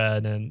wearing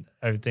red and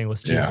everything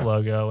was Chiefs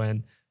logo,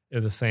 and it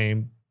was the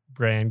same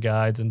brand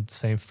guides and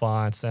same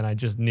fonts, and I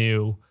just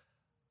knew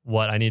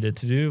what I needed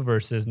to do.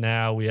 Versus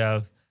now we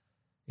have,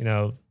 you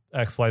know,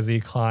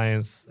 XYZ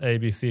clients,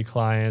 ABC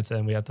clients,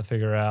 and we have to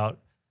figure out,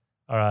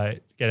 all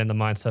right, get in the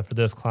mindset for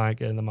this client,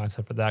 get in the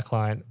mindset for that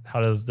client.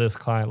 How does this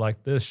client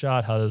like this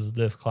shot? How does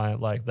this client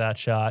like that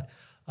shot?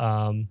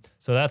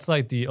 So that's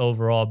like the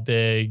overall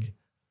big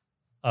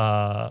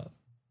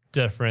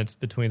difference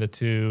between the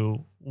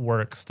two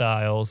work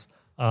styles.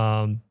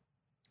 And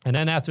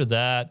then after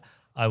that,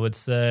 I would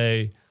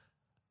say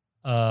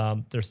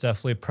there's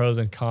definitely pros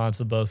and cons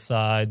to both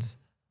sides.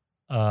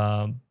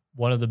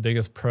 One of the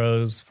biggest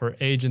pros for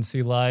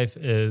agency life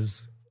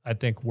is, I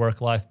think,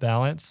 work-life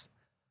balance.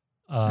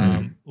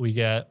 We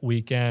get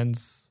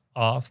weekends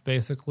off,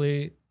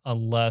 basically,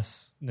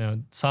 unless, you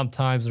know,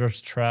 sometimes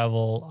there's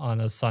travel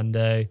on a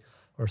Sunday,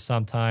 or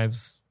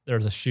sometimes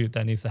there's a shoot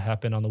that needs to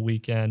happen on the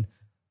weekend.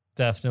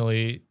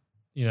 Definitely,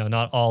 you know,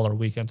 not all our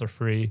weekends are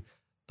free,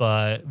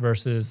 but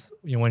versus,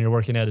 you know, when you're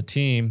working at a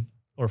team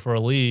or for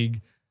a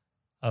league,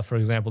 for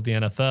example, the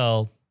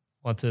NFL,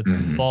 once it's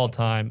fall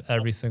time,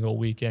 every single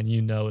weekend,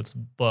 you know, it's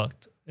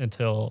booked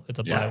until it's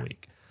a bye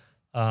week.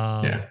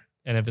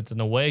 And if it's an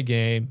away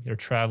game, you're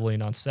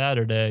traveling on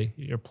Saturday,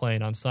 you're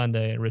playing on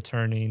Sunday and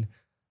returning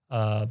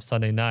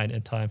Sunday night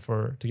in time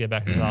to get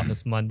back to the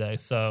office Monday.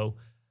 So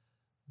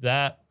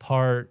that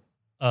part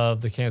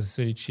of the Kansas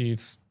City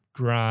Chiefs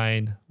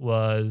grind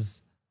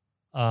was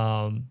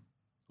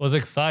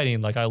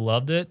exciting. Like, I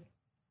loved it,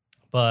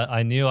 but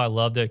I knew I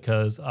loved it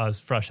because I was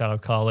fresh out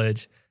of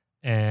college,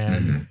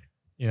 and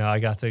you know, I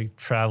got to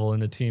travel in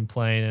the team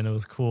plane, and it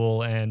was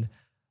cool, and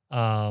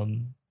I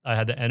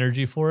had the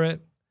energy for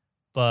it.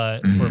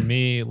 But for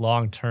me,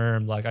 long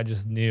term, like, I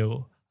just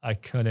knew I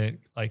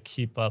couldn't like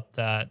keep up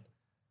that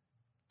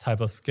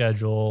type of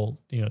schedule,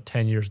 you know,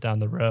 10 years down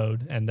the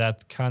road. And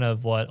that's kind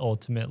of what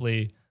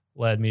ultimately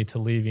led me to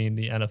leaving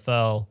the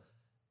NFL,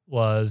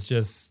 was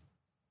just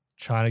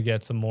trying to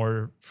get some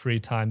more free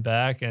time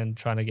back and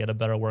trying to get a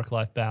better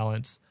work-life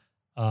balance.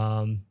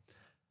 And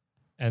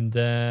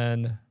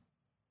then,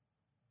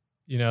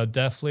 you know,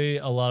 definitely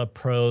a lot of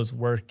pros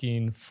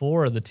working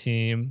for the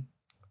team.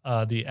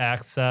 The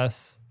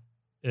access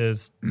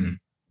is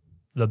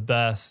the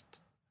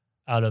best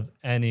out of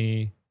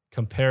any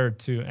compared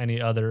to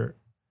any other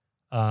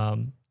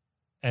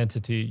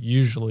entity,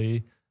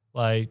 usually,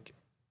 like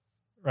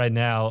right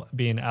now,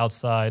 being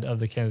outside of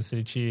the Kansas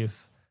City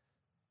Chiefs,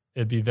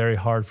 it'd be very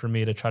hard for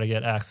me to try to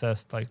get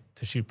access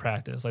to shoot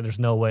practice. Like there's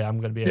no way I'm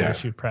going to be able to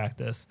shoot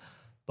practice.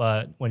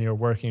 But when you're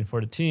working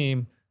for the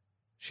team,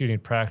 shooting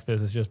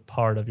practice is just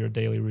part of your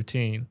daily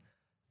routine.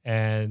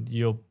 And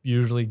you'll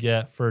usually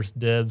get first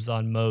dibs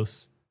on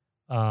most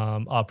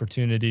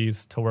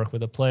opportunities to work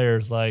with the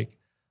players, like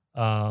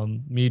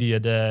media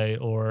day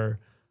or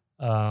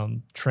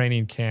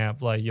training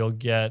camp. Like you'll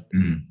get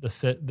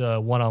the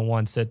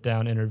one-on-one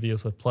sit-down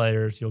interviews with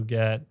players. You'll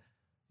get,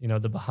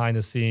 the behind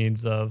the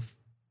scenes of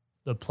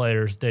the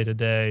players day to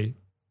day,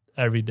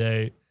 every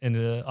day in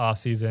the off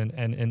season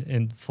and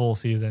in full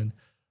season.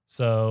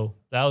 So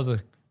that was a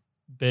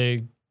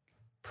big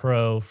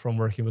pro from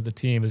working with the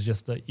team, is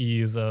just the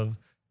ease of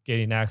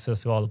getting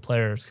access to all the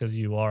players because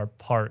you are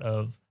part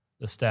of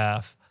the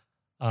staff.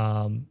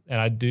 And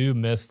I do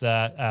miss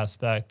that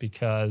aspect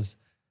because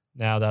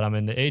now that I'm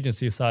in the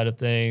agency side of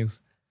things,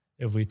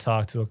 if we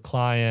talk to a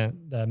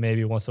client that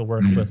maybe wants to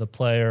work with a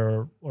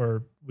player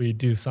or we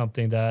do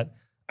something that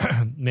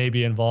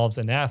maybe involves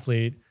an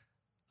athlete,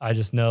 I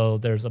just know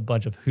there's a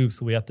bunch of hoops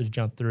we have to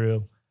jump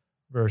through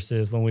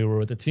versus when we were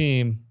with the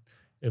team,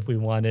 if we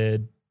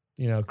wanted,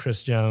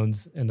 Chris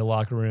Jones in the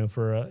locker room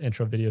for an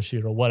intro video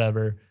shoot or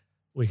whatever,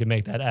 we could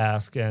make that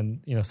ask.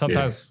 And,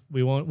 sometimes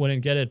we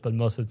wouldn't get it, but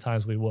most of the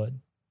times we would.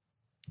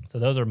 So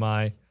those are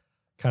my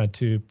kind of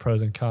two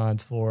pros and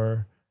cons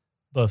for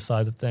both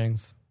sides of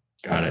things.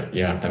 Got it.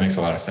 Yeah, that makes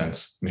a lot of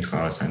sense.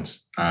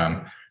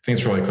 I think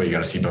it's really cool. You got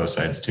to see both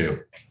sides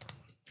too.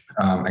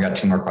 I got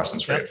two more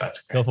questions for you, if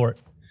that's okay. Go for it.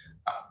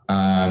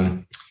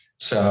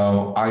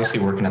 So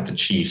obviously working at the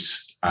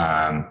Chiefs,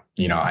 I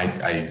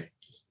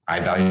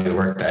value the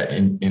work that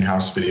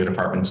in-house video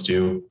departments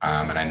do.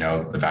 And I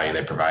know the value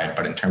they provide,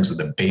 but in terms of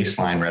the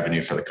baseline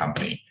revenue for the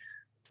company,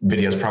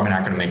 video is probably not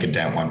going to make a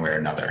dent one way or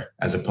another,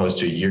 as opposed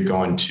to you're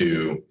going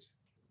to,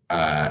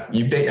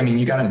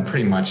 you got in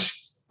pretty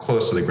much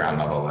close to the ground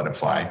level, let it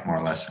fly, more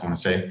or less, I want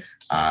to say.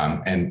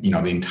 And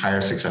the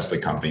entire success of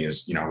the company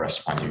is,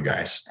 rests upon you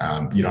guys.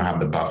 You don't have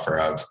the buffer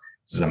of,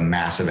 this is a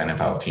massive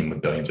NFL team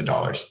with billions of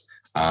dollars.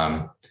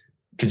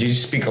 Could you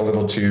speak a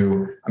little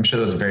to, I'm sure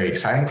that was very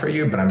exciting for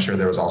you, but I'm sure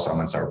there was also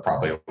moments that were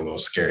probably a little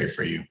scary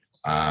for you.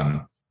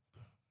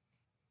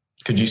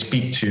 Could you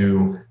speak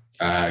to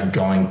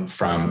going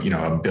from,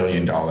 $1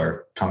 billion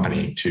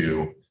company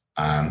to,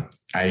 I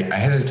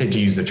hesitate to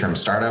use the term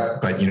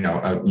startup, but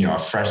a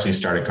freshly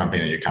started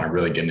company that you're kind of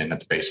really getting in at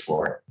the base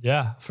floor.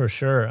 Yeah, for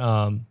sure.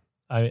 I'm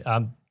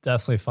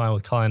definitely fine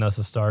with calling us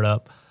a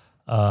startup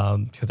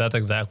because that's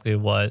exactly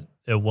what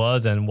it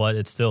was and what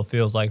it still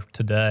feels like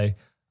today.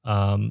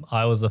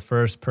 I was the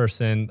first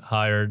person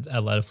hired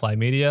at Let It Fly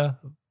Media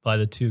by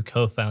the two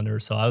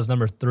co-founders, so I was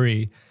number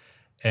 3,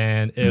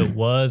 and it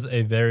was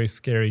a very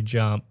scary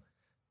jump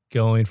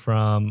going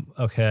from,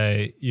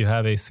 okay, you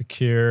have a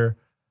secure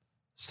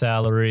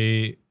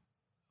salary,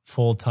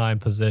 full-time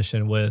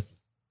position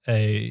with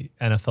a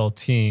NFL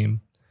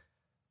team,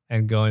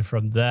 and going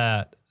from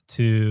that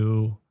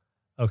to,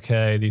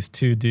 okay, these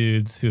two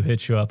dudes who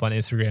hit you up on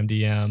Instagram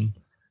DM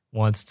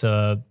wants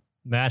to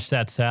match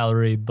that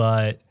salary,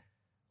 but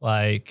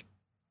like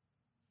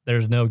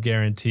there's no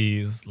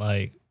guarantees,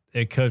 like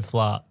it could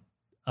flop.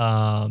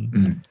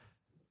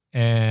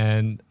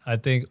 And I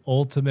think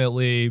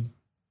ultimately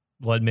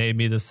what made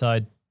me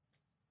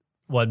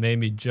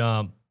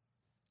jump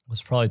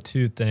was probably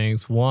two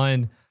things.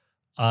 One,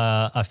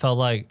 I felt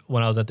like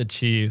when I was at the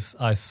Chiefs,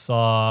 I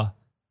saw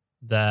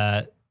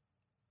that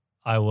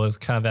I was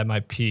kind of at my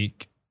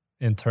peak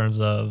in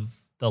terms of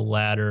the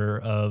ladder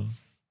of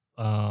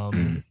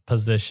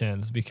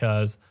positions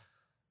because,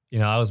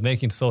 I was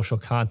making social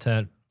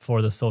content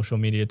for the social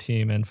media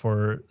team and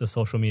for the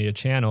social media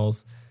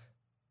channels,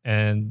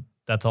 and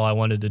that's all I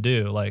wanted to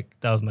do. Like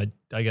that was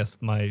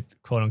my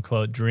quote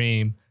unquote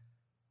dream,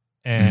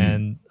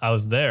 and I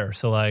was there.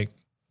 So like,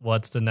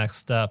 what's the next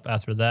step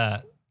after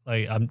that?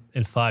 Like I'm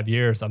in 5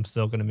 years, I'm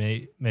still going to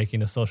be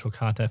making the social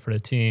content for the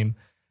team.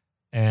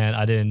 And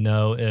I didn't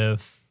know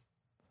if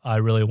I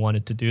really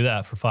wanted to do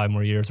that for 5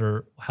 more years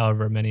or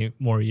however many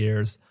more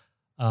years.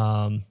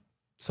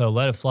 So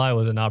Let It Fly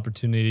was an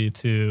opportunity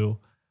to,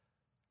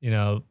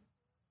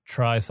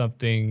 try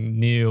something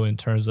new in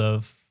terms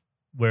of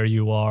where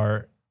you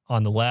are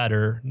on the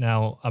ladder.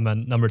 Now I'm at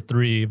number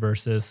 3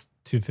 versus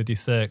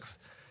 256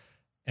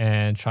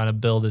 and trying to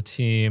build a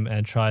team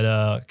and try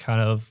to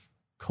kind of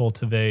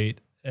cultivate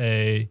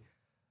a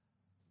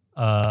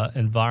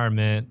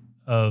environment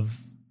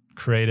of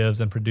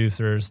creatives and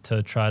producers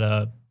to try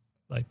to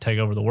like take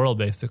over the world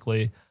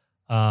basically.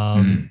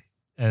 And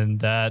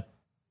that,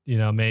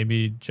 made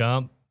me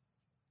jump,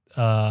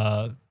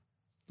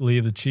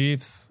 leave the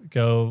Chiefs,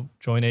 go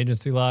join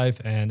agency life.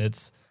 And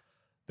it's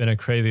been a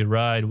crazy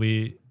ride.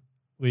 We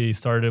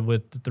started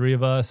with the 3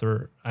 of us,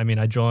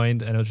 I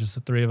joined and it was just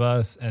the 3 of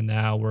us. And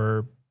now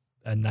we're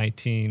at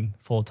 19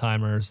 full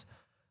timers,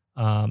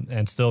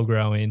 and still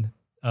growing.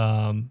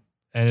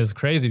 and it's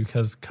crazy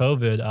because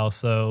COVID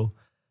also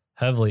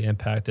heavily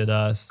impacted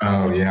us.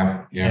 Oh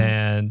yeah.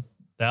 And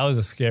that was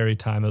a scary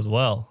time as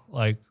well.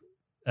 Like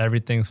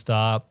everything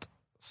stopped,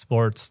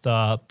 sports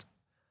stopped,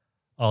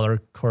 all our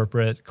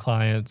corporate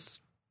clients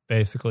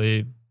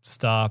basically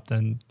stopped,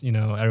 and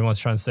everyone's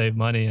trying to save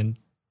money and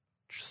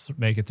just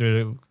make it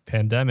through the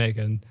pandemic.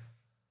 And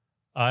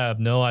I have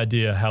no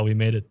idea how we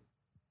made it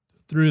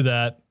through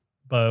that,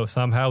 but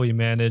somehow we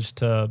managed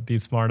to be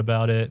smart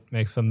about it,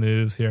 make some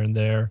moves here and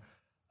there.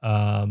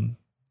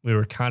 We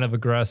were kind of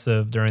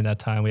aggressive during that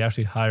time. We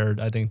actually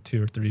hired, I think,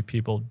 2 or 3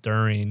 people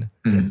during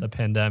the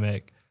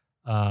pandemic,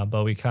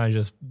 but we kind of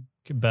just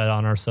bet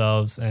on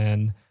ourselves,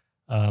 and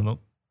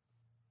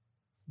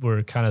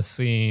we're kind of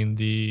seeing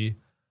the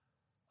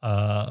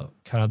kind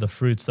of the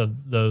fruits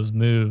of those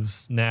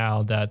moves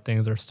now that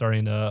things are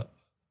starting to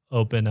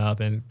open up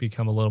and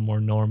become a little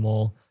more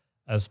normal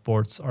as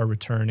sports are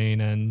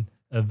returning and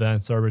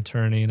events are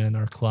returning and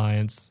our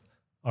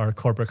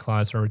corporate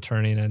clients are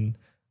returning. And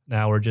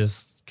now we're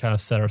just kind of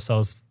set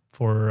ourselves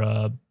for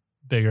a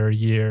bigger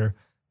year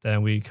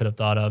than we could have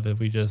thought of if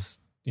we just,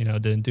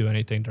 didn't do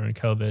anything during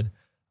COVID.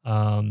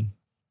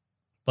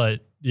 But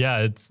yeah,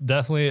 it's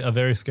definitely a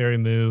very scary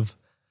move.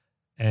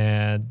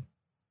 And,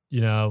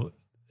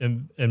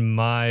 in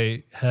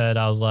my head,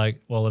 I was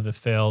like, well, if it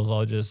fails,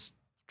 I'll just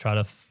try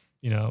to,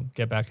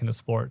 get back into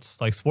sports.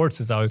 Like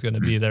sports is always going to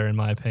be there in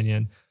my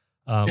opinion,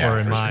 or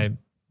in my,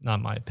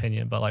 not my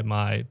opinion, but like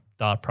my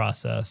thought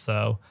process.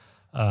 So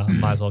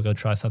might as well go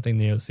try something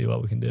new, see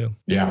what we can do.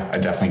 Yeah, I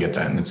definitely get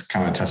that. And it's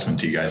kind of a testament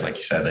to you guys, like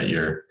you said, that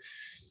you're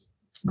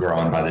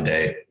growing by the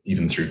day,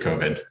 even through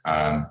COVID.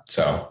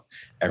 So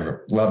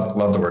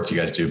love the work you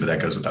guys do, but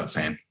that goes without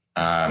saying.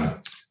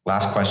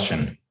 Last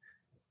question.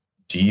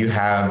 Do you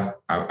have,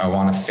 I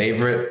want a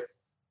favorite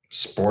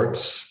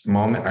sports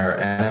moment or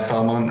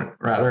NFL moment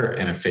rather,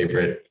 and a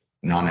favorite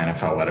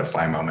non-NFL let it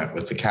fly moment,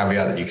 with the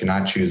caveat that you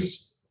cannot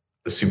choose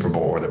the Super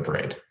Bowl or the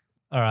parade.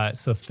 All right.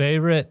 So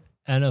favorite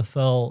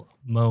NFL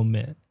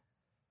moment.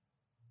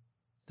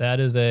 That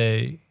is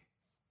a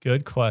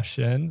good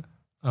question.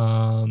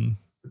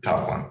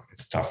 Tough one.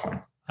 It's a tough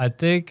one. I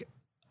think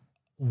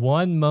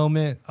one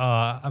moment,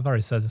 I've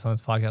already said this on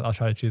this podcast. I'll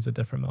try to choose a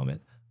different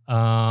moment.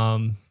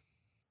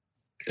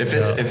 If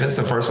it's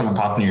the first one to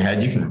pop in your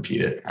head, you can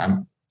repeat it.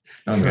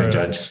 No one's going to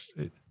judge.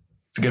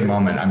 It's a good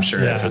moment, I'm sure,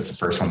 if it's the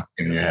first one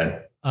in your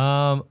head.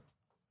 All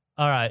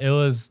right. It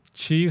was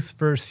Chiefs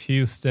versus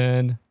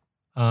Houston.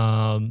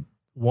 It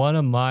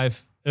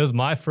was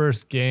my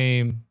first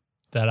game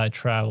that I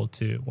traveled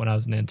to when I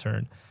was an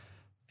intern.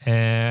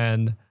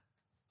 And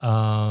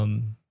I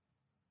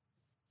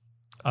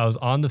was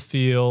on the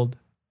field.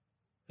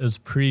 It was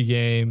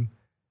pregame,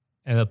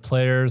 and the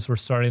players were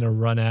starting to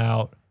run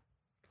out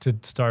to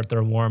start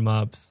their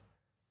warm-ups.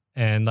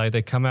 And like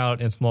they come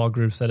out in small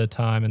groups at a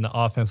time, and the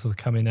offense was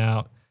coming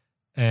out.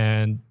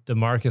 And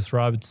Demarcus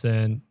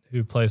Robinson,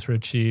 who plays for the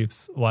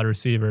Chiefs, wide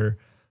receiver,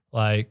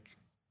 like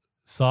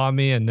saw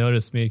me and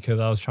noticed me because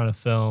I was trying to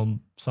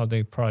film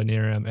something probably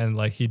near him. And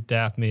like he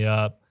dapped me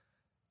up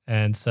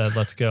and said,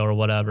 let's go, or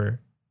whatever,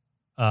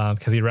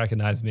 because he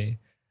recognized me.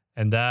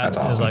 And that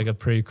is like a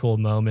pretty cool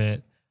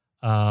moment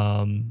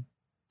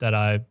that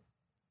I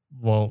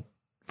won't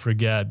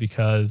forget,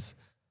 because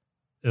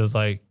it was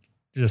like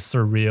just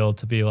surreal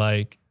to be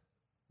like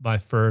my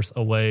first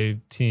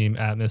away team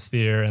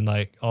atmosphere, and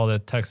like all the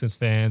Texans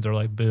fans are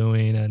like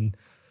booing, and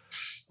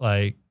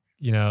like,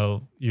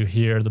 you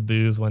hear the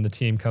boos when the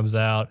team comes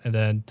out, and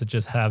then to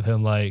just have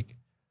him like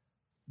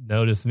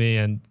notice me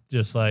and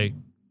just like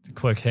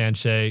quick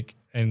handshake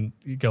and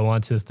go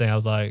on to his thing. I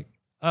was like,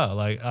 oh,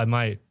 like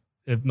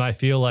it might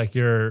feel like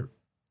it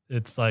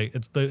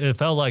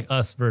felt like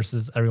us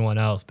versus everyone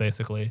else,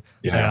 basically.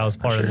 Yeah, like I was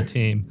part of the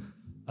team.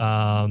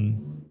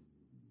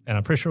 And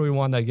I'm pretty sure we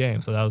won that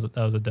game. So that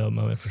was a dope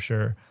moment for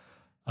sure.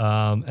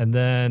 And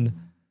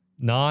then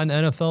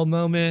non-NFL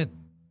moment.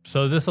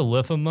 So is this a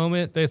LIFM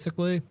moment,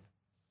 basically?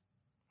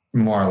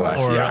 More or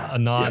less, or a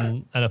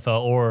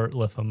non-NFL or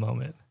LIFM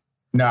moment?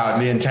 No,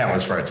 the intent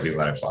was for it to be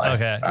let it fly.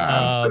 Okay.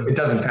 It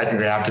doesn't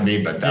technically have to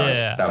be, but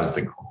that was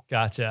the goal.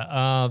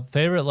 Gotcha.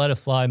 Favorite let it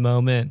fly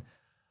moment?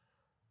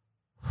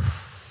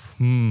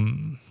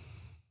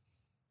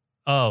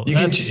 Oh,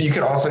 you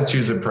could also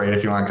choose a parade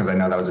if you want, because I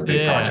know that was a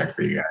big project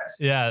for you guys.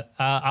 Yeah,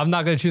 I'm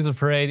not going to choose a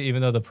parade,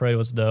 even though the parade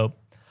was dope.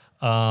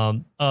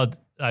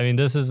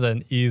 This is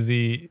an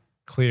easy,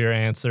 clear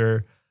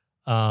answer.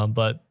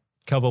 But a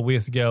couple of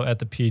weeks ago at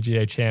the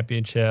PGA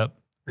Championship,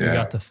 we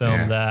got to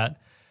film that.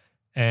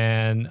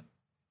 And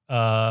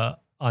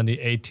on the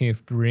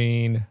 18th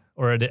green,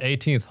 or the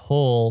 18th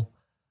hole,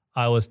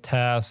 I was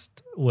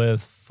tasked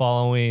with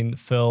following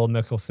Phil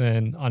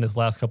Mickelson on his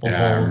last couple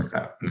holes.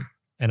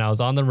 And I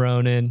was on the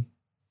Ronin,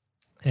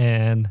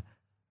 and,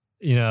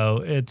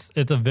 it's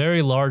a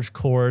very large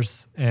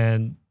course,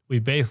 and we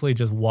basically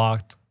just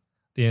walked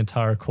the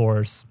entire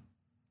course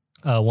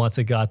once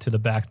it got to the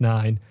back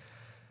nine.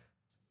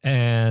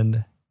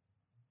 And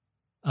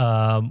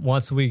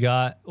once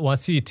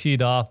he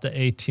teed off the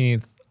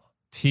 18th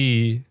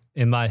tee,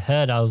 in my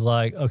head, I was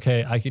like,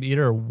 okay, I could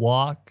either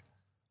walk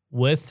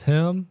with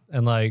him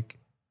and like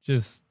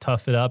just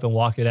tough it up and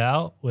walk it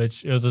out,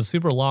 which it was a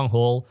super long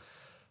hole,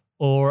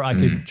 or I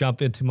could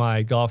jump into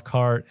my golf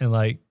cart and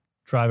like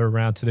drive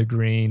around to the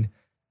green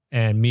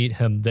and meet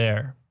him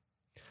there.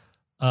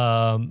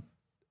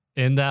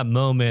 In that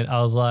moment,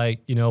 I was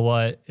like, you know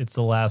what? It's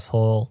the last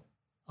hole.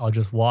 I'll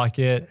just walk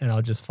it and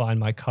I'll just find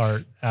my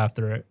cart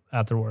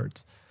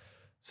afterwards.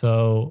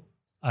 So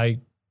I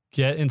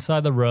get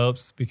inside the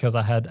ropes because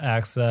I had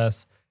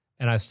access,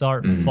 and I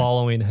start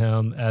following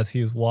him as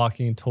he's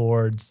walking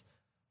towards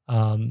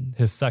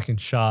his second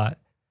shot.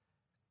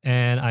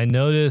 And I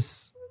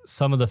notice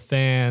some of the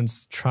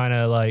fans trying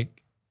to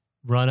like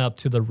run up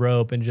to the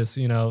rope and just,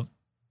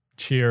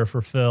 cheer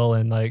for Phil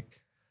and like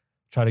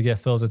try to get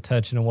Phil's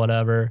attention and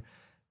whatever.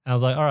 And I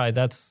was like, all right,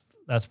 that's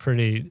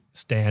pretty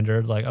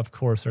standard. Like, of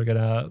course they're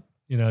gonna,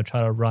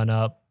 try to run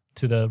up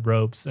to the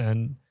ropes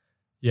and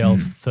yell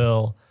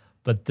Phil.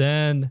 But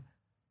then,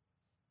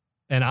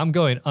 and I'm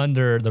going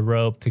under the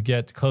rope to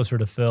get closer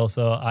to Phil.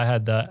 So I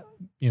had the,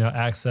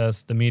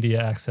 the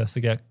media access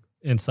to get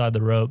inside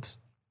the ropes.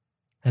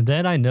 And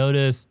then I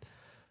noticed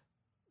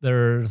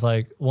there's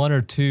like one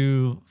or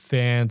two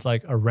fans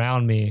like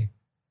around me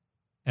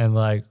and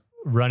like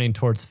running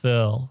towards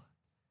Phil.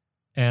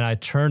 And I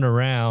turn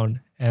around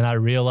and I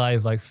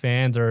realize like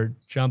fans are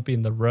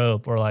jumping the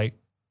rope or like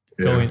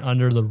going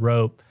under the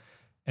rope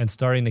and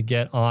starting to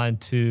get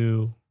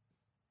onto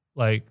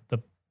like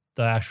the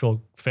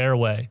actual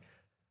fairway.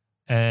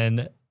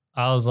 And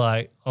I was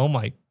like, oh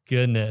my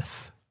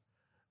goodness,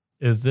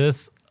 is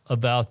this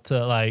about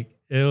to like,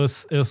 it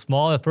was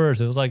small at first.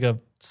 It was like a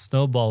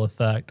snowball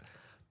effect,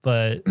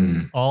 but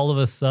all of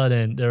a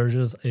sudden there was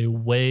just a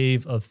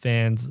wave of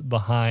fans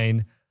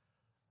behind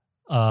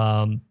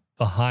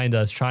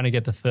us trying to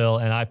get to Phil.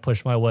 And I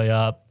pushed my way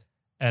up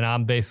and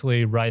I'm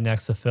basically right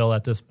next to Phil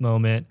at this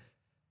moment.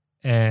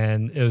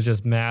 And it was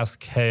just mass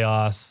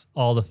chaos.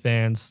 All the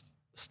fans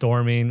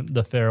storming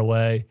the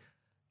fairway,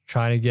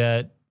 trying to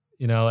get,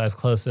 as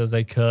close as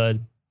they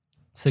could.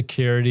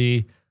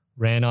 Security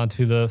ran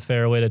onto the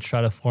fairway to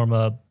try to form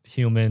a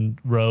human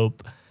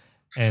rope,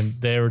 and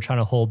they were trying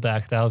to hold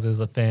back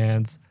thousands of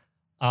fans.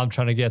 I'm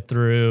trying to get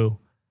through.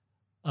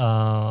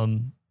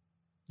 I'm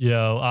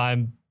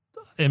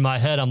in my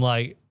head, I'm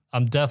like,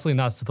 I'm definitely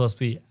not supposed to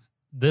be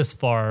this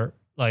far,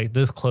 like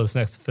this close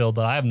next to Phil,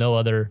 but I have no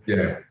other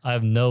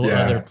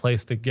other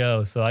place to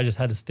go. So I just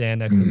had to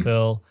stand next to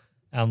Phil.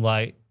 I'm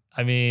like,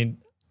 this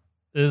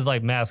is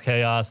like mass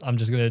chaos. I'm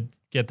just going to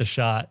get the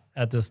shot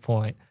at this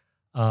point,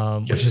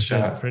 which is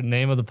the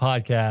name of the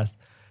podcast.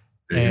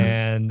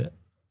 And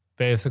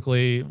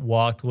basically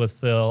walked with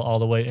Phil all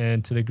the way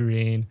into the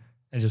green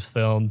and just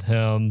filmed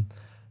him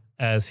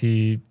as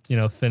he,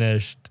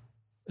 finished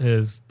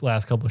his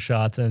last couple of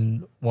shots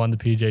and won the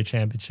PGA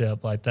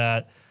Championship. Like,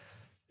 that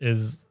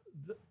is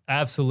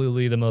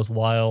absolutely the most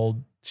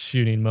wild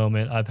shooting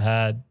moment I've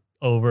had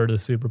over the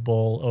Super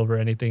Bowl, over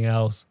anything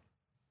else.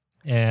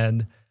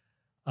 And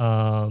it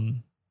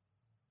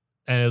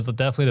was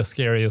definitely the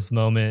scariest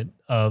moment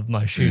of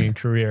my shooting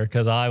career,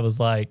 because I was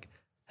like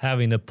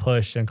having to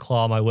push and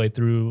claw my way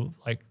through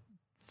like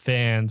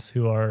fans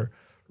who are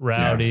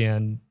rowdy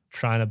and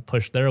trying to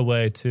push their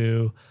way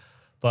to,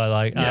 but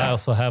like I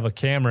also have a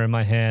camera in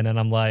my hand and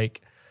I'm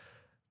like,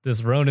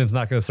 this Ronin's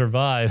not going to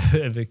survive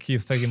if it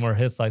keeps taking more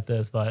hits like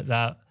this. But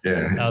that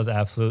was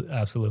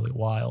absolutely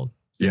wild.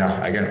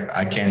 Yeah,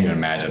 I can't even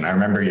imagine. I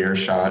remember your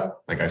shot,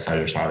 like I saw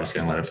your shot,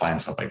 obviously, and let it fly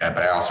and stuff like that.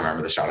 But I also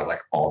remember the shot of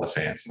like all the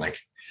fans, and like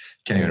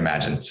can't even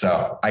imagine.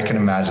 So I can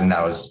imagine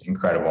that was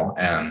incredible,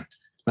 and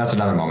that's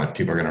another moment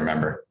people are going to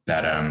remember,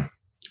 that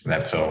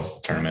Phil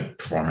tournament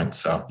performance.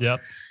 So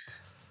yep,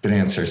 good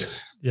answers.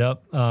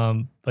 Yep.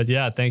 But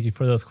yeah, thank you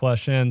for those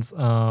questions.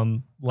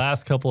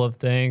 Last couple of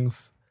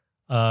things.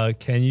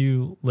 Can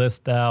you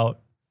list out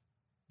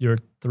your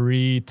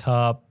 3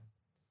 top,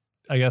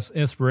 I guess,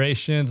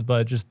 inspirations,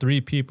 but just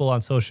 3 people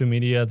on social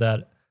media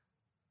that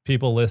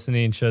people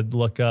listening should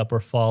look up or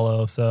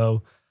follow?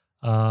 So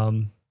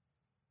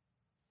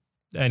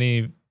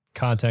any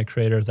content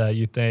creators that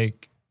you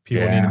think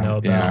people need to know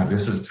about? Yeah,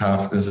 this is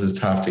tough. This is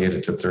tough to get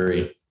it to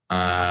 3.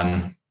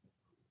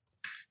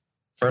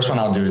 First one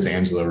I'll do is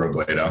Angela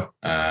Robledo.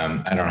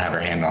 I don't have her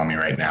hand on me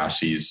right now.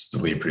 She's the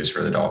lead producer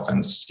for the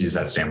Dolphins. She's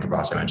that Stanford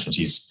boss I mentioned.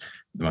 She's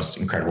the most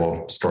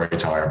incredible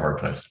storyteller I've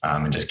worked with,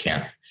 and just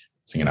can't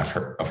sing enough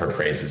of her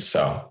praises.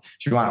 So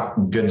if you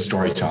want good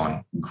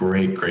storytelling,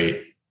 great,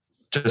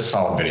 just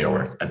solid video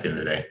work at the end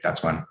of the day.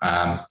 That's one.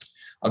 I'll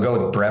go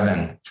with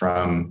Brevin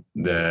from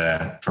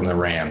the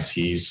Rams.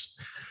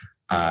 He's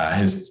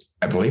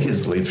I believe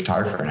he's the lead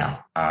photographer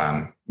now.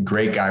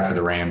 Great guy for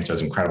the Rams,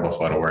 does incredible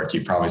photo work.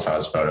 You probably saw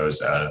his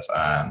photos of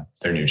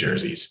their new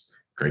jerseys.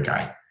 Great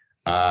guy.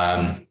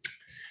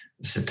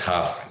 This is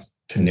tough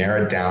to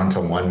narrow it down to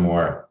one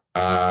more.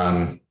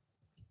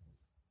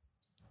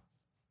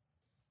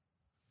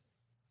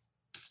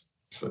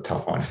 It's a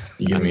tough one.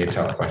 You give me a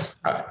tough question.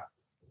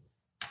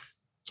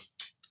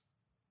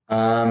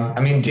 I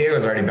mean,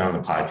 Diego's already been on the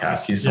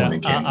podcast. He's someone who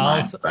came to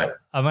mind, but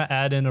I'm gonna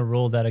add in a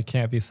rule that it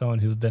can't be someone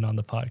who's been on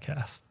the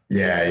podcast.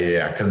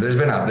 Yeah. Because there's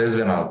been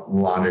a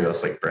laundry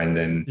list like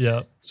Brendan,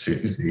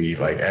 Susie,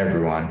 like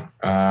everyone.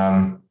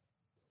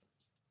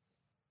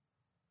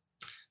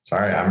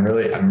 Sorry, I'm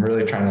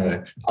really trying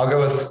to. I'll go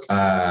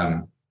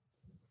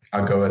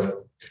with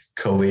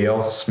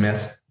Khalil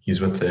Smith. He's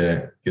with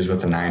the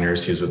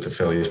Niners. He was with the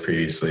Phillies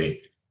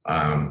previously.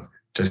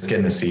 Just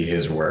getting to see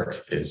his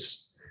work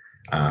is,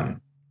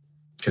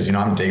 because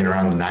I'm digging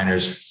around the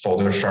Niners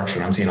folder structure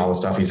and I'm seeing all the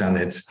stuff he's done.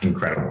 It's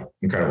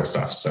incredible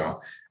stuff. So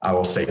I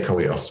will say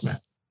Khalil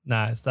Smith.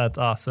 Nice, that's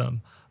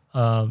awesome.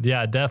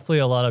 Yeah, definitely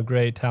a lot of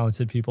great,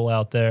 talented people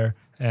out there,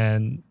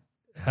 and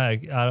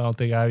heck, I don't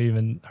think I've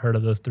even heard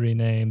of those three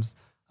names.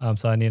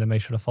 So I need to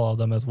make sure to follow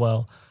them as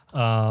well.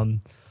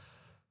 And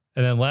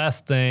then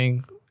last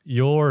thing,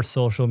 your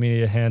social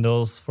media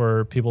handles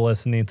for people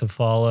listening to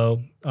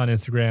follow on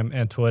Instagram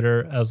and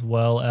Twitter, as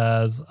well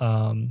as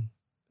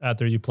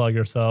after you plug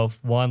yourself,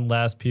 one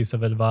last piece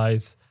of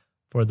advice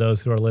for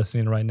those who are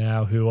listening right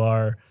now who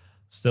are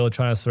still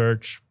trying to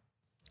search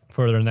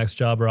for their next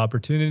job or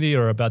opportunity,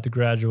 or about to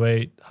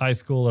graduate high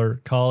school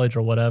or college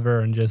or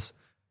whatever, and just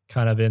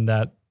kind of in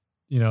that,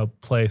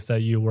 place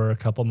that you were a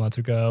couple months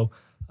ago.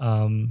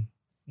 One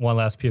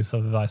last piece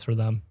of advice for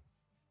them.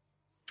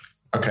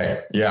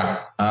 Okay.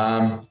 Yeah.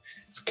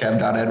 It's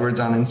Kev.Edwards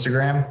on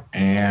Instagram,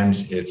 and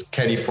it's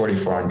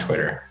Keddy44 on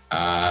Twitter.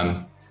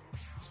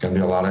 It's going to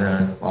be a lot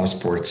of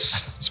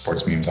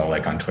sports memes I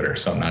like on Twitter.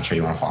 So I'm not sure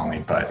you want to follow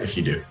me, but if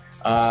you do,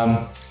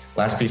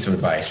 last piece of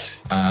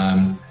advice,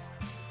 I'll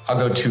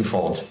go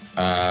twofold.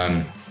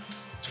 The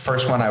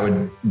first one I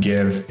would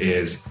give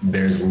is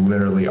there's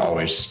literally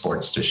always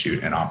sports to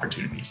shoot and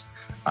opportunities.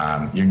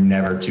 You're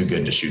never too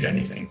good to shoot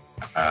anything.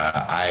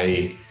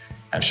 I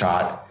have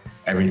shot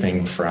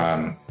everything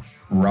from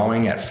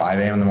rowing at 5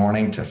 a.m. in the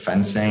morning to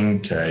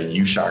fencing to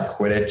U-Shot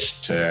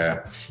Quidditch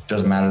to,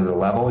 doesn't matter the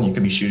level, you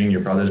could be shooting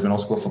your brother's middle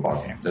school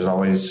football game. There's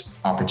always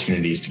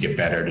opportunities to get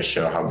better, to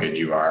show how good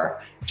you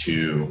are,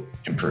 to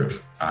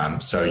improve.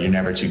 So you're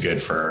never too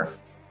good for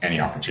any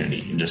opportunity.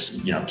 You can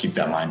just, keep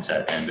that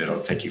mindset and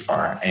it'll take you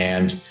far.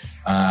 And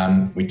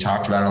we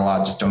talked about it a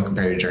lot. Just don't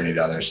compare your journey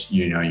to others.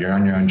 You're on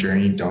your own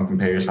journey. Don't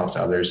compare yourself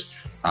to others.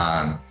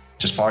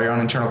 Just follow your own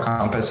internal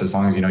compass. As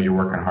long as you're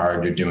working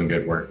hard, you're doing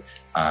good work.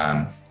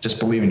 Just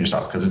believe in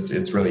yourself, because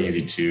it's really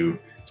easy to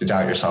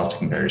doubt yourself, to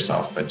compare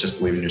yourself, but just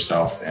believe in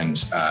yourself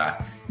and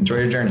enjoy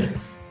your journey.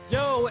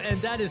 Yo,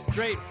 and that is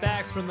straight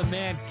facts from the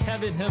man,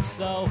 Kevin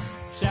himself.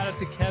 Shout out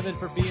to Kevin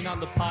for being on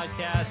the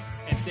podcast,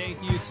 and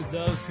thank you to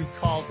those who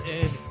called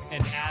in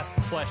and asked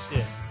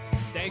questions.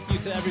 Thank you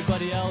to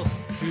everybody else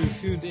who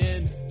tuned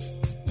in.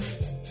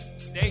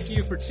 Thank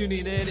you for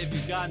tuning in. If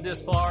you've gotten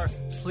this far,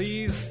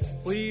 please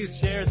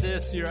share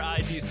this to your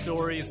IG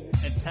stories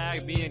and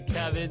tag me and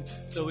Kevin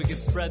so we can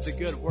spread the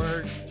good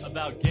word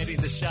about getting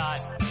the shot.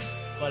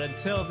 But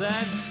until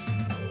then,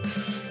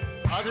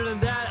 other than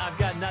that, I've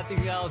got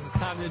nothing else. It's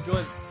time to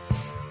enjoy.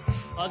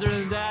 Other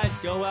than that,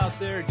 go out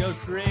there, go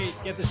create,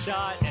 get the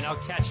shot, and I'll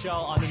catch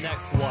y'all on the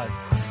next one.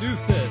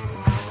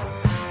 Deuces.